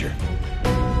infinite measure.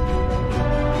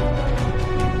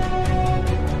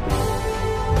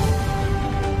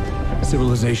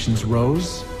 Civilizations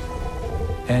rose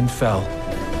and fell.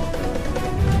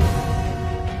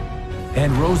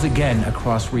 And rose again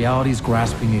across reality's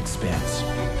grasping expanse.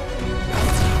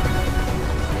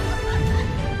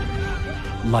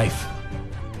 Life,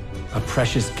 a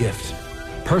precious gift,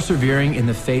 persevering in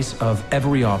the face of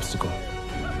every obstacle.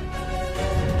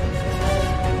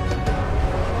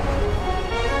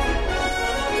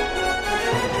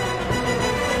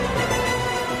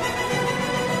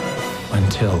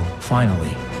 Until,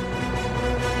 finally,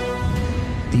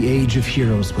 the Age of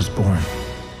Heroes was born.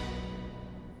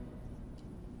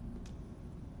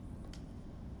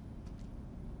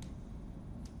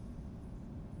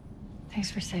 Thanks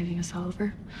for saving us,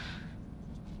 Oliver.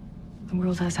 The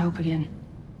world has hope again.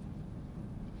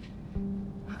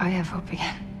 I have hope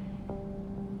again.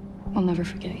 I'll never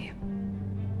forget you.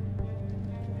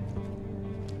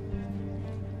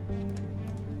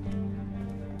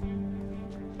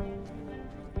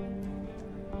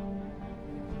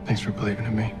 Thanks for believing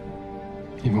in me,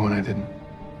 even when I didn't.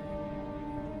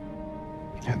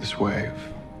 You had this way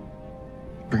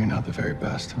of bringing out the very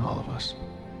best in all of us.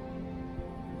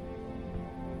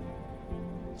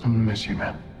 I'm gonna miss you,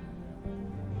 man.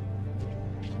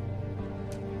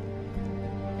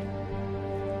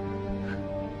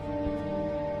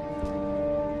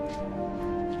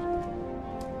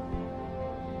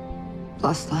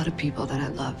 Lost a lot of people that I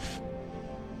love.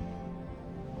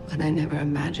 But I never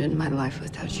imagined my life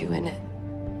without you in it.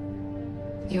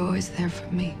 You're always there for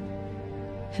me.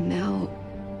 And now...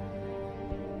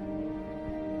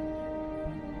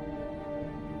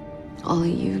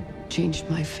 Ollie, you changed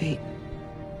my fate.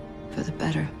 For the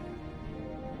better.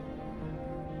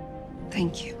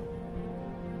 Thank you.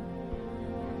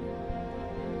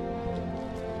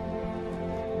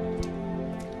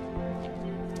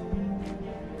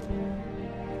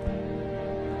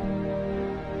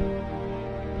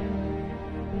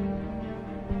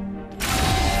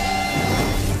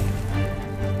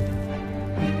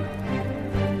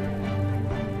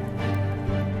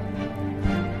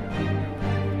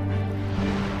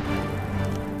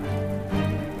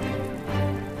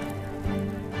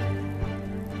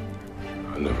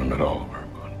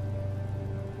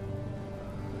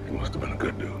 must have been a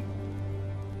good dude.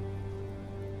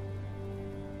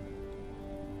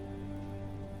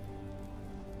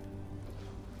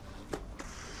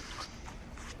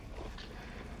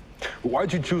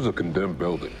 Why'd you choose a condemned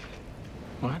building?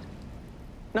 What?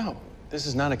 No, this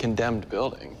is not a condemned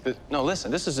building. No,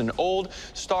 listen, this is an old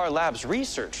Star Labs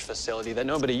research facility that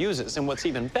nobody uses. And what's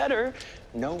even better,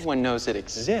 no one knows it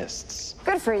exists.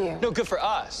 Good for you. No, good for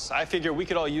us. I figure we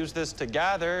could all use this to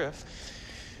gather if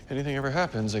anything ever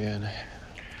happens again.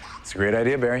 It's a great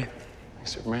idea, Barry.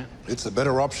 Thanks, Superman. It's a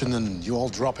better option than you all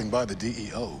dropping by the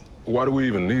DEO. Why do we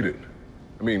even need it?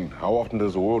 I mean, how often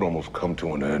does the world almost come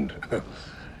to an end?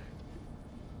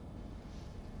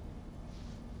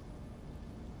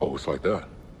 Oh, it's like that.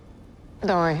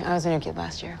 Don't worry, I was a new kid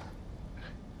last year.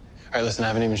 All right, listen, I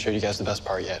haven't even showed you guys the best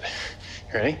part yet.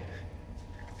 You ready?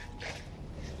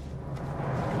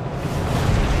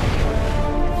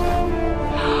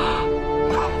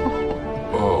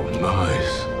 Oh,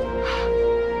 nice.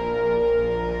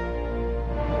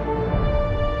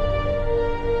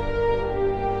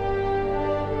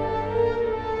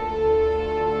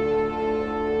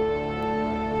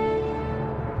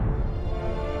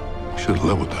 Should have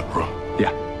led with that, bro.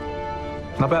 Yeah.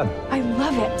 Not bad. I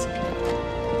love it.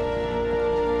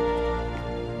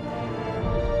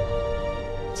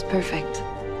 It's perfect.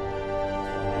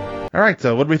 All right,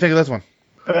 so what do we think of this one?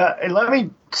 Let me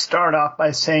start off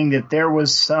by saying that there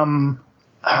was some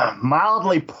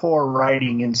mildly poor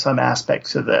writing in some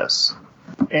aspects of this.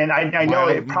 And I know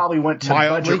it probably went to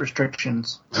budget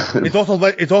restrictions. It's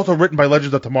also written by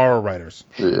Legends of Tomorrow writers.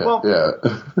 Yeah.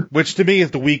 Which to me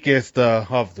is the weakest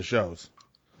of the shows.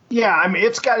 Yeah, I mean,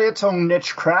 it's got its own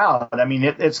niche crowd. I mean,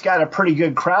 it's got a pretty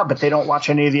good crowd, but they don't watch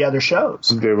any of the other shows.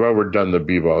 They've overdone the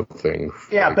Bebop thing.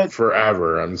 But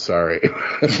forever. I'm sorry.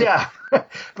 Yeah,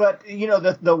 but you know,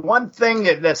 the one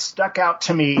thing that stuck out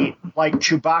to me, like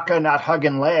Chewbacca not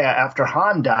hugging Leia after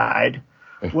Han died,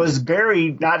 was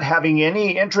Barry not having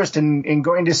any interest in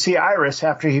going to see Iris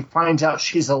after he finds out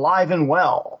she's alive and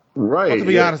well. Right. Well, to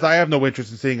be honest, I have no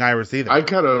interest in seeing Iris either. I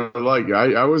kind of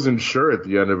I wasn't sure at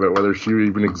the end of it whether she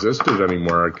even existed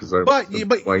anymore. But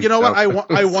you know what?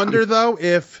 I wonder though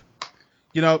if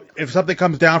something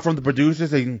comes down from the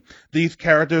producers and these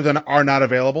characters are not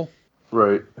available.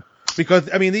 Right. Because,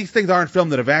 I mean, these things aren't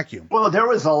filmed in a vacuum. Well, there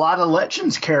was a lot of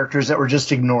Legends characters that were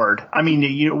just ignored. I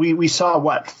mean, we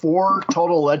saw, 4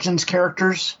 total Legends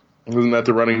characters? Wasn't that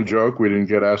the running joke? We didn't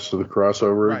get asked to the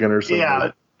crossover again or something?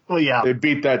 Yeah. Well, yeah. They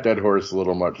beat that dead horse a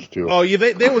little much, too. Oh,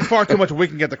 yeah, there was far too much we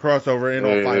can get the crossover in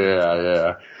all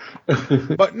 5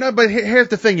 Yeah. But here's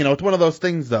the thing, it's one of those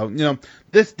things, though.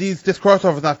 This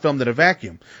crossover is not filmed in a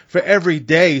vacuum. For every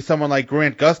day someone like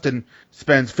Grant Gustin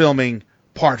spends filming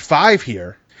Part 5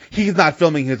 here, he's not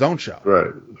filming his own show.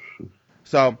 Right.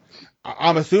 So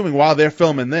I'm assuming while they're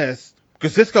filming this,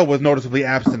 because Cisco was noticeably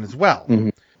absent as well,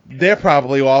 they're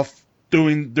probably off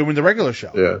doing the regular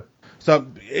show. Yeah. So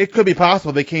it could be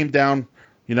possible they came down,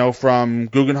 from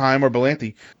Guggenheim or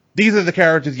Belanti. These are the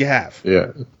characters you have.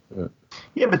 Yeah.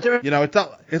 Yeah, but there, it's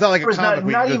not like a comic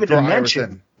not even throw to Iris mention.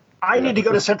 in. I need to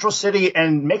go to Central City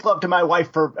and make love to my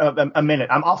wife for a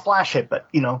minute. I'll flash it, but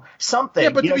something.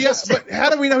 Yeah, but how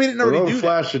do we know he didn't already do that? Don't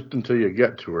flash it until you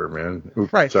get to her, man.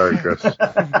 Oops, right. Sorry, Chris.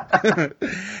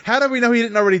 How do we know he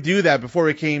didn't already do that before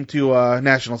he came to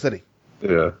National City?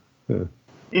 Yeah. Yeah.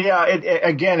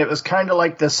 It was kind of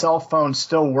like the cell phone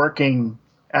still working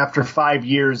after 5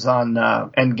 years on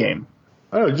Endgame.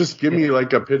 Oh, just give me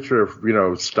like a picture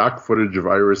of, stock footage of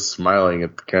Iris smiling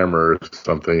at the camera or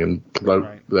something, and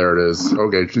there it is.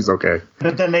 Okay, she's okay.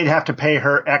 But then they'd have to pay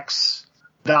her X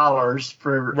dollars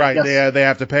for... Right, they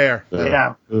have to pay her.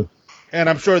 Yeah. And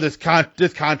I'm sure there's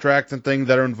contracts and things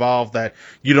that are involved that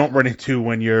you don't run into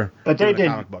when you're doing a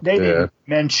comic book. They didn't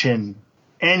mention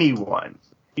anyone.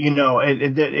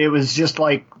 It was just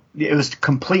like... It was a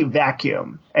complete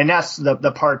vacuum, and that's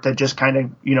the part that just kind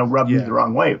of rubbed me the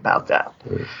wrong way about that.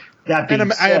 That being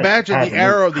and said, I imagine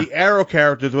the Arrow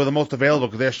characters were the most available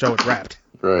because their show is wrapped,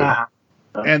 right?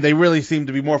 And they really seem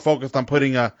to be more focused on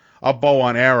putting a bow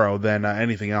on Arrow than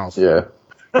anything else. Yeah.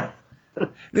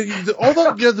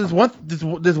 Although there's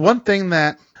one thing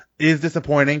that is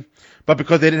disappointing, but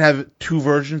because they didn't have 2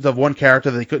 versions of one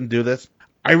character, they couldn't do this.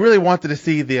 I really wanted to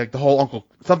see the whole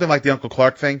something like the Uncle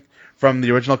Clark thing from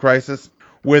the original Crisis,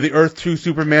 where the Earth 2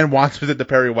 Superman wants to visit the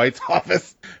Perry White's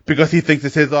office because he thinks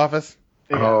it's his office.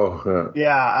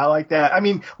 Yeah, I like that. I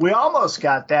mean, we almost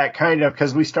got that kind of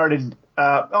because we started.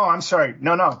 I'm sorry.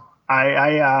 No.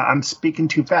 I'm speaking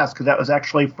too fast because that was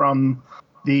actually from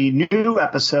the new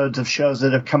episodes of shows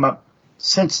that have come up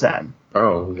since then.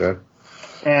 Oh, okay.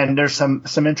 And there's some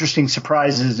interesting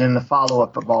surprises in the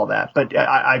follow-up of all that. But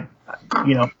I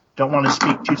don't want to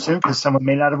speak too soon because someone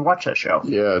may not have watched that show.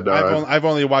 Yeah, no, I've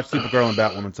only watched Supergirl and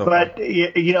Batwoman so far. But,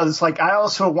 it's like I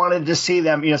also wanted to see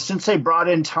them, since they brought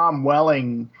in Tom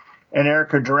Welling and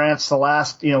Erica Durance the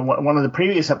last, one of the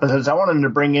previous episodes, I wanted them to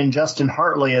bring in Justin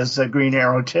Hartley as Green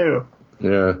Arrow too.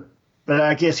 Yeah. But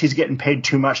I guess he's getting paid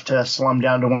too much to slum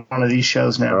down to one of these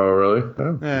shows now. Oh, really?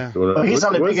 Oh. Yeah. Well, he's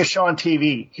on the biggest show on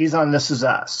TV. He's on This Is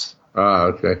Us. Ah,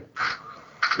 okay.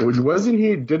 Wasn't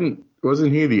he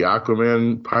the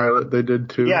Aquaman pilot they did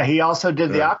too? Yeah, he also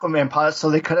did the Aquaman pilot, so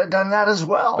they could have done that as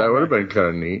well. That would have been kind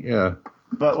of neat, yeah.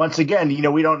 But once again,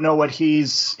 we don't know what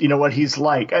he's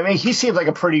like. I mean, he seems like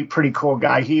a pretty cool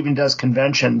guy. He even does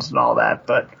conventions and all that,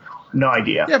 but no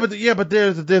idea. Yeah, but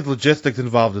there's logistics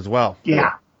involved as well.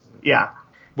 Yeah.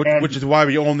 Which is why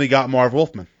we only got Marv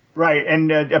Wolfman. Right,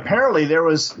 and apparently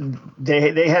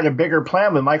they had a bigger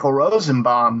plan with Michael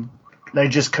Rosenbaum. They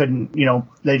just couldn't,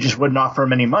 they just wouldn't offer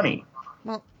him any money.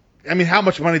 Well, I mean, how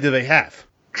much money do they have?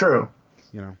 True.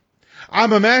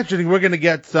 I'm imagining we're going to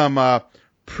get some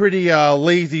pretty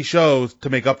lazy shows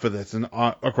to make up for this and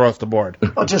across the board.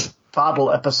 Well, just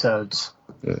bottle episodes.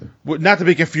 Yeah. Not to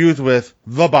be confused with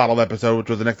the bottle episode, which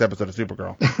was the next episode of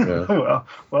Supergirl. Yeah.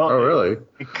 well, oh, really?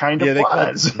 It kind of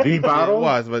was. The bottle? It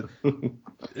was, but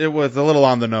it was a little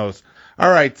on the nose. All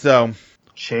right, so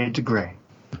shades of gray.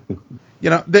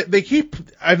 They keep.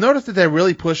 I've noticed that they're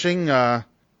really pushing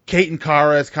Kate and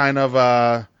Kara as kind of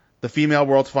the female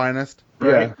world's finest.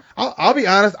 Yeah. I'll be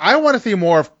honest. I want to see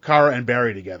more of Kara and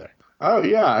Barry together. Oh,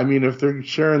 yeah. I mean, if they're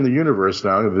sharing the universe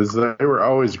now, they were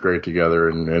always great together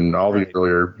and all the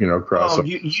earlier, crossovers. Oh,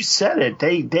 you said it.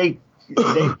 They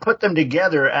put them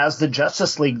together as the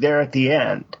Justice League there at the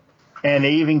end. And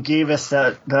they even gave us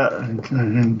the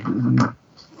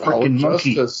freaking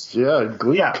monkey. Yeah,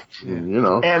 Gleek.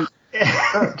 Yeah. And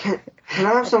can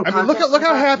I have some context? I mean, look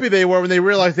how happy they were when they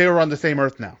realized they were on the same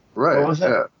Earth now. Right. What was that?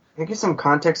 Yeah. Can I get some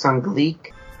context on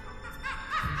Gleek?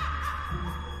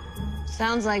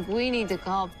 Sounds like we need to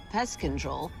call pest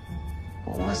control.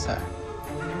 What was that?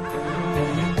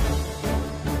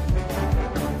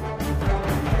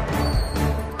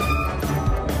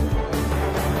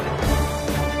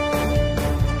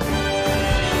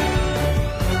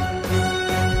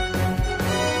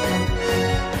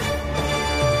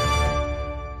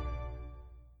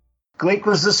 Gleek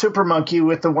was the super monkey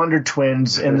with the Wonder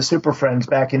Twins and the Super Friends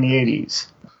back in the 80s.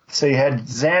 So you had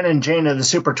Zan and Jaina, the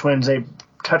Super Twins. They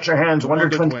touch their hands, Wonder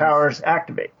Twins powers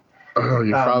activate. Oh,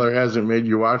 your father hasn't made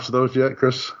you watch those yet,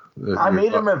 Chris? I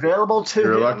made them available to him.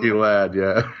 You're a lucky lad,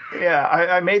 yeah. Yeah,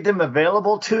 I made them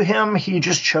available to him. He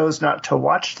just chose not to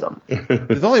watch them.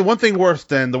 There's only one thing worse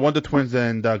than the Wonder Twins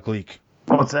and Gleek.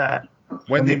 What's that?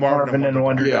 Wendy Marvin and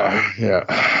Wonder Dog. Yeah.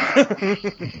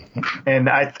 And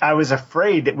I was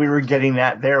afraid that we were getting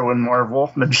that there when Marv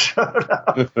Wolfman showed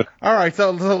up. All right,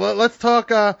 so let's talk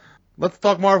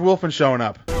Marv Wolfman showing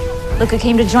up. Look who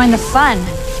came to join the fun.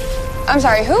 I'm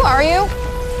sorry, who are you?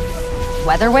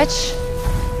 Weather Witch.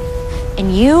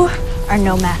 And you are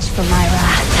no match for my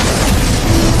wrath.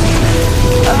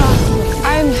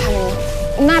 I'm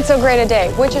having not so great a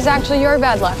day, which is actually your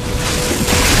bad luck.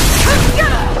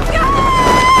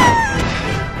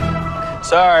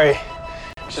 Sorry.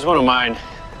 She's one of mine.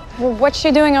 Well, what's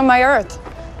she doing on my Earth?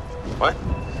 What?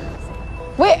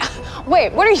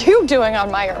 Wait, what are you doing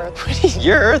on my Earth?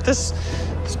 Your Earth? This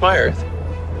is my Earth.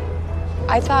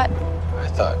 I thought...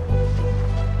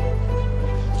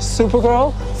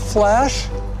 Supergirl? Flash?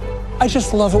 I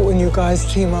just love it when you guys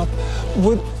team up.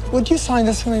 Would you sign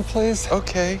this for me, please?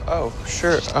 Okay. Oh,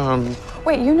 sure.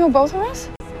 Wait, you know both of us?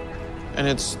 And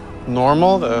it's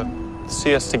normal to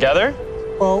see us together?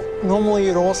 Well, normally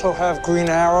you'd also have Green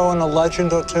Arrow and a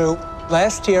legend or two.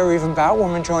 Last year, even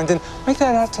Batwoman joined in. Make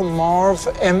that out to Marv,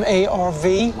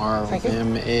 M-A-R-V. Marv,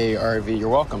 M-A-R-V. You're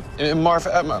welcome. And Marv,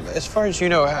 as far as you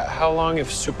know, how long have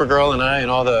Supergirl and I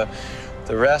and all the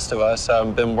rest of us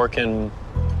been working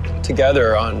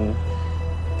together on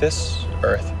this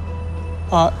Earth?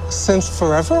 Since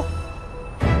forever?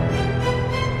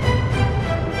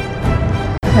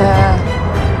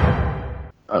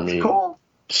 I mean, cool.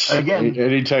 Again,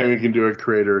 anytime you can do a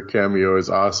creator cameo is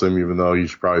awesome, even though you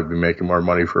should probably be making more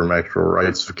money for actual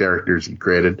rights of characters he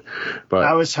created. But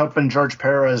I was hoping George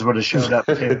Perez would have showed up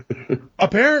too.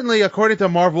 Apparently, according to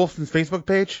Marv Wolfman's Facebook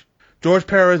page, George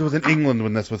Perez was in England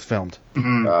when this was filmed.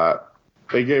 Mm-hmm.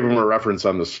 They gave him a reference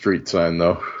on the street sign,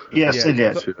 though. Yes, they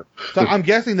did. So I'm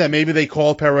guessing that maybe they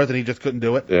called Perez and he just couldn't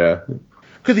do it. Yeah.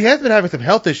 Because he has been having some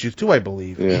health issues too, I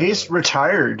believe. Yeah. He's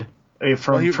retired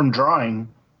from drawing.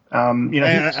 He's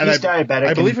diabetic.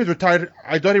 I believe he's retired.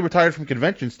 I thought he retired from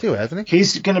conventions too, hasn't he?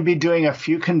 He's going to be doing a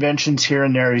few conventions here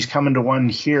and there. He's coming to one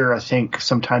here, I think,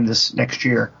 sometime this next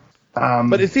year.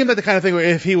 But it seemed like the kind of thing where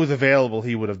if he was available,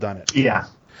 he would have done it. Yeah.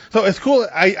 So it's cool.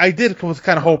 I was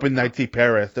kind of hoping I'd see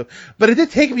Paris, but it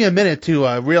did take me a minute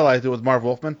to realize it was Marv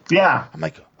Wolfman. Yeah. I'm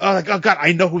like, oh God,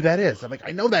 I know who that is. I'm like,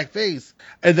 I know that face.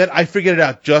 And then I figured it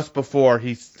out just before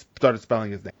he started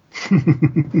spelling his name.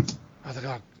 I was like,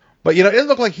 oh. But it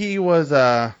looked like he was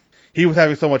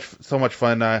having so much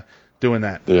fun doing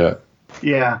that. Yeah.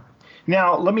 Yeah.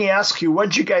 Now let me ask you, what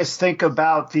did you guys think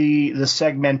about the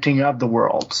segmenting of the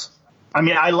worlds? I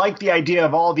mean, I like the idea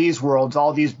of all these worlds,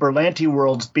 all these Berlanti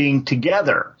worlds being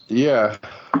together. Yeah.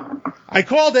 I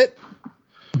called it.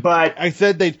 But I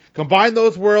said they'd combine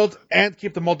those worlds and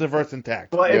keep the multiverse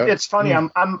intact. Well, it's funny.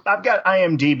 I've got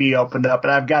IMDb opened up,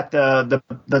 and I've got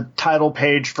the title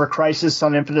page for Crisis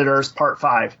on Infinite Earths Part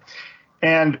 5.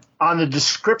 And on the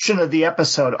description of the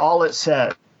episode, all it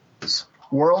says,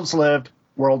 worlds lived,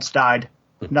 worlds died,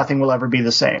 nothing will ever be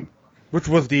the same. Which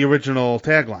was the original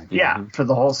tagline. Yeah, for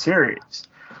the whole series.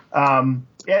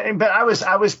 But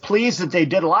I was pleased that they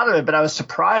did a lot of it, but I was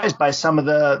surprised by some of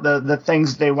the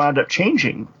things they wound up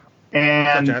changing.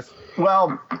 And,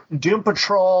 well, Doom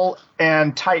Patrol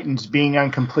and Titans being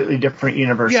on completely different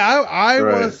universes. Yeah, I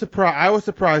was surprised. I was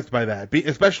surprised by that,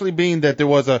 especially being that there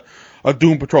was a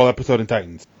Doom Patrol episode in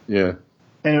Titans. Yeah.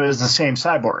 And it was the same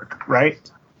cyborg, right?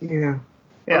 Yeah.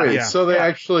 Wait, so they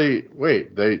actually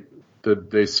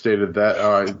they stated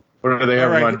that. What do they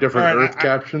have on different Earth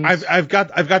captions? I've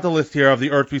got the list here of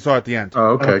the Earths we saw at the end.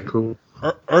 Oh, okay, cool.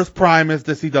 Earth Prime is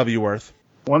the CW Earth.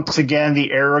 Once again,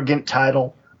 the arrogant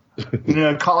title.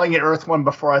 Calling it Earth 1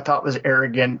 before I thought was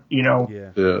arrogant.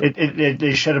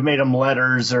 They should have made them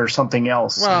letters or something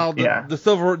else. Well,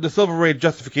 the Silver Ray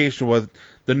justification was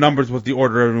the numbers was the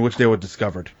order in which they were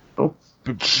discovered.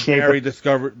 Barry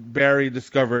discovered.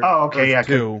 Oh, okay, Earth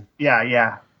 2.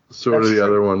 Yeah. So are the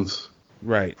other ones.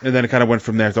 Right, and then it kind of went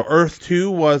from there. So Earth 2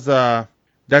 was that's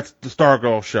the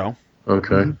Stargirl show.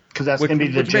 Okay. Because that's going to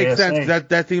be the which JSA. makes sense.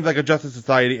 That seems like a Justice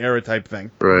Society era type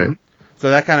thing. Right. So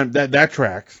that kind of that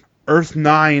tracks. Earth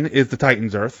 9 is the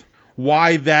Titans Earth.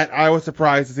 Why that? I was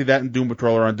surprised to see that in Doom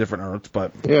Patrol are on different Earths,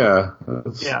 but yeah,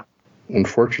 that's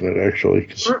unfortunate actually.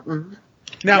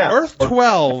 Now Earth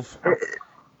 12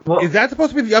 is that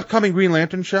supposed to be the upcoming Green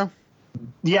Lantern show?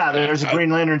 Yeah, there's a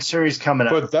Green Lantern series coming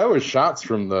up. But that was shots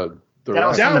from the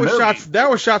that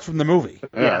was shots from the movie.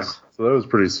 Yeah. Yes. So that was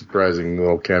pretty surprising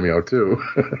little cameo too.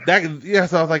 So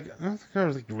I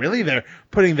was like, really? They're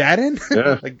putting that in?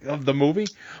 Yeah. Like of the movie?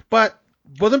 But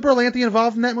wasn't Berlanti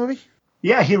involved in that movie?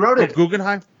 Yeah, he wrote it.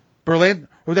 Guggenheim? Or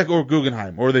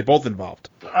Guggenheim, or were they both involved?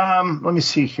 Let me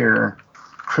see here.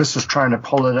 Chris was trying to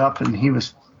pull it up, and he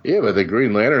was. Yeah, but the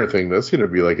Green Lantern thing, that's going to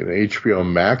be like an HBO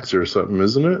Max or something,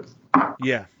 isn't it?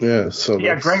 Yeah. Yeah. So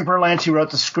Greg Berlanti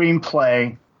wrote the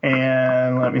screenplay,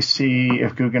 and let me see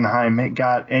if Guggenheim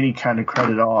got any kind of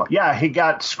credit at all. Yeah, he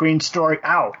got screen story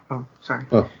out. Oh, sorry.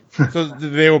 Oh. So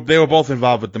they were both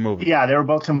involved with the movie. Yeah, they were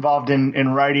both involved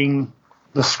in writing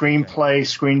the screenplay,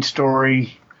 screen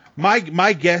story.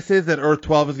 My guess is that Earth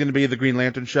 12 is going to be the Green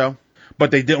Lantern show, but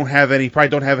they probably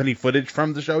don't have any footage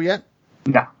from the show yet.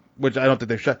 No. Which I don't think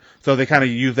they should. So they kind of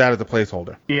use that as a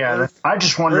placeholder. Yeah, I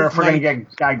just wonder if we're going to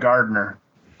get Guy Gardner.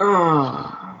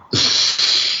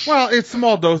 Well, in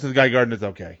small doses, Guy Gardner's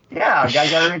okay. Yeah, Guy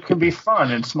Gardner could be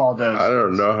fun in small doses. I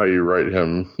don't know how you write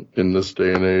him in this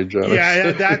day and age. Honestly.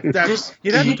 Yeah, that's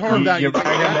you'd have to tone him down. You're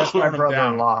that's my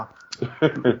brother-in-law.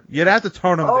 You'd have to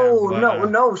tone him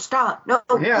down. No, stop. No.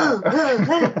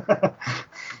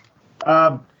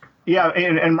 Yeah.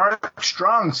 And Mark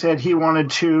Strong said he wanted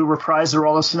to reprise the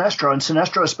role of Sinestro, and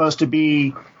Sinestro is supposed to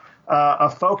be a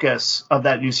focus of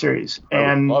that new series.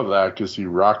 And I love that because he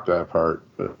rocked that part.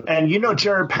 And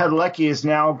Jared Padalecki is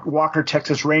now Walker,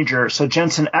 Texas Ranger, so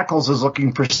Jensen Ackles is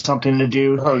looking for something to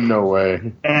do. Oh, no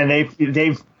way. And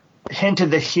they've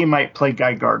hinted that he might play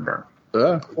Guy Gardner.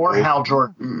 Or Hal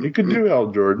Jordan. He could do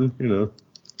Hal Jordan,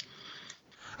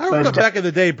 I remember back in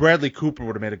the day, Bradley Cooper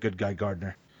would have made a good Guy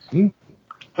Gardner.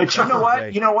 But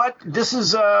you know what? This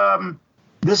is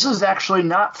actually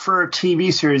not for a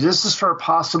TV series. This is for a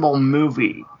possible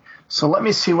movie. So let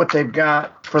me see what they've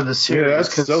got for the series. Yeah,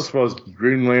 that's still supposed.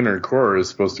 Green Lantern Corps is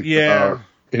supposed to come out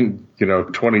in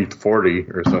 2040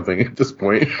 or something at this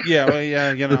point. Yeah, well,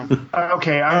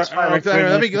 okay,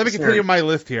 let me continue my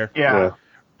list here. Yeah.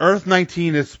 Earth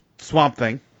 19 is Swamp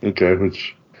Thing. Okay,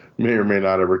 which may or may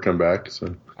not ever come back.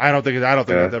 So I don't think it's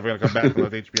ever going to come back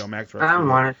with HBO Max. I don't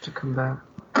want it to come back.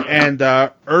 And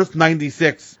Earth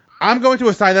 96. I'm going to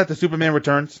assign that to Superman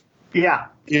Returns. Yeah.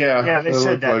 They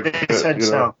said that. They said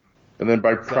so. And then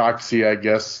by proxy, I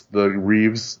guess the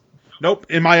Reeves. Nope.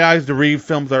 In my eyes, the Reeves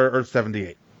films are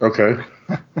 78. Okay.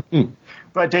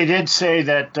 But they did say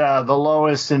that the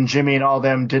Lois and Jimmy and all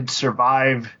them did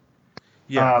survive.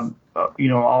 Yes.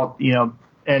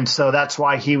 And so that's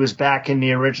why he was back in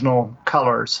the original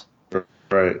colors.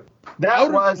 Right.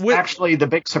 That was actually the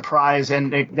big surprise,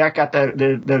 and that got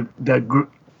the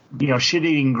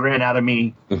shit-eating grin out of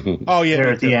me. Oh yeah,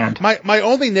 there at the end. My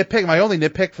only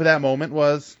nitpick for that moment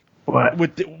was what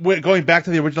with going back to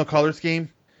the original color scheme.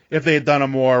 If they had done a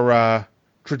more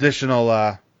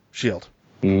traditional shield.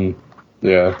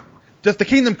 Yeah. Just the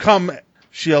Kingdom Come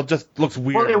shield just looks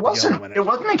weird. Well, it wasn't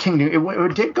a Kingdom.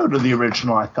 It did go to the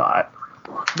original, I thought.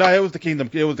 No, it was the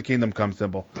Kingdom Come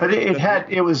symbol. But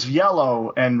it was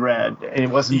yellow and red. It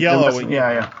wasn't yellow.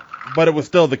 Yeah. But it was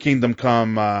still the Kingdom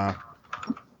Come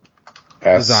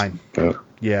design.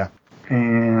 Yeah.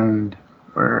 And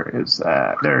where is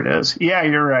that? There it is. Yeah,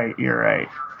 you're right.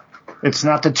 It's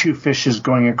not the two fishes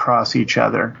going across each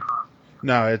other.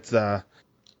 No, it's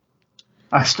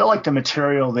I still like the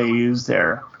material they use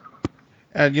there.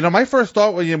 And my first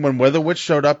thought when Weather Witch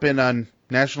showed up in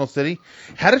National City,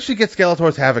 how did she get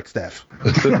Skeletor's Havoc staff?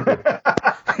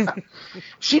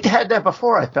 She'd had that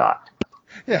before, I thought.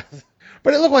 Yeah,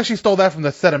 but it looked like she stole that from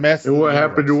the set of Masters. And what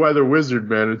happened to Weather Wizard,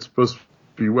 man? It's supposed to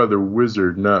be Weather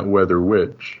Wizard, not Weather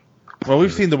Witch. Well,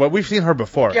 we've seen her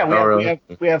before. Yeah,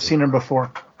 we have seen her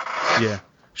before. Yeah,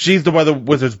 she's the Weather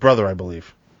Wizard's brother, I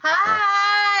believe.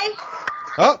 Hi.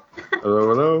 Oh.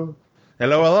 Hello.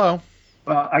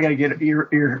 Well, I gotta get an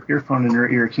earphone in her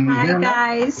ear. Can you hear me?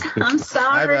 Hi guys. I'm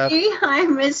sorry. I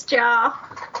missed y'all.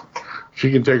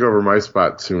 She can take over my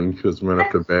spot soon because I'm gonna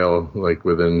have to bail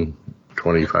within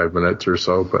 25 minutes or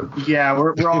so. But yeah,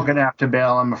 we're all gonna have to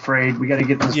bail. I'm afraid we got to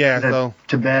get this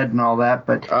to bed and all that.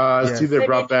 But see, they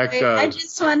brought back. I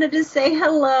just wanted to say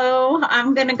hello.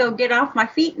 I'm gonna go get off my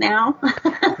feet now.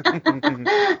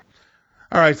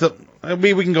 All right, so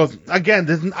we can go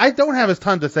again. I don't have a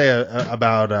ton to say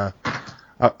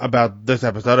about this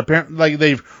episode. Apparently,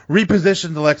 they've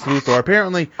repositioned the Lex Luthor.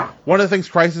 Apparently, one of the things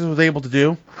Crisis was able to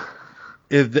do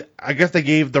is I guess they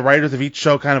gave the writers of each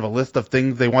show kind of a list of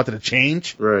things they wanted to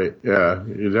change. Right. Yeah.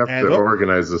 You'd have to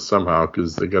organize this somehow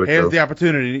because they got to. Here's the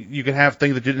opportunity. You can have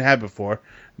things that you didn't have before.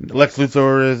 Lex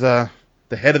Luthor is the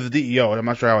head of the DEO. I'm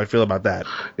not sure how I feel about that.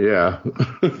 Yeah.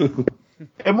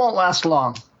 It won't last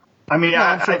long. I mean,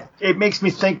 it makes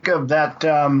me think of that,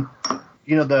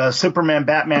 the Superman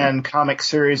Batman comic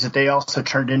series that they also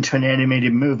turned into an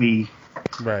animated movie.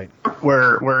 Right.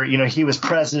 Where he was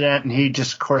president and he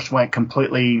just, of course, went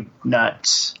completely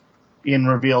nuts and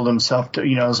revealed himself to,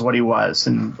 as what he was.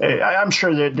 And I'm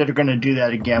sure that they're going to do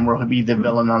that again where he'll be the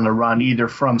villain on the run, either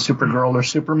from Supergirl or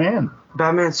Superman.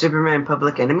 Batman, Superman,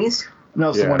 Public Enemies? No,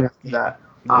 it's the one after that.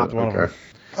 Okay.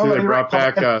 So they brought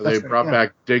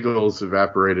back Diggle's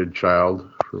evaporated child.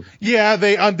 Yeah,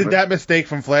 they undid that mistake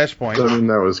from Flashpoint. I mean,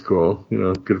 that was cool.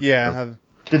 Good. Yeah.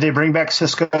 Did they bring back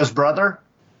Cisco's brother?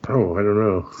 Oh, I don't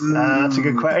know. That's a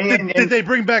good question. Did they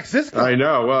bring back Cisco? I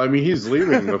know. Well, I mean, he's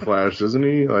leaving the Flash, isn't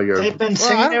he? They've been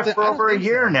saying it for over a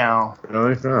year now.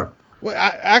 Really? Huh. Well,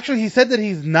 actually, he said that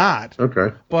he's not.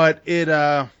 Okay. But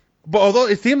although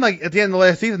it seemed like at the end of the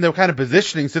last season they were kind of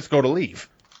positioning Cisco to leave.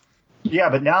 Yeah,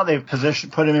 but now they've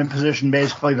put him in position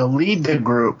basically to lead the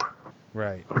group.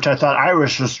 Right. Which I thought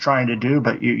Iris was trying to do,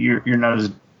 but you're not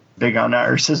as big on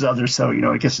Iris as others, so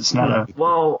I guess it's not a.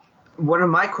 Well, one of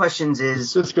my questions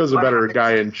is Cisco's a better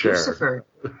guy in chair. Lucifer.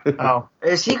 Oh,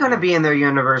 is he going to be in their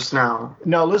universe now?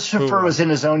 No, Lucifer was in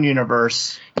his own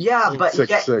universe. Yeah, but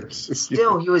yet, 6'6".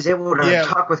 still he was able to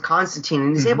talk with Constantine,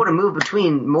 and he's able to move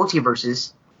between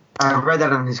multiverses. I read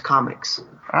that in his comics.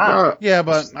 Yeah,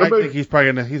 but I think he's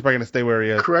probably gonna stay where he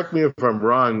is. Correct me if I'm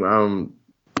wrong.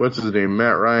 What's his name?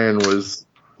 Matt Ryan was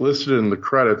listed in the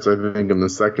credits, I think, in the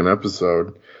second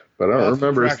episode, but I don't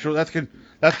remember.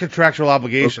 That's contractual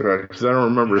obligation. Okay, because I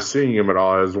don't remember seeing him at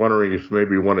all. I was wondering if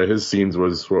maybe one of his scenes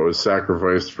was what was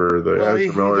sacrificed for the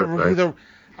Ezra Miller thing.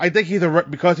 I think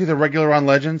because he's a regular on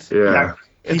Legends. Yeah.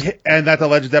 And that's a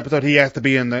Legends episode. He has to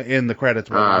be in the credits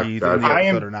whether he's in the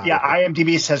episode or not. Yeah,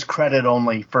 IMDb says credit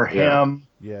only for him.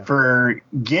 Yeah. For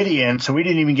Gideon, so we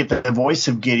didn't even get the voice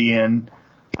of Gideon.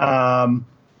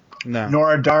 No.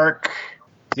 Nora Dark.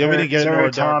 Yeah, we didn't get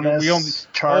Nora Thomas.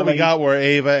 Charlie. All we got were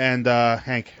Ava and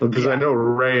Hank. Because I know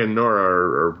Ray and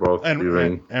Nora are both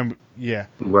leaving. And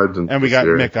Legends. And we got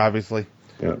Mick, obviously.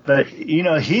 Yeah. But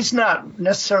he's not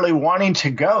necessarily wanting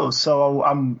to go, so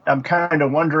I'm kind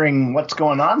of wondering what's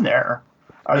going on there.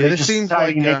 Are they just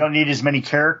deciding they don't need as many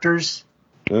characters?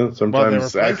 Yeah,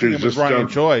 sometimes actors just Brian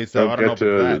Choi, so I don't don't get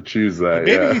know about to that. choose that.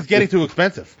 Maybe yeah. he's getting too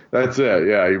expensive. That's it.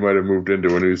 Yeah, he might have moved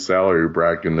into a new salary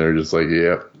bracket, and they're just like,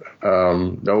 yep,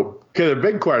 nope. Okay, the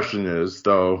big question is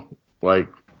though, like,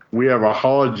 we have a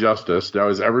Hall of Justice now.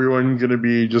 Is everyone going to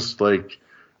be just like?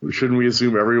 Shouldn't we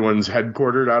assume everyone's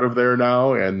headquartered out of there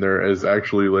now, and there is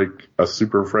actually like a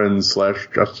Super Friends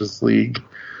 / Justice League?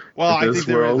 Well, I think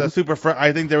there is a Super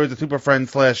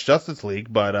Friends / Justice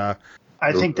League, but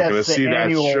I think that's the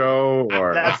annual show.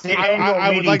 Or that's the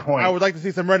annual meeting point. I would like to see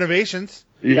some renovations.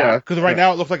 Yeah, because right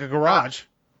now it looks like a garage.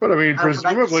 But I mean,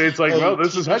 presumably it's like, well,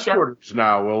 this is headquarters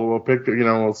now. We'll pick,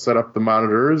 we'll set up the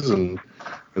monitors and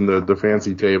the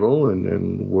fancy table,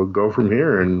 and we'll go from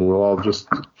here, and we'll all just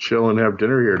chill and have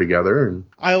dinner here together. And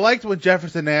I liked when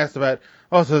Jefferson asked about,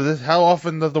 how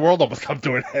often does the world almost come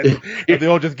to an end? And they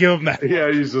all just give him that.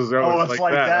 Yeah, he's just, it's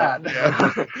like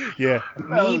that. Yeah.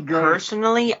 Me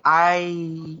personally,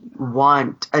 I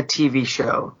want a TV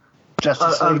show.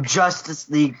 Justice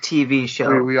League TV show.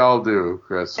 I mean, we all do,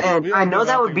 Chris. And I know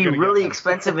that would be really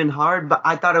expensive and hard, but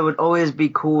I thought it would always be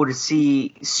cool to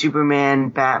see Superman,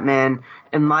 Batman,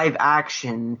 in live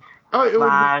action,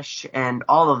 Flash, and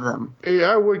all of them.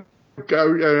 Yeah, I would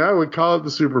call it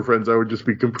the Super Friends. I would just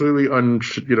be completely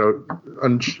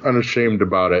unashamed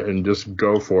about it and just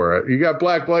go for it. You got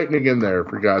Black Lightning in there,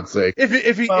 for God's sake.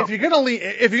 If you're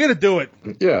gonna do it,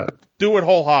 yeah, do it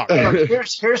whole hog.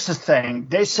 Here's the thing.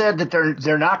 They said that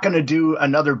they're not going to do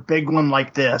another big one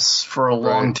like this for a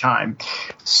long time.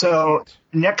 So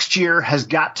next year has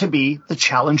got to be the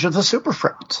Challenge of the Super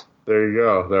Friends. There you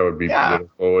go. That would be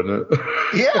beautiful, wouldn't it?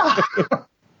 Yeah.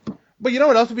 But you know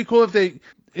what else would be cool if they,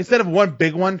 instead of one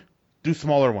big one, do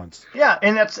smaller ones. Yeah,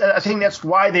 and I think that's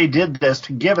why they did this,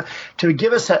 to give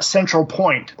us that central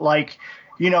point. Like,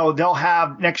 they'll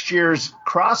have next year's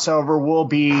crossover will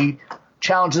be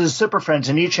Challenge of the Super Friends,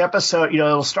 and each episode,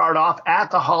 it'll start off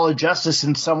at the Hall of Justice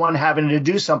and someone having to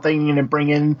do something and bring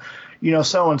in,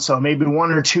 so and so, maybe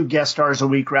 1 or 2 guest stars a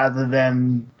week rather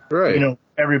than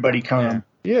everybody coming.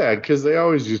 Yeah, because they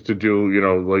always used to do,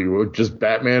 like just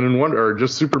Batman and or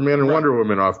just Superman and Wonder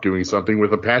Woman off doing something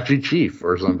with Apache Chief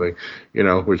or something,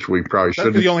 which we probably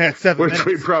shouldn't. You only had 7 minutes.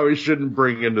 We probably shouldn't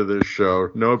bring into this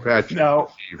show. No Apache. No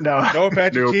Chief. No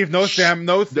Apache Chief. No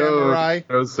Samurai.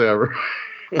 No Samurai.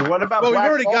 What about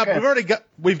Black Vulcan?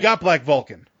 We've got Black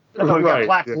Vulcan. No, we got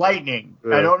Black Lightning.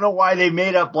 Yeah. I don't know why they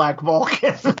made up Black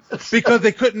Vulcan. Because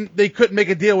they couldn't make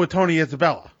a deal with Tony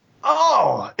Isabella.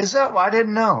 Oh, is that why? I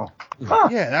didn't know. Huh.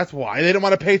 Yeah, that's why. They didn't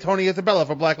want to pay Tony Isabella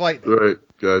for Black Lightning. Right,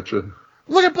 gotcha.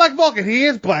 Look at Black Vulcan. He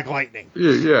is Black Lightning.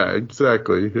 Yeah,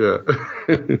 exactly. Yeah.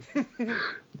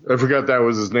 I forgot that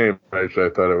was his name. Actually, I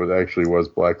thought it was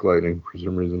Black Lightning for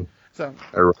some reason. So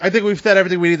I think we've said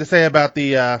everything we need to say about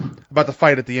the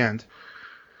fight at the end.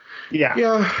 Yeah,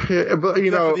 but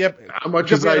how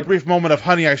much is a brief moment of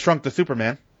Honey, I Shrunk the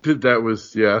Superman. That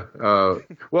was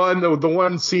well, and the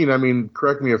one scene. I mean,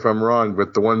 correct me if I'm wrong,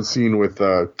 but the one scene with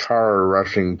Kara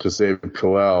rushing to save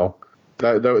Kal-El,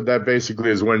 that basically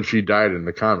is when she died in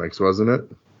the comics, wasn't it?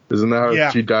 Isn't that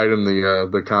how she died in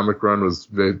the comic run? Was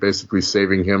basically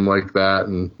saving him like that,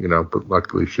 and but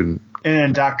luckily she didn't. And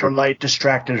then Dr. Light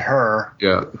distracted her.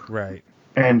 Yeah. Right.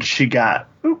 And she got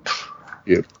oops.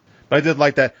 Yep. But I did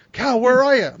like that. Cal, where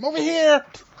are you? I'm over here.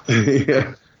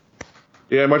 Yeah.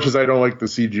 Yeah, much as I don't like the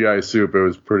CGI soup, it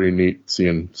was pretty neat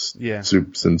seeing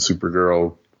Soups and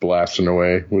Supergirl blasting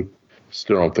away.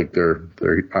 Still don't think their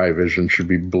eye vision should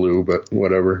be blue, but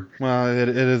whatever. Well, it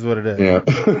is what it is. Yeah.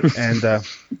 And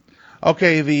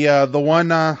okay, the one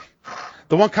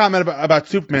comment about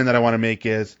Superman that I want to make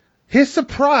is his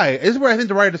surprise. This is where I think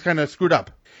the writers kind of screwed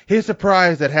up. His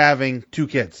surprise at having 2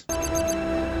 kids.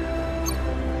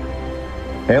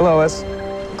 Hey, Lois.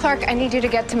 Clark, I need you to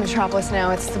get to Metropolis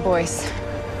now. It's the boys.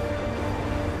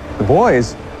 The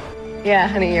boys? Yeah,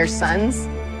 honey, your sons.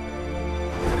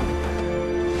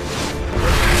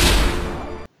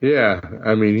 Yeah,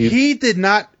 I mean, he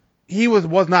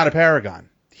was not a paragon.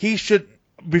 He should,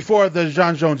 before the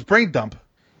John Jones brain dump,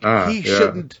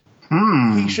 shouldn't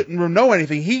know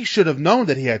anything. He should have known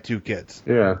that he had 2 kids.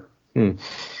 Yeah.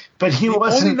 But he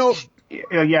wasn't.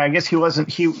 Yeah, I guess he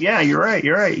wasn't. Yeah, you're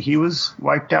right. He was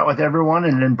wiped out with everyone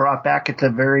and then brought back at the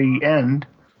very end.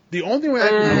 The only way I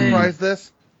can surprise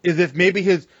this is if maybe he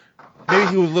was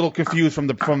a little confused from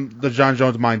the John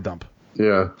Jones mind dump.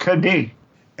 Yeah, could be.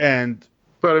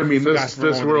 But I mean, this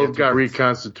world got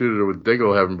reconstituted with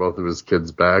Diggle having both of his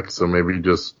kids back, so maybe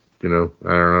just I don't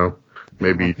know,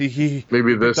 maybe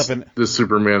this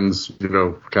Superman's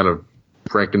kind of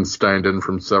Frankensteined in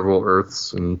from several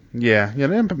Earths, and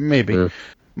maybe. Yeah.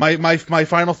 My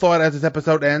final thought as this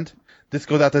episode ends. This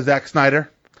goes out to Zack Snyder.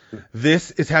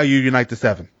 This is how you unite the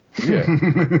Seven.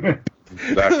 Yeah.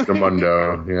 Back to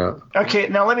Mundo, yeah. Okay,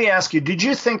 now let me ask you, did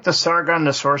you think the Sargon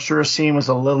the Sorcerer scene was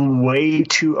a little way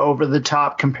too over the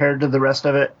top compared to the rest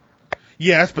of it?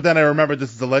 Yes, but then I remember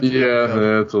this is a legend. Yeah,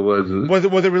 that's a legend. Was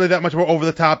it really that much more over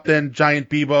the top than Giant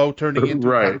Bebo turning into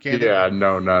a cotton candy? Yeah,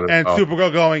 no, not at and all. And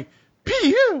Supergirl going,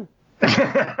 Pew!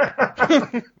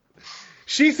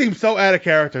 She seemed so out of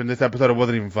character in this episode, it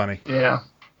wasn't even funny. Yeah.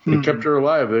 They kept her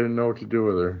alive. They didn't know what to do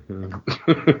with her.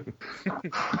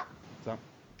 So,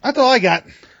 that's all I got.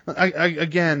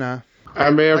 I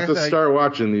may have to start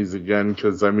watching these again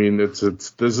because I mean, this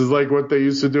is like what they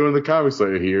used to do in the comics.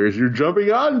 Like, here's your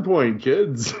jumping on point,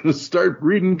 kids. Start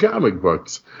reading comic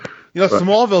books. You know,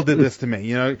 Smallville did this to me.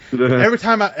 You know, every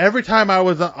time I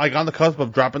was like on the cusp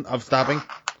of stopping,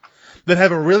 they'd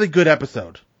have a really good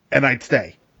episode, and I'd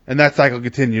stay. And that cycle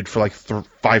continued for like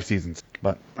 5 seasons.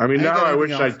 But I mean, now I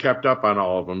wish I'd kept up on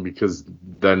all of them because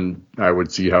then I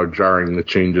would see how jarring the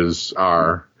changes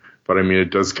are. But I mean, it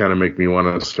does kind of make me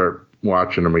want to start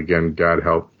watching them again. God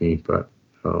help me. But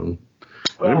in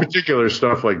particular,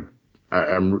 stuff like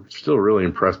I'm still really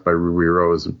impressed by Ruby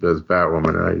Rose as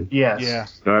Batwoman.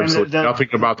 Yes. I know absolutely nothing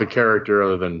about the character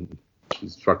other than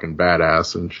she's fucking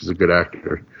badass and she's a good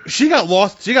actor. She got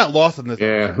lost in this.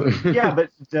 Yeah. Yeah, but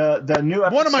the new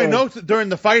episode. One of my notes during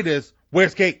the fight is,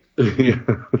 "Where's Kate?"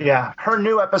 Yeah, her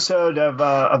new episode of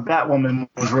Batwoman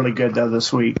was really good though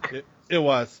this week. It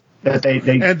was. That they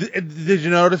and did you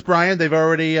notice, Brian? They've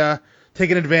already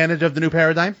taken advantage of the new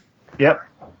paradigm. Yep.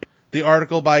 The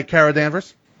article by Kara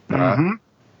Danvers.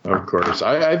 Of course,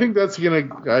 I think that's gonna.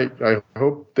 I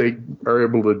hope they are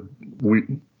able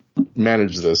to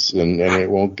manage this and it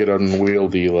won't get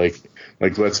unwieldy. Like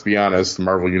let's be honest, the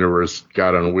Marvel Universe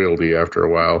got unwieldy after a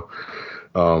while.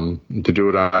 To do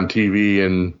it on TV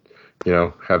and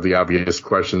have the obvious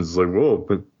questions like, well,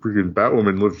 but freaking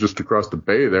Batwoman lives just across the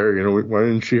bay there. Why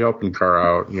didn't she help Kara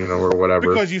out? Or whatever.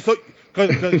 Because you saw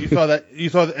that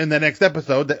in the next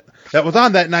episode that was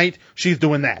on that night. She's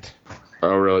doing that.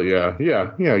 Oh, really?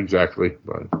 Yeah, exactly.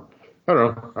 But I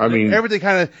don't know. I mean, everything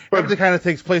kind of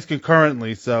takes place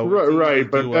concurrently. So right.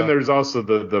 But then there's also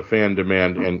the fan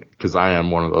demand, and because I am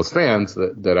one of those fans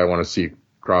that I want to see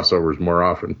crossovers more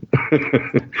often.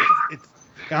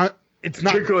 It's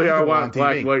not particularly I want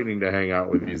Black Lightning to hang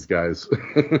out with these guys.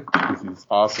 He's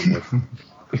awesome.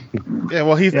 Yeah,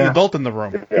 well, he's the adult in the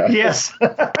room. Yeah. Yes.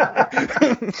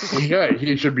 Yeah,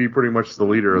 he should be pretty much the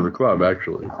leader of the club,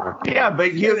 actually. Yeah, but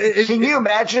can you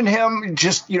imagine him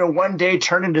just, one day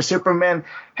turn into Superman?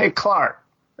 Hey, Clark,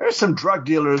 there's some drug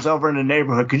dealers over in the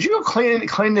neighborhood. Could you go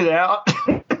clean it out?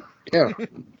 Yeah.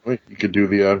 You could do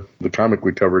the comic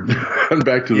we covered on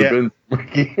Back to the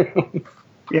Bin.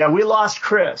 Yeah, we lost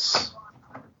Chris.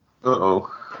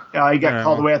 Uh-oh. He got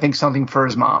called away, I think, something for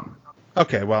his mom.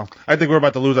 Okay, well, I think we're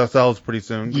about to lose ourselves pretty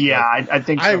soon. Yeah, I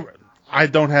think so. I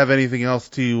don't have anything else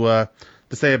to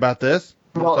say about this.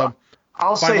 Well, so,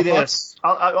 I'll say this.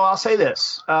 I'll say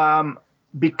this.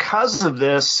 Because of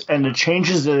this and the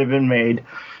changes that have been made,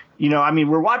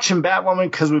 we're watching Batwoman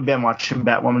because we've been watching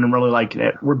Batwoman and really liking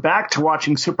it. We're back to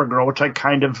watching Supergirl, which I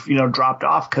kind of, dropped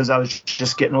off because I was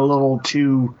just getting a little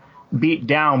too beat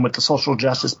down with the social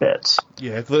justice bits.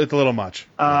 Yeah, it's a little much.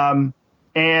 And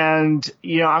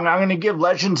I'm going to give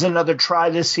Legends another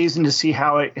try this season to see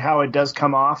how it does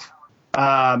come off.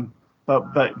 But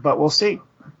we'll see.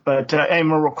 But and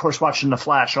we're of course watching The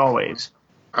Flash always.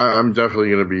 I'm definitely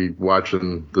going to be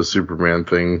watching the Superman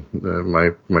thing.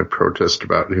 My protest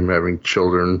about him having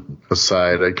children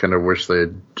aside, I kind of wish they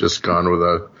had just gone with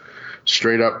a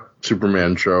straight up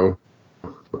Superman show.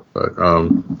 But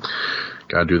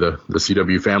gotta do the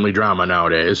CW family drama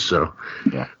nowadays. So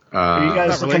yeah. Are you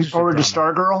guys looking forward to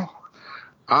Stargirl?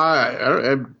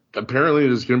 Apparently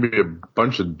there's going to be a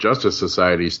bunch of Justice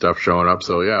Society stuff showing up.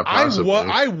 So yeah, possibly.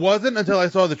 I wasn't until I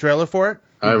saw the trailer for it.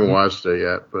 I haven't watched it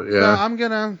yet, but yeah. So I'm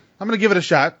gonna give it a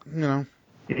shot.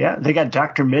 Yeah, they got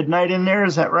Dr. Midnight in there.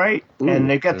 Is that right? Ooh, and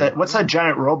they got that. What's that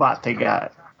giant robot they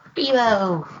got?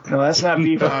 Bebo. No, that's not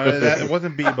Bebo. It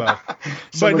wasn't Bebo.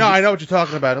 But no, I know what you're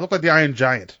talking about. It looked like the Iron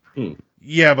Giant.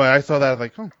 Yeah, but I saw that. I was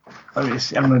like, oh. Let me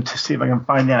see. I'm going to see if I can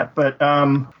find that. But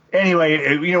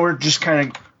anyway, we're just kind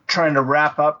of trying to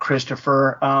wrap up,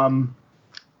 Christopher.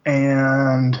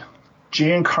 And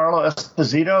Giancarlo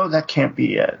Esposito, that can't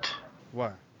be it.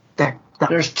 What?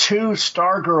 There's 2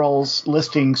 Stargirls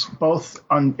listings, both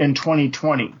in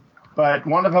 2020. But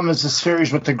one of them is a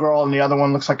series with the girl, and the other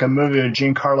one looks like a movie with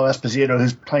Giancarlo Esposito,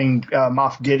 who's playing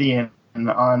Moff Gideon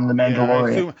on The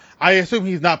Mandalorian. Yeah, I assume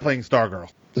he's not playing Stargirl.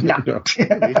 No. You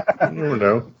never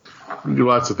know. You do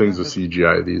lots of things with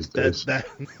CGI these days.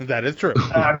 That is true.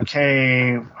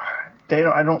 Okay.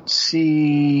 I don't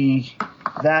see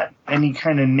that any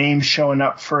kind of name showing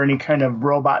up for any kind of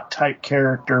robot type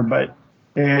character, but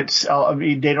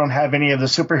they don't have any of the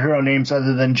superhero names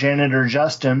other than Janet or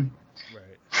Justin.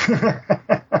 Right.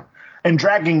 And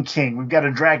Dragon King. We've got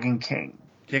a Dragon King.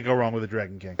 Can't go wrong with a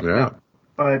Dragon King. Yeah.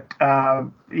 But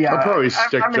yeah, I'll probably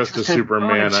stick I'm just to interested. Superman.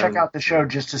 I'm gonna check out the show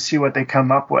just to see what they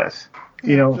come up with.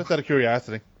 You know, just out of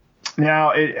curiosity.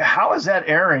 Now, how is that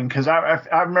airing? Because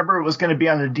I remember it was going to be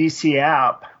on the DC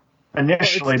app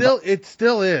initially. It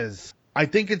still is. I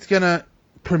think it's going to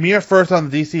premiere first on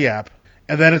the DC app,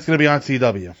 and then it's going to be on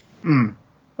CW.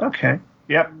 Okay.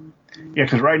 Yep. Yeah,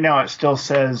 because right now it still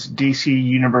says DC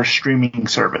Universe Streaming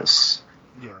Service.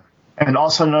 Yeah. And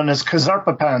also known as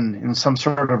Kazarpapan in some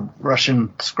sort of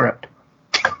Russian script.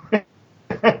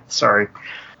 Sorry.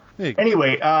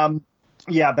 Anyway,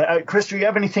 yeah, but Chris, do you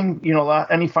have anything,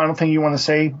 any final thing you want to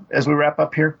say as we wrap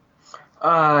up here?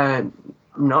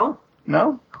 No.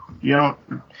 No? You don't?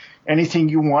 Anything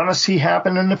you want to see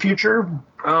happen in the future?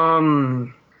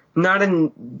 Not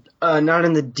in the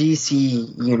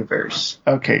DC universe.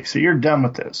 Okay, so you're done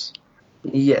with this.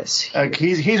 Yes.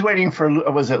 He's waiting for,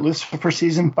 was it Lucifer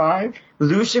season 5?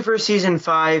 Lucifer season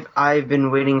 5 I've been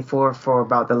waiting for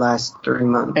about the last 3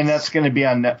 months. And that's going to be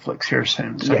on Netflix here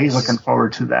soon, so he's looking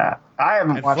forward to that. I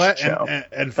haven't watched the show.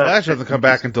 And Flash doesn't come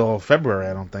back until February,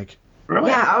 I don't think.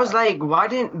 Really? Yeah, I was like, why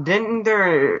wouldn't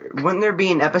there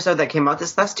be an episode that came out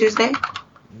this last Tuesday?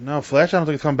 No, Flash I don't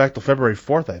think it's coming back till February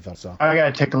 4th, I thought so. I got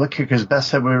to take a look here because Beth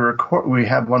said we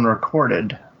have one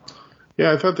recorded.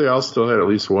 Yeah, I thought they all still had at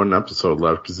least one episode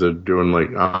left because they're doing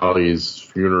like Ollie's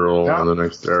funeral on the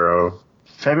next Arrow.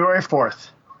 February 4th.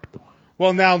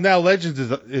 Well, now Legends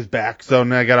is back, so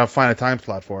now I got to find a time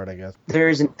slot for it, I guess.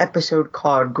 There's an episode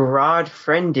called Grodd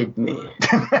Friended Me.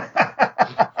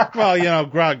 Well,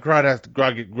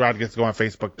 Grodd gets to go on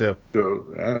Facebook too.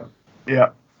 Yeah.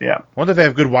 I wonder if they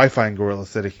have good Wi-Fi in Gorilla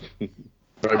City.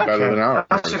 Probably better than ours.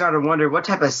 I also got to wonder what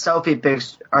type of selfie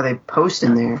pics are they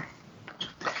posting there.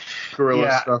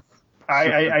 Gorilla stuff.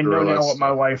 I know now what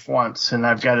my wife wants, and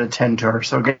I've got to attend to her.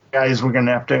 So, guys, we're going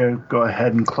to have to go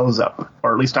ahead and close up,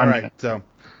 or at least I'm all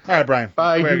right, Brian.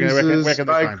 Bye,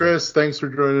 Bye, Chris. Thanks for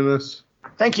joining us.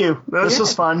 Thank you. This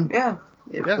was fun. Yeah,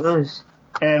 it was.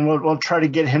 And we'll try to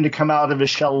get him to come out of his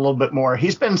shell a little bit more.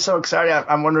 He's been so excited.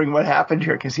 I'm wondering what happened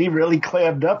here because he really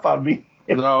clammed up on me.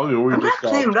 No, we just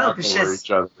clammed up. It's just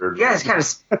you guys kind of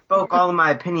spoke all of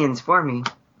my opinions for me.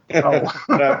 That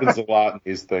happens a lot in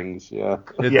these things. Yeah,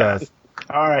 it does.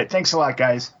 All right. Thanks a lot,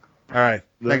 guys. All right.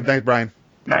 Thanks, Brian.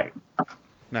 Night.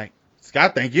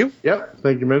 Scott, thank you. Yep.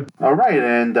 Thank you, man. All right,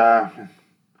 and there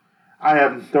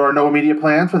are no immediate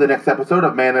plans for the next episode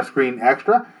of Man of Screen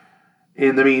Extra.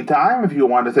 In the meantime, if you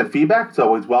want to send feedback, it's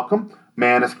always welcome.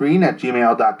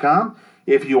 manofscreen@gmail.com.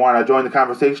 If you want to join the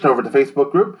conversation over at the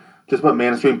Facebook group, just put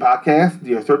Man of Screen Podcast into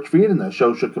your search feed and the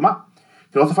show should come up. You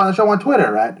can also find the show on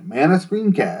Twitter at Man of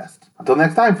Screencast. Until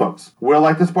next time, folks, we'll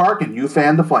light the spark and you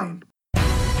fan the flame.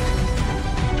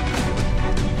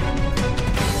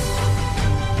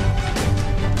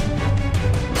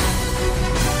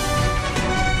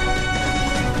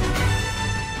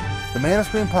 The Man of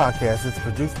Screen Podcast is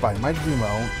produced by Mike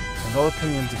Zumo, and all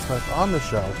opinions expressed on the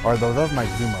show are those of Mike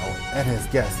Zumo and his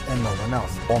guests and no one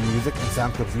else. All music and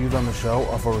sound clips used on the show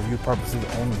are for review purposes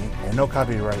only, and no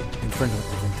copyright infringement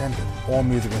is intended. All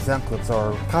music and sound clips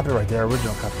are copyright their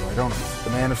original copyright owners.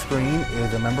 The Man of Screen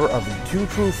is a member of the Two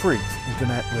True Freaks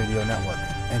Internet Radio Network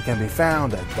and can be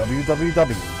found at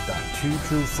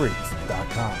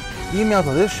www.twotruefreaks.com. Email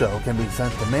to this show can be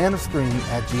sent to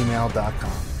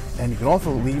manofscreen@gmail.com. And you can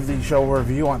also leave the show a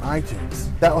review on iTunes.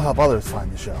 That will help others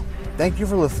find the show. Thank you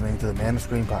for listening to the Man of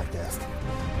Screen Podcast.